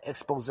reported by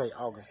Expose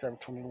August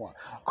 7/21,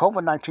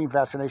 COVID-19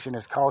 vaccination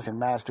is causing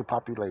mass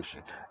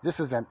depopulation. This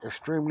is an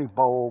extremely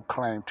bold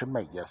claim to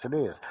make. Yes, it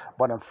is.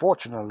 But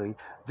unfortunately,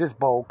 this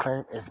bold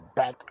claim is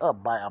backed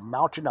up by a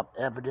mountain of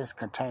evidence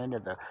contained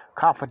in the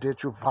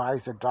confidential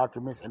Pfizer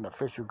documents and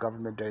official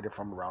government data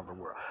from around the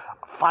world.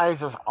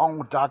 Pfizer's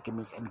own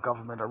documents and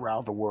government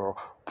around the world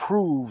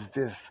proves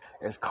this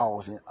is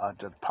causing a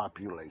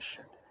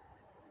depopulation.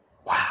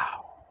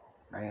 Wow.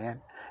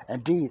 Man.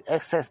 Indeed,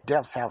 excess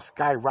deaths have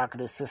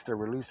skyrocketed since the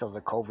release of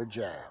the COVID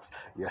jabs.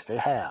 Yes, they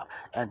have.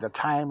 And the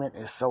timing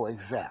is so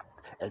exact.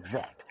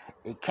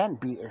 It can't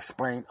be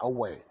explained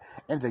away.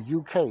 In the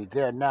UK,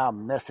 they're now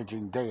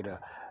massaging data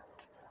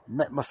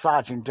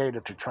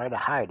to try to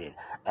hide it,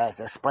 as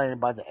explained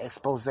by the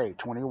Expose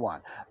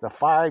 21. The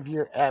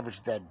 5-year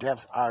average that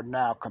deaths are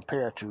now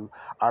compared to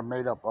are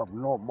made up of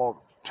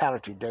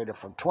mortality data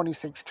from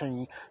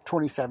 2016,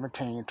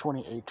 2017,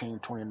 2018,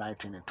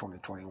 2019, and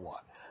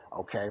 2021.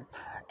 Okay,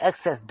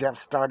 excess deaths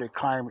started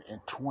climbing in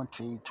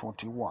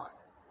 2021.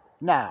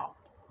 Now,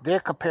 they're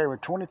comparing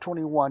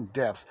 2021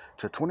 deaths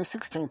to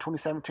 2016,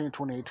 2017,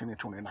 2018, and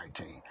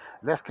 2019.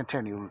 Let's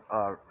continue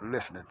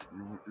listening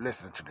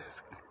to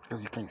this,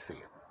 because you can't see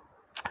it.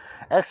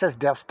 Excess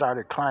deaths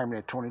started climbing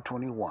in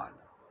 2021.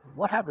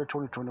 What happened in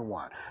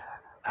 2021?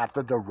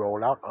 After the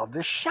rollout of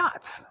the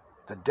shots,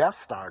 the deaths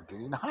started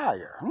getting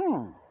higher.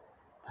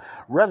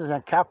 Rather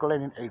than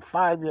calculating a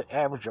 5-year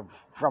average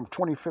from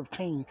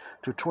 2015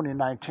 to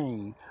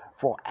 2019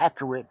 for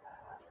accurate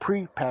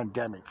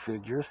pre-pandemic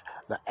figures,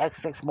 the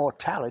excess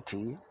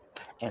mortality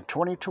in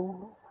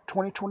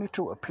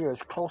 2022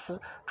 appears closer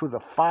to the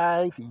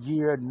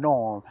 5-year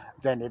norm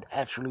than it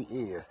actually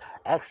is.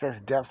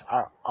 Excess deaths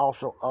are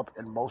also up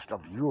in most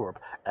of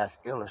Europe, as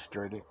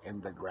illustrated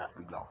in the graph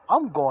below.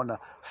 I'm going to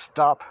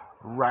stop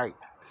right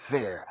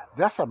there.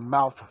 That's a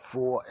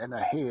mouthful and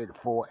a head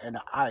full and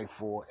an eye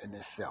full in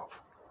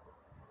itself.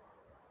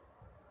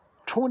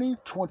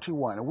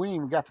 2021, and we ain't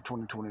even got to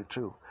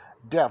 2022,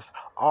 deaths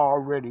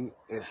already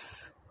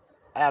is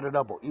added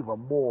up or even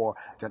more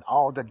than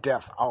all the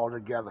deaths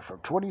altogether from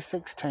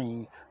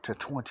 2016 to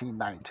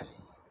 2019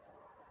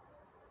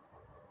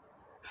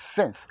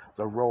 since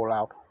the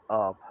rollout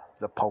of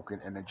the poking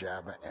and the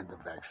jabbing and the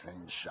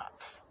vaccine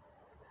shots.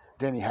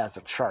 Then he has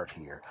a chart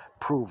here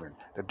proving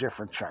the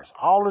different charts.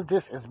 All of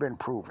this has been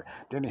proven.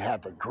 Then he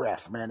had the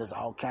graphs, man, there's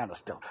all kind of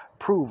stuff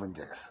proving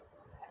this.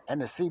 And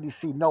the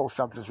CDC knows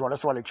something's wrong.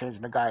 That's why they're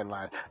changing the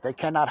guidelines. They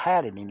cannot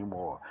hide it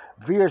anymore.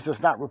 VAERS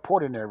is not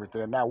reporting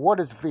everything. Now, what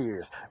is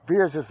VAERS?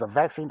 VAERS is the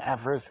Vaccine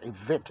Adverse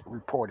Event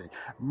Reporting,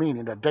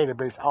 meaning the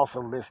database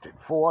also listed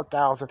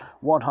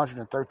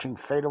 4,113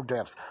 fatal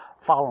deaths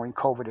following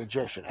COVID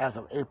injection as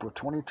of April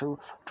 22,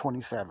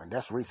 27.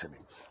 That's recently.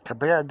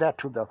 Compare that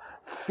to the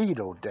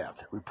fetal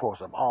death reports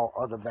of all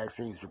other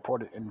vaccines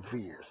reported in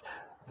VAERS.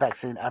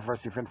 Vaccine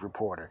Adverse Event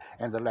Reporter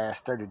in the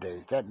last 30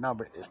 days. That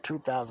number is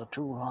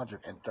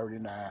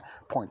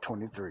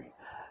 2,239.23.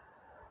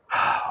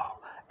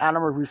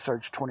 Animal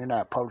Research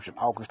 29, published in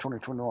August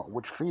 2021,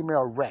 which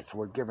female rats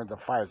were given the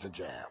Pfizer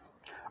jab,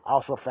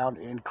 also found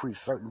to increase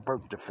certain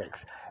birth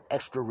defects,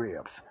 extra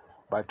ribs,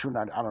 by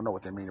 290. I don't know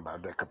what they mean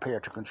about that,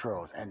 compared to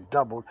controls, and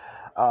doubled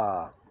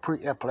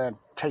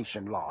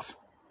pre-implantation loss.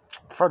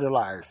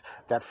 Fertilized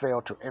that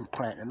failed to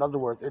implant. In other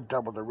words, it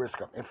doubled the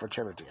risk of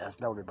infertility, as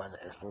noted by the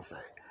expose.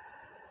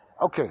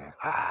 Okay,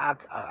 I'm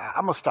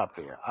going to stop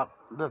there.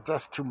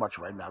 That's too much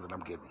right now that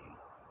I'm giving you.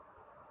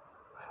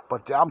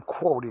 But I'm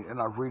quoting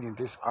and I'm reading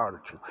this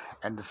article.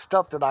 And the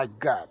stuff that I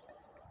got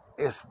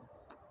is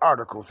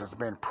articles that's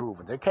been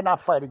proven. They cannot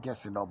fight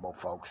against it no more,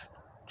 folks.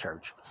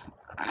 Church.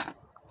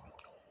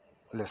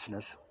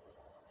 Listeners.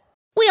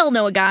 We all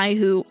know a guy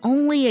who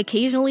only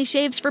occasionally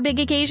shaves for big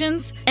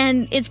occasions,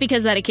 and it's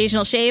because that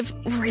occasional shave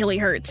really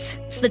hurts.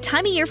 It's the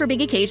time of year for big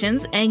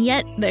occasions, and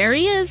yet there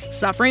he is,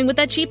 suffering with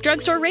that cheap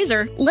drugstore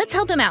razor. Let's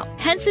help him out.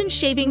 Henson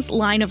Shaving's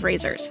line of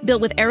razors,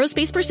 built with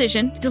aerospace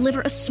precision,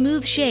 deliver a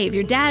smooth shave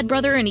your dad,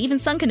 brother, and even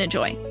son can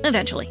enjoy,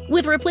 eventually.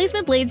 With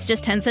replacement blades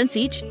just 10 cents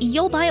each,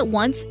 you'll buy it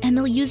once, and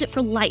they'll use it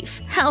for life.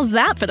 How's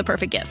that for the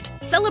perfect gift?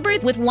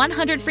 Celebrate with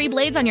 100 free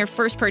blades on your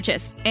first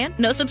purchase, and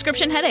no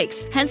subscription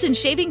headaches.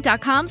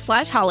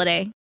 HensonShaving.com/holiday.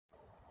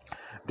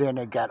 Then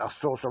they got a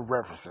source of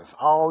references.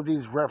 All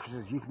these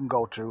references you can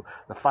go to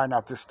find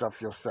out this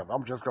stuff yourself.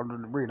 I'm just going to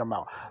read them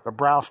out. The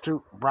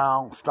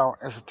Brownstone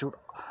Institute,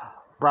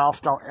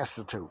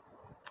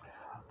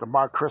 the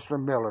Mark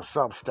Crispin Miller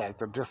Substack,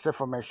 the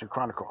Disinformation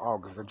Chronicle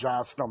August, the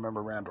John Snow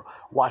Memorandum,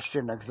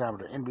 Washington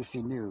Examiner,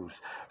 NBC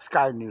News,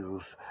 Sky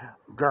News,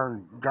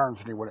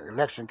 Guernsey with an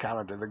election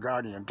calendar, The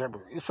Guardian.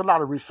 It's a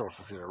lot of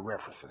resources here,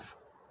 references.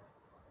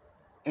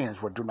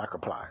 Ends with do not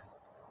comply.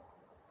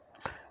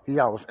 He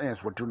always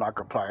ends with do not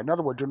comply. In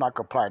other words, do not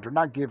comply. Do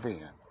not give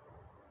in.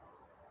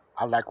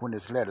 I like when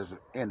his letters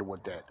ended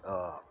with that,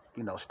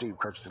 Steve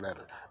Kirch's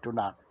letter. Do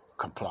not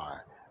comply.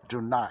 Do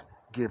not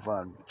give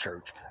on,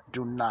 church.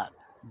 Do not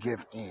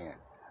give in.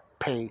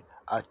 Pay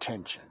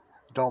attention.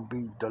 Don't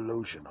be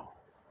delusional.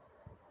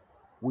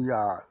 We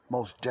are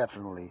most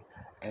definitely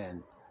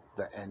in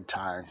the end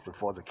times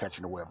before the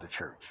catching away of the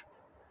church.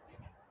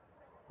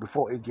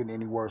 Before it get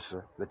any worse,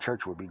 the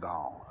church will be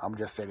gone. I'm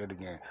just saying it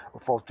again.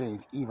 Before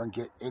things even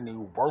get any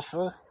worse,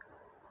 the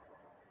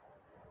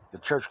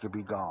church could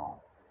be gone.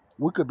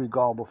 We could be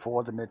gone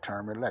before the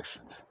midterm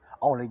elections.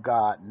 Only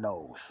God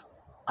knows.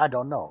 I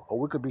don't know. Or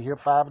we could be here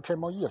 5 or 10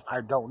 more years. I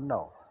don't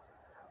know.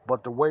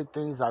 But the way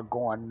things are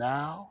going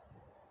now,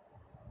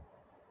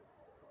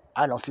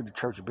 I don't see the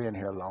church being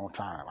here a long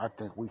time. I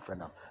think we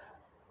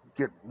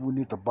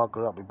need to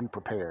buckle up and be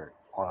prepared,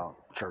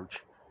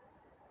 church.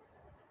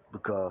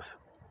 Because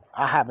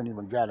I haven't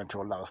even gotten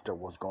into a lot of stuff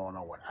what's going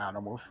on with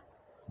animals.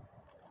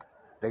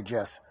 They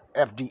just,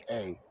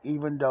 FDA,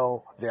 even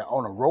though they're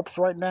on the ropes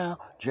right now,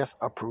 just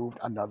approved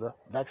another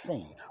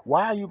vaccine.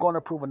 Why are you going to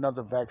approve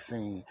another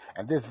vaccine?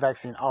 And this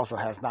vaccine also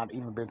has not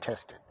even been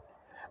tested.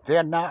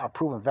 They're now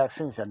approving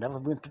vaccines that have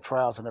never been through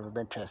trials and never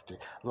been tested,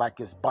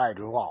 like it's by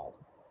law.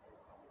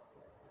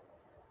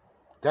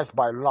 That's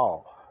by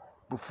law.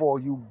 Before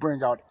you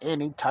bring out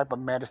any type of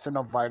medicine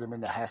or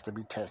vitamin that has to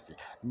be tested.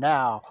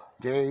 Now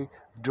they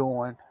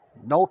doing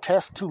no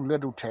test, too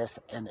little test,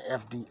 and the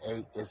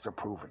FDA is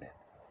approving it.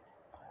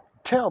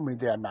 Tell me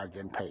they're not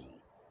getting paid.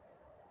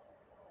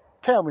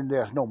 Tell me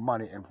there's no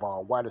money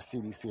involved. Why the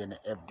CDC and the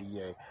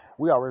FDA?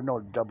 We already know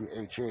the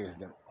WHO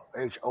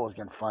is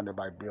getting funded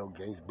by Bill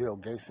Gates. Bill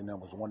Gates and them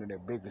was one of their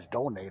biggest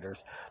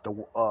donators. The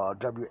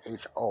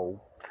WHO,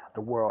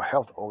 the World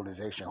Health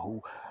Organization,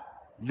 who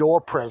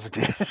your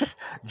president,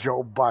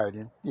 Joe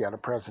Biden, the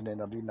president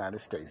of the United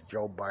States,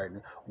 Joe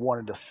Biden,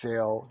 wanted to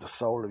sell the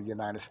soul of the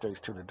United States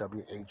to the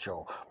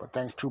WHO. But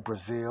thanks to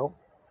Brazil,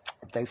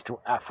 thanks to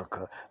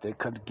Africa, they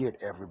couldn't get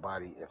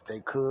everybody. If they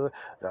could,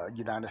 the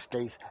United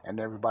States and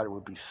everybody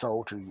would be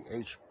sold to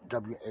the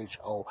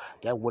WHO.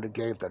 That would have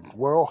gave the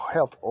World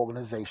Health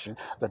Organization,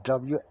 the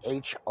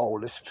WHO,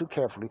 listen too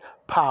carefully,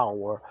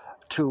 power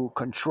to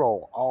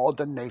control all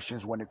the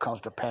nations when it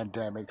comes to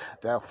pandemic.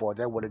 Therefore,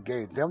 they would have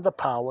gave them the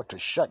power to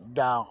shut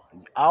down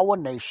our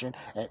nation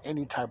and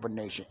any type of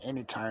nation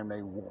anytime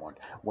they want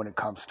when it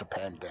comes to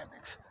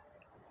pandemics.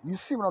 You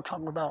see what I'm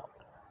talking about?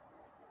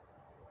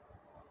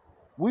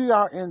 We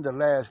are in the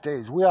last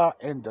days. We are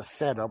in the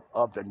setup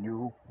of the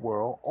new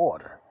world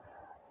order.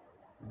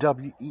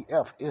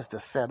 WEF is the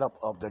setup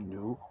of the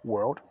new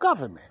world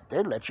government.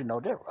 They let you know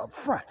they're up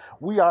front.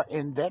 We are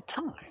in that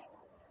time.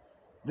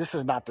 This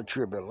is not the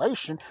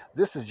tribulation.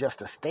 This is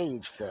just a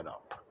stage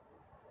setup.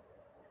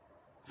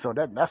 So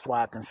that's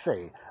why I can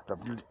say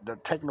the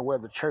taking away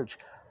of the church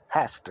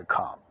has to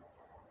come.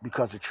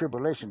 Because the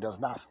tribulation does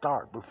not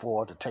start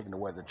before the taking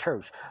away of the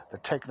church. The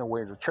taking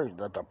away of the church,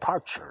 the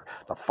departure,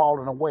 the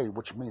falling away,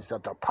 which means the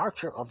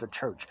departure of the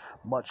church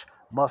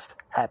must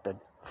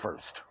happen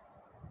first.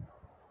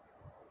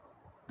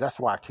 That's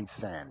why I keep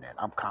saying that.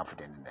 I'm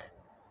confident in that.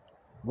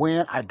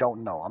 When, I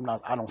don't know.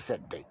 I don't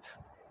set dates.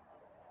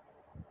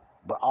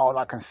 But all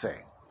I can say,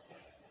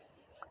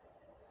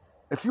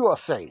 if you are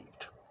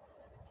saved,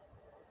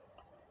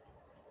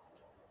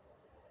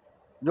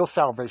 your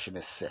salvation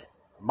is set.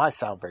 My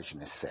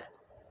salvation is set.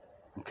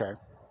 Okay?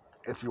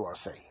 If you are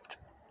saved.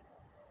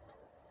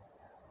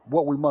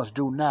 What we must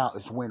do now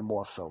is win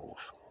more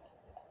souls.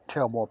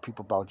 Tell more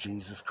people about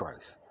Jesus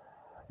Christ.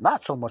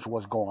 Not so much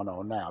what's going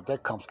on now.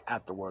 That comes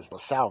afterwards.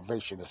 But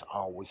salvation is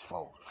always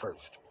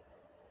first.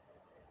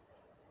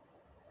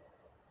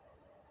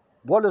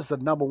 What is the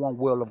number one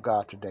will of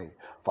God today?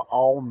 For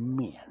all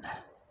men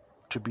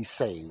to be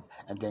saved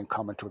and then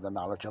come into the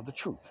knowledge of the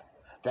truth.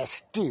 That's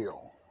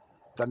still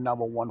the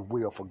number one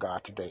will for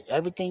God today.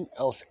 Everything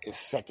else is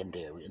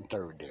secondary and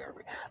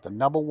tertiary. The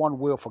number one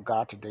will for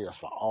God today is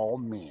for all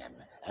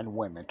men and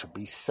women to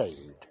be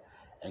saved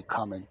and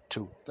come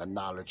into the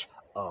knowledge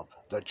of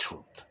the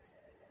truth.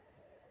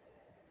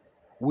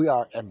 We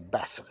are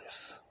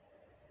ambassadors.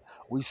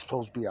 We're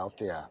supposed to be out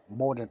there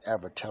more than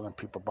ever telling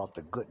people about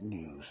the good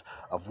news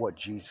of what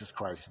Jesus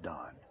Christ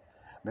done.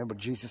 Remember,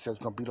 Jesus says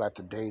it's going to be like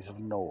the days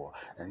of Noah.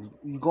 And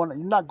you're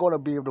not going to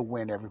be able to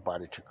win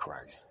everybody to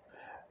Christ.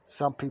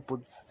 Some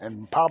people,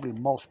 and probably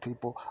most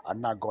people, are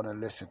not going to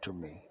listen to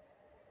me.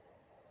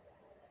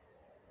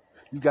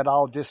 You got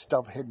all this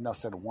stuff hitting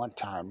us at one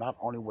time, not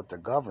only with the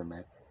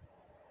government,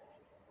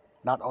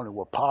 not only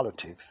with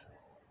politics,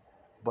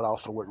 but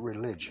also with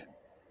religion.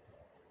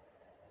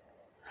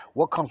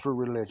 What comes with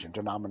religion?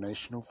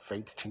 Denominational,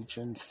 faith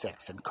teaching,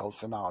 sex and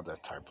cults, and all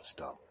that type of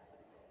stuff.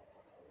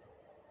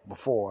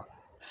 Before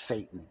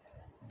Satan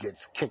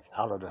gets kicked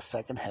out of the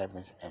second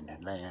heavens and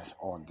lands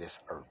on this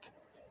earth.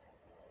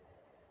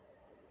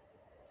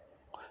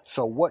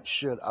 So what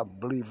should a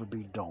believer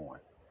be doing?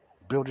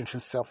 Building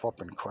himself up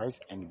in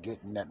Christ and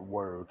getting that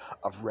word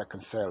of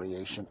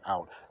reconciliation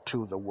out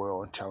to the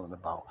world and telling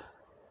about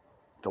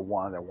the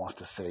one that wants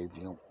to save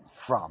you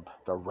from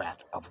the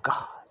wrath of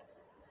God.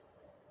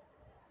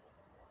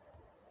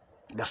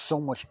 There's so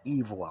much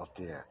evil out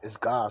there.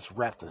 God's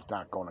wrath is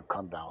not going to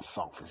come down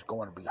soft. It's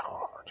going to be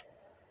hard.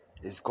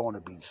 It's going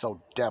to be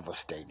so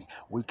devastating.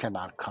 We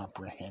cannot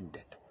comprehend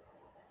it.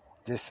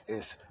 This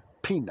is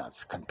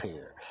peanuts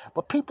compared.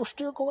 But people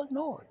still go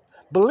ignore it.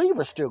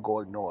 Believers still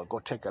go ignore it, go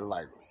take it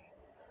lightly.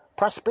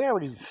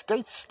 Prosperity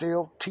states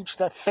still teach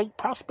that fake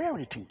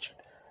prosperity teaching.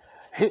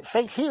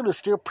 Fake healers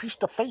still preach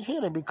the fake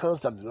healing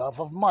because the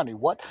love of money.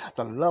 What?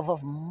 The love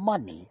of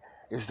money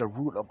is the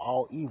root of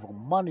all evil.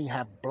 Money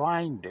have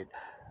blinded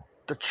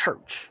the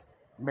church,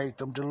 made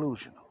them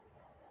delusional.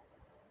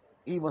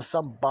 Even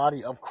some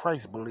body of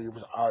Christ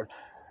believers are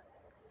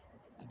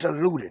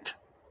deluded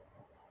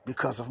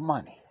because of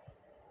money.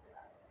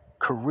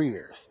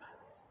 Careers,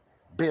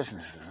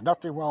 businesses,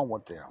 nothing wrong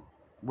with them,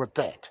 with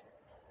that.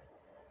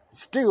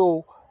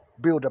 Still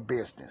build a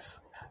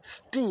business.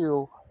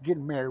 Still get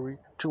married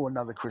to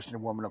another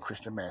Christian woman or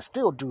Christian man.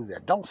 Still do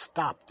that. Don't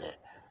stop that.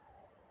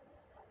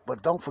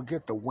 But don't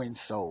forget to win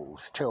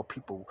souls. Tell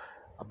people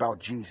about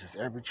Jesus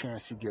every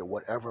chance you get,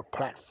 whatever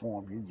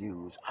platform you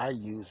use. I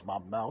use my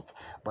mouth,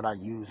 but I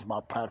use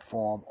my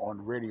platform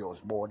on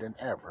radios more than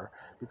ever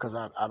because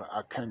I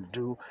can't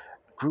do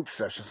group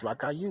sessions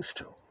like I used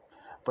to.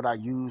 But I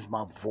use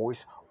my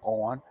voice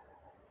on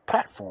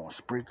platforms,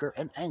 Spreaker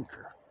and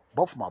Anchor.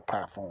 Both of my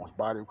platforms,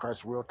 Body of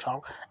Christ Real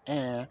Talk,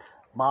 and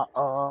my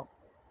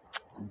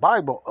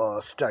Bible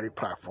study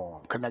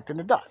platform, Connecting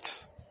the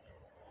Dots.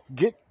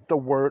 Get the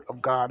word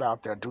of God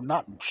out there. Do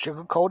not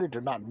sugarcoat it.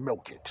 Do not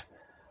milk it.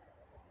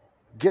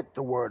 Get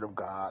the word of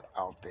God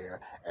out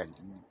there and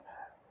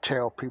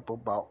tell people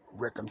about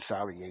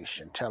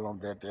reconciliation. Tell them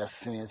that their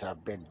sins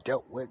have been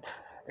dealt with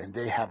and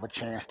they have a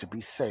chance to be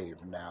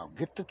saved now.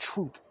 Get the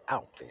truth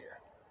out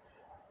there.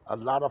 A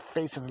lot of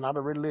faith and a lot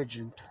of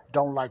religion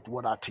don't like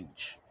what I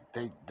teach.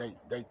 They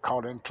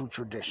caught into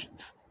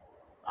traditions.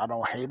 I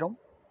don't hate them,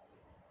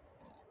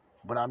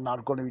 but I'm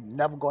never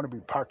going to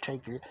be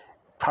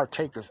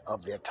partakers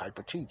of their type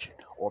of teaching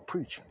or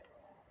preaching.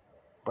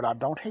 But I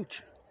don't hate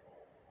you.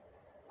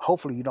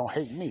 Hopefully you don't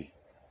hate me.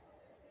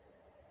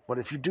 But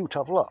if you do,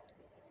 tough luck.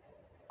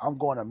 I'm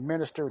going to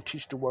minister and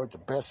teach the word the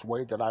best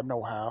way that I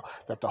know how,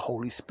 that the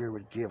Holy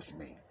Spirit gives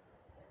me.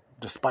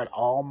 Despite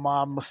all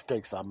my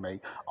mistakes I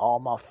make, all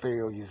my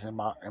failures and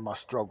my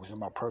struggles in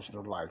my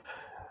personal life,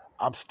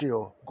 I'm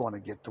still going to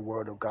get the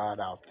word of God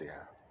out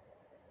there.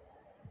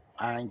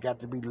 I ain't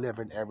got to be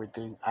living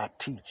everything I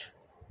teach.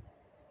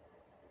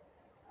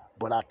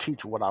 But I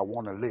teach what I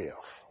want to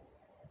live.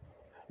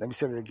 Let me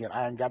say it again.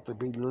 I ain't got to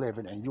be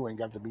living, and you ain't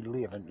got to be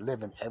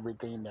living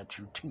everything that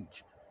you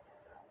teach.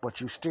 But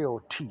you still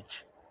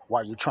teach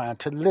while you're trying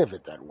to live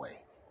it that way.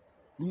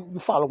 You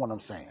follow what I'm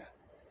saying?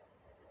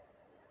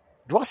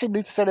 Do I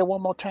need to say that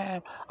one more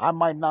time? I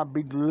might not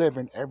be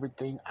living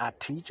everything I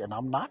teach, and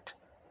I'm not.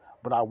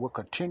 But I will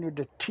continue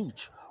to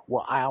teach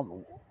why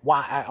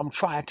I'm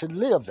trying to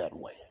live that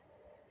way.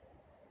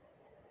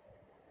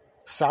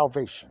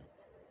 Salvation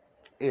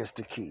is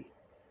the key.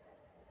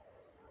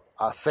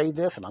 I say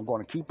this, and I'm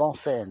going to keep on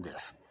saying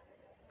this.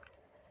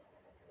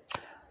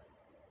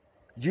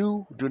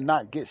 You do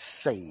not get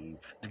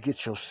saved to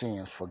get your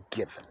sins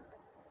forgiven.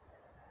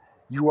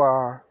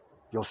 Your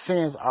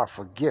sins are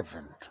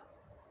forgiven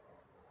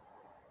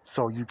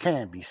so you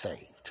can be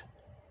saved.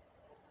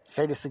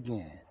 Say this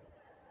again.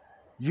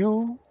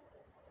 You,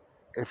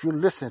 if you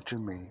listen to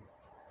me,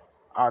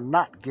 are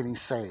not getting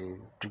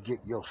saved to get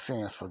your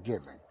sins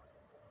forgiven.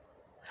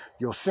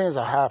 Your sins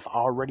have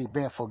already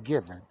been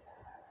forgiven.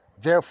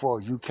 Therefore,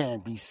 you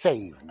can be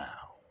saved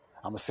now.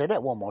 I'm going to say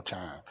that one more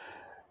time.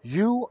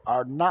 You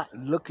are not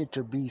looking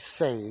to be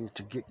saved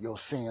to get your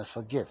sins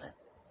forgiven.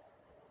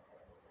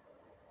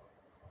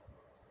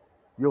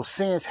 Your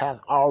sins have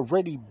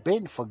already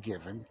been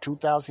forgiven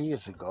 2,000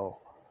 years ago.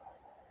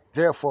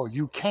 Therefore,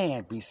 you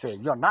can be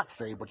saved. You're not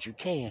saved, but you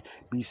can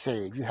be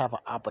saved. You have an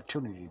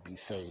opportunity to be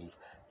saved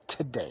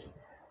today,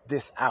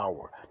 this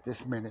hour,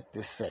 this minute,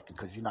 this second,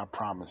 because you're not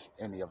promised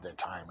any of that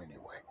time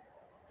anyway.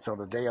 So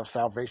the day of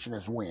salvation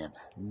is when?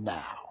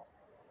 Now.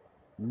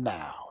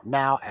 now.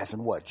 Now as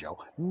in what, Joe?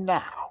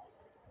 Now.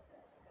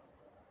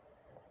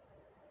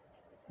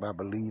 By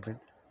believing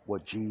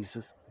what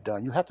Jesus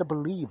done. You have to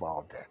believe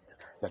all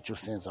that your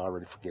sins are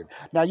already forgiven.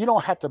 Now, you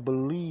don't have to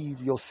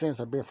believe your sins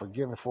have been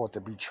forgiven for it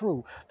to be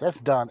true. That's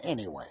done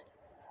anyway.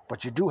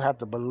 But you do have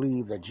to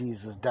believe that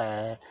Jesus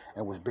died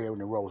and was buried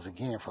and rose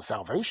again for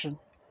salvation.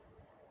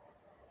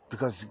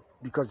 Because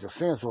your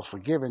sins was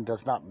forgiven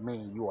does not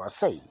mean you are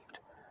saved.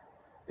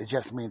 It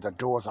just means the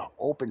doors are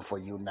open for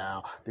you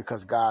now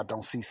because God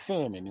don't see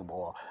sin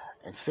anymore.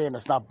 And sin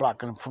is not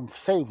blocking him from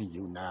saving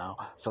you now.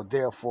 So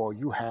therefore,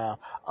 you have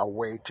a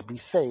way to be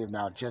saved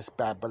now just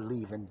by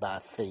believing by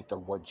faith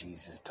of what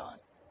Jesus done.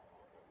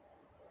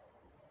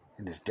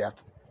 In his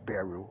death,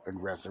 burial,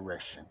 and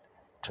resurrection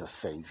to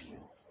save you.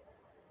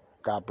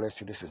 God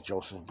bless you. This is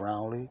Joseph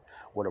Brownlee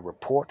with a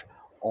report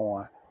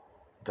on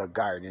the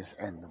guidance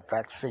and the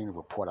vaccine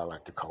report, I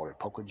like to call it,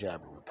 poker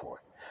jabbing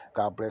report.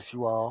 God bless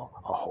you all.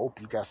 I hope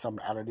you got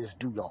something out of this.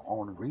 Do your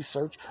own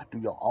research. Do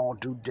your own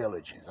due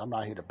diligence. I'm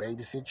not here to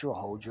babysit you or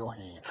hold your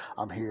hand.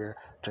 I'm here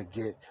to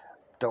get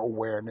the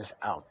awareness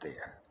out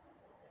there.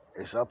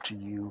 It's up to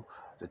you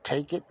to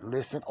take it,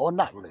 listen, or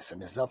not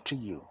listen. It's up to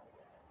you.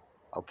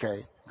 Okay?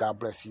 God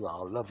bless you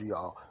all. Love you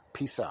all.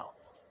 Peace out.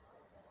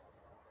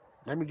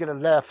 Let me get a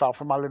laugh out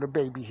from my little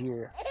baby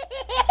here.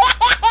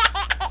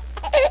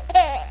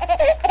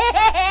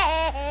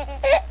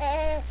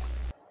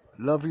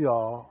 Love you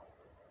all.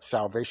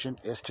 Salvation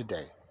is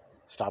today.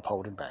 Stop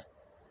holding back.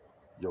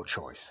 Your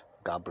choice.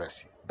 God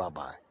bless you.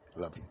 Bye-bye.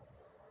 Love you.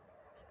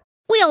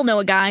 We all know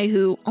a guy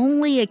who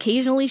only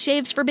occasionally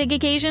shaves for big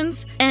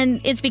occasions,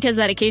 and it's because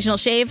that occasional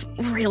shave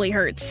really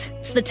hurts.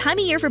 It's the time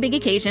of year for big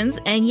occasions,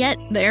 and yet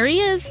there he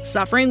is,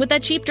 suffering with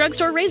that cheap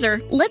drugstore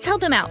razor. Let's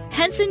help him out.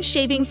 Henson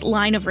Shaving's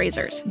line of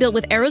razors, built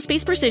with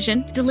aerospace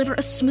precision, deliver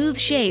a smooth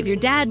shave your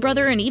dad,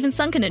 brother, and even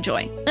son can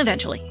enjoy,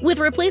 eventually. With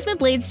replacement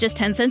blades just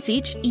 10 cents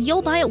each,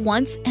 you'll buy it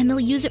once, and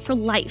they'll use it for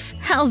life.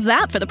 How's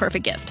that for the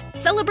perfect gift?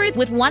 Celebrate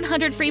with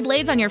 100 free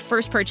blades on your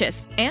first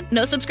purchase, and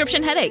no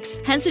subscription headaches.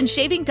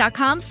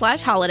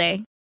 HensonShaving.com/holiday.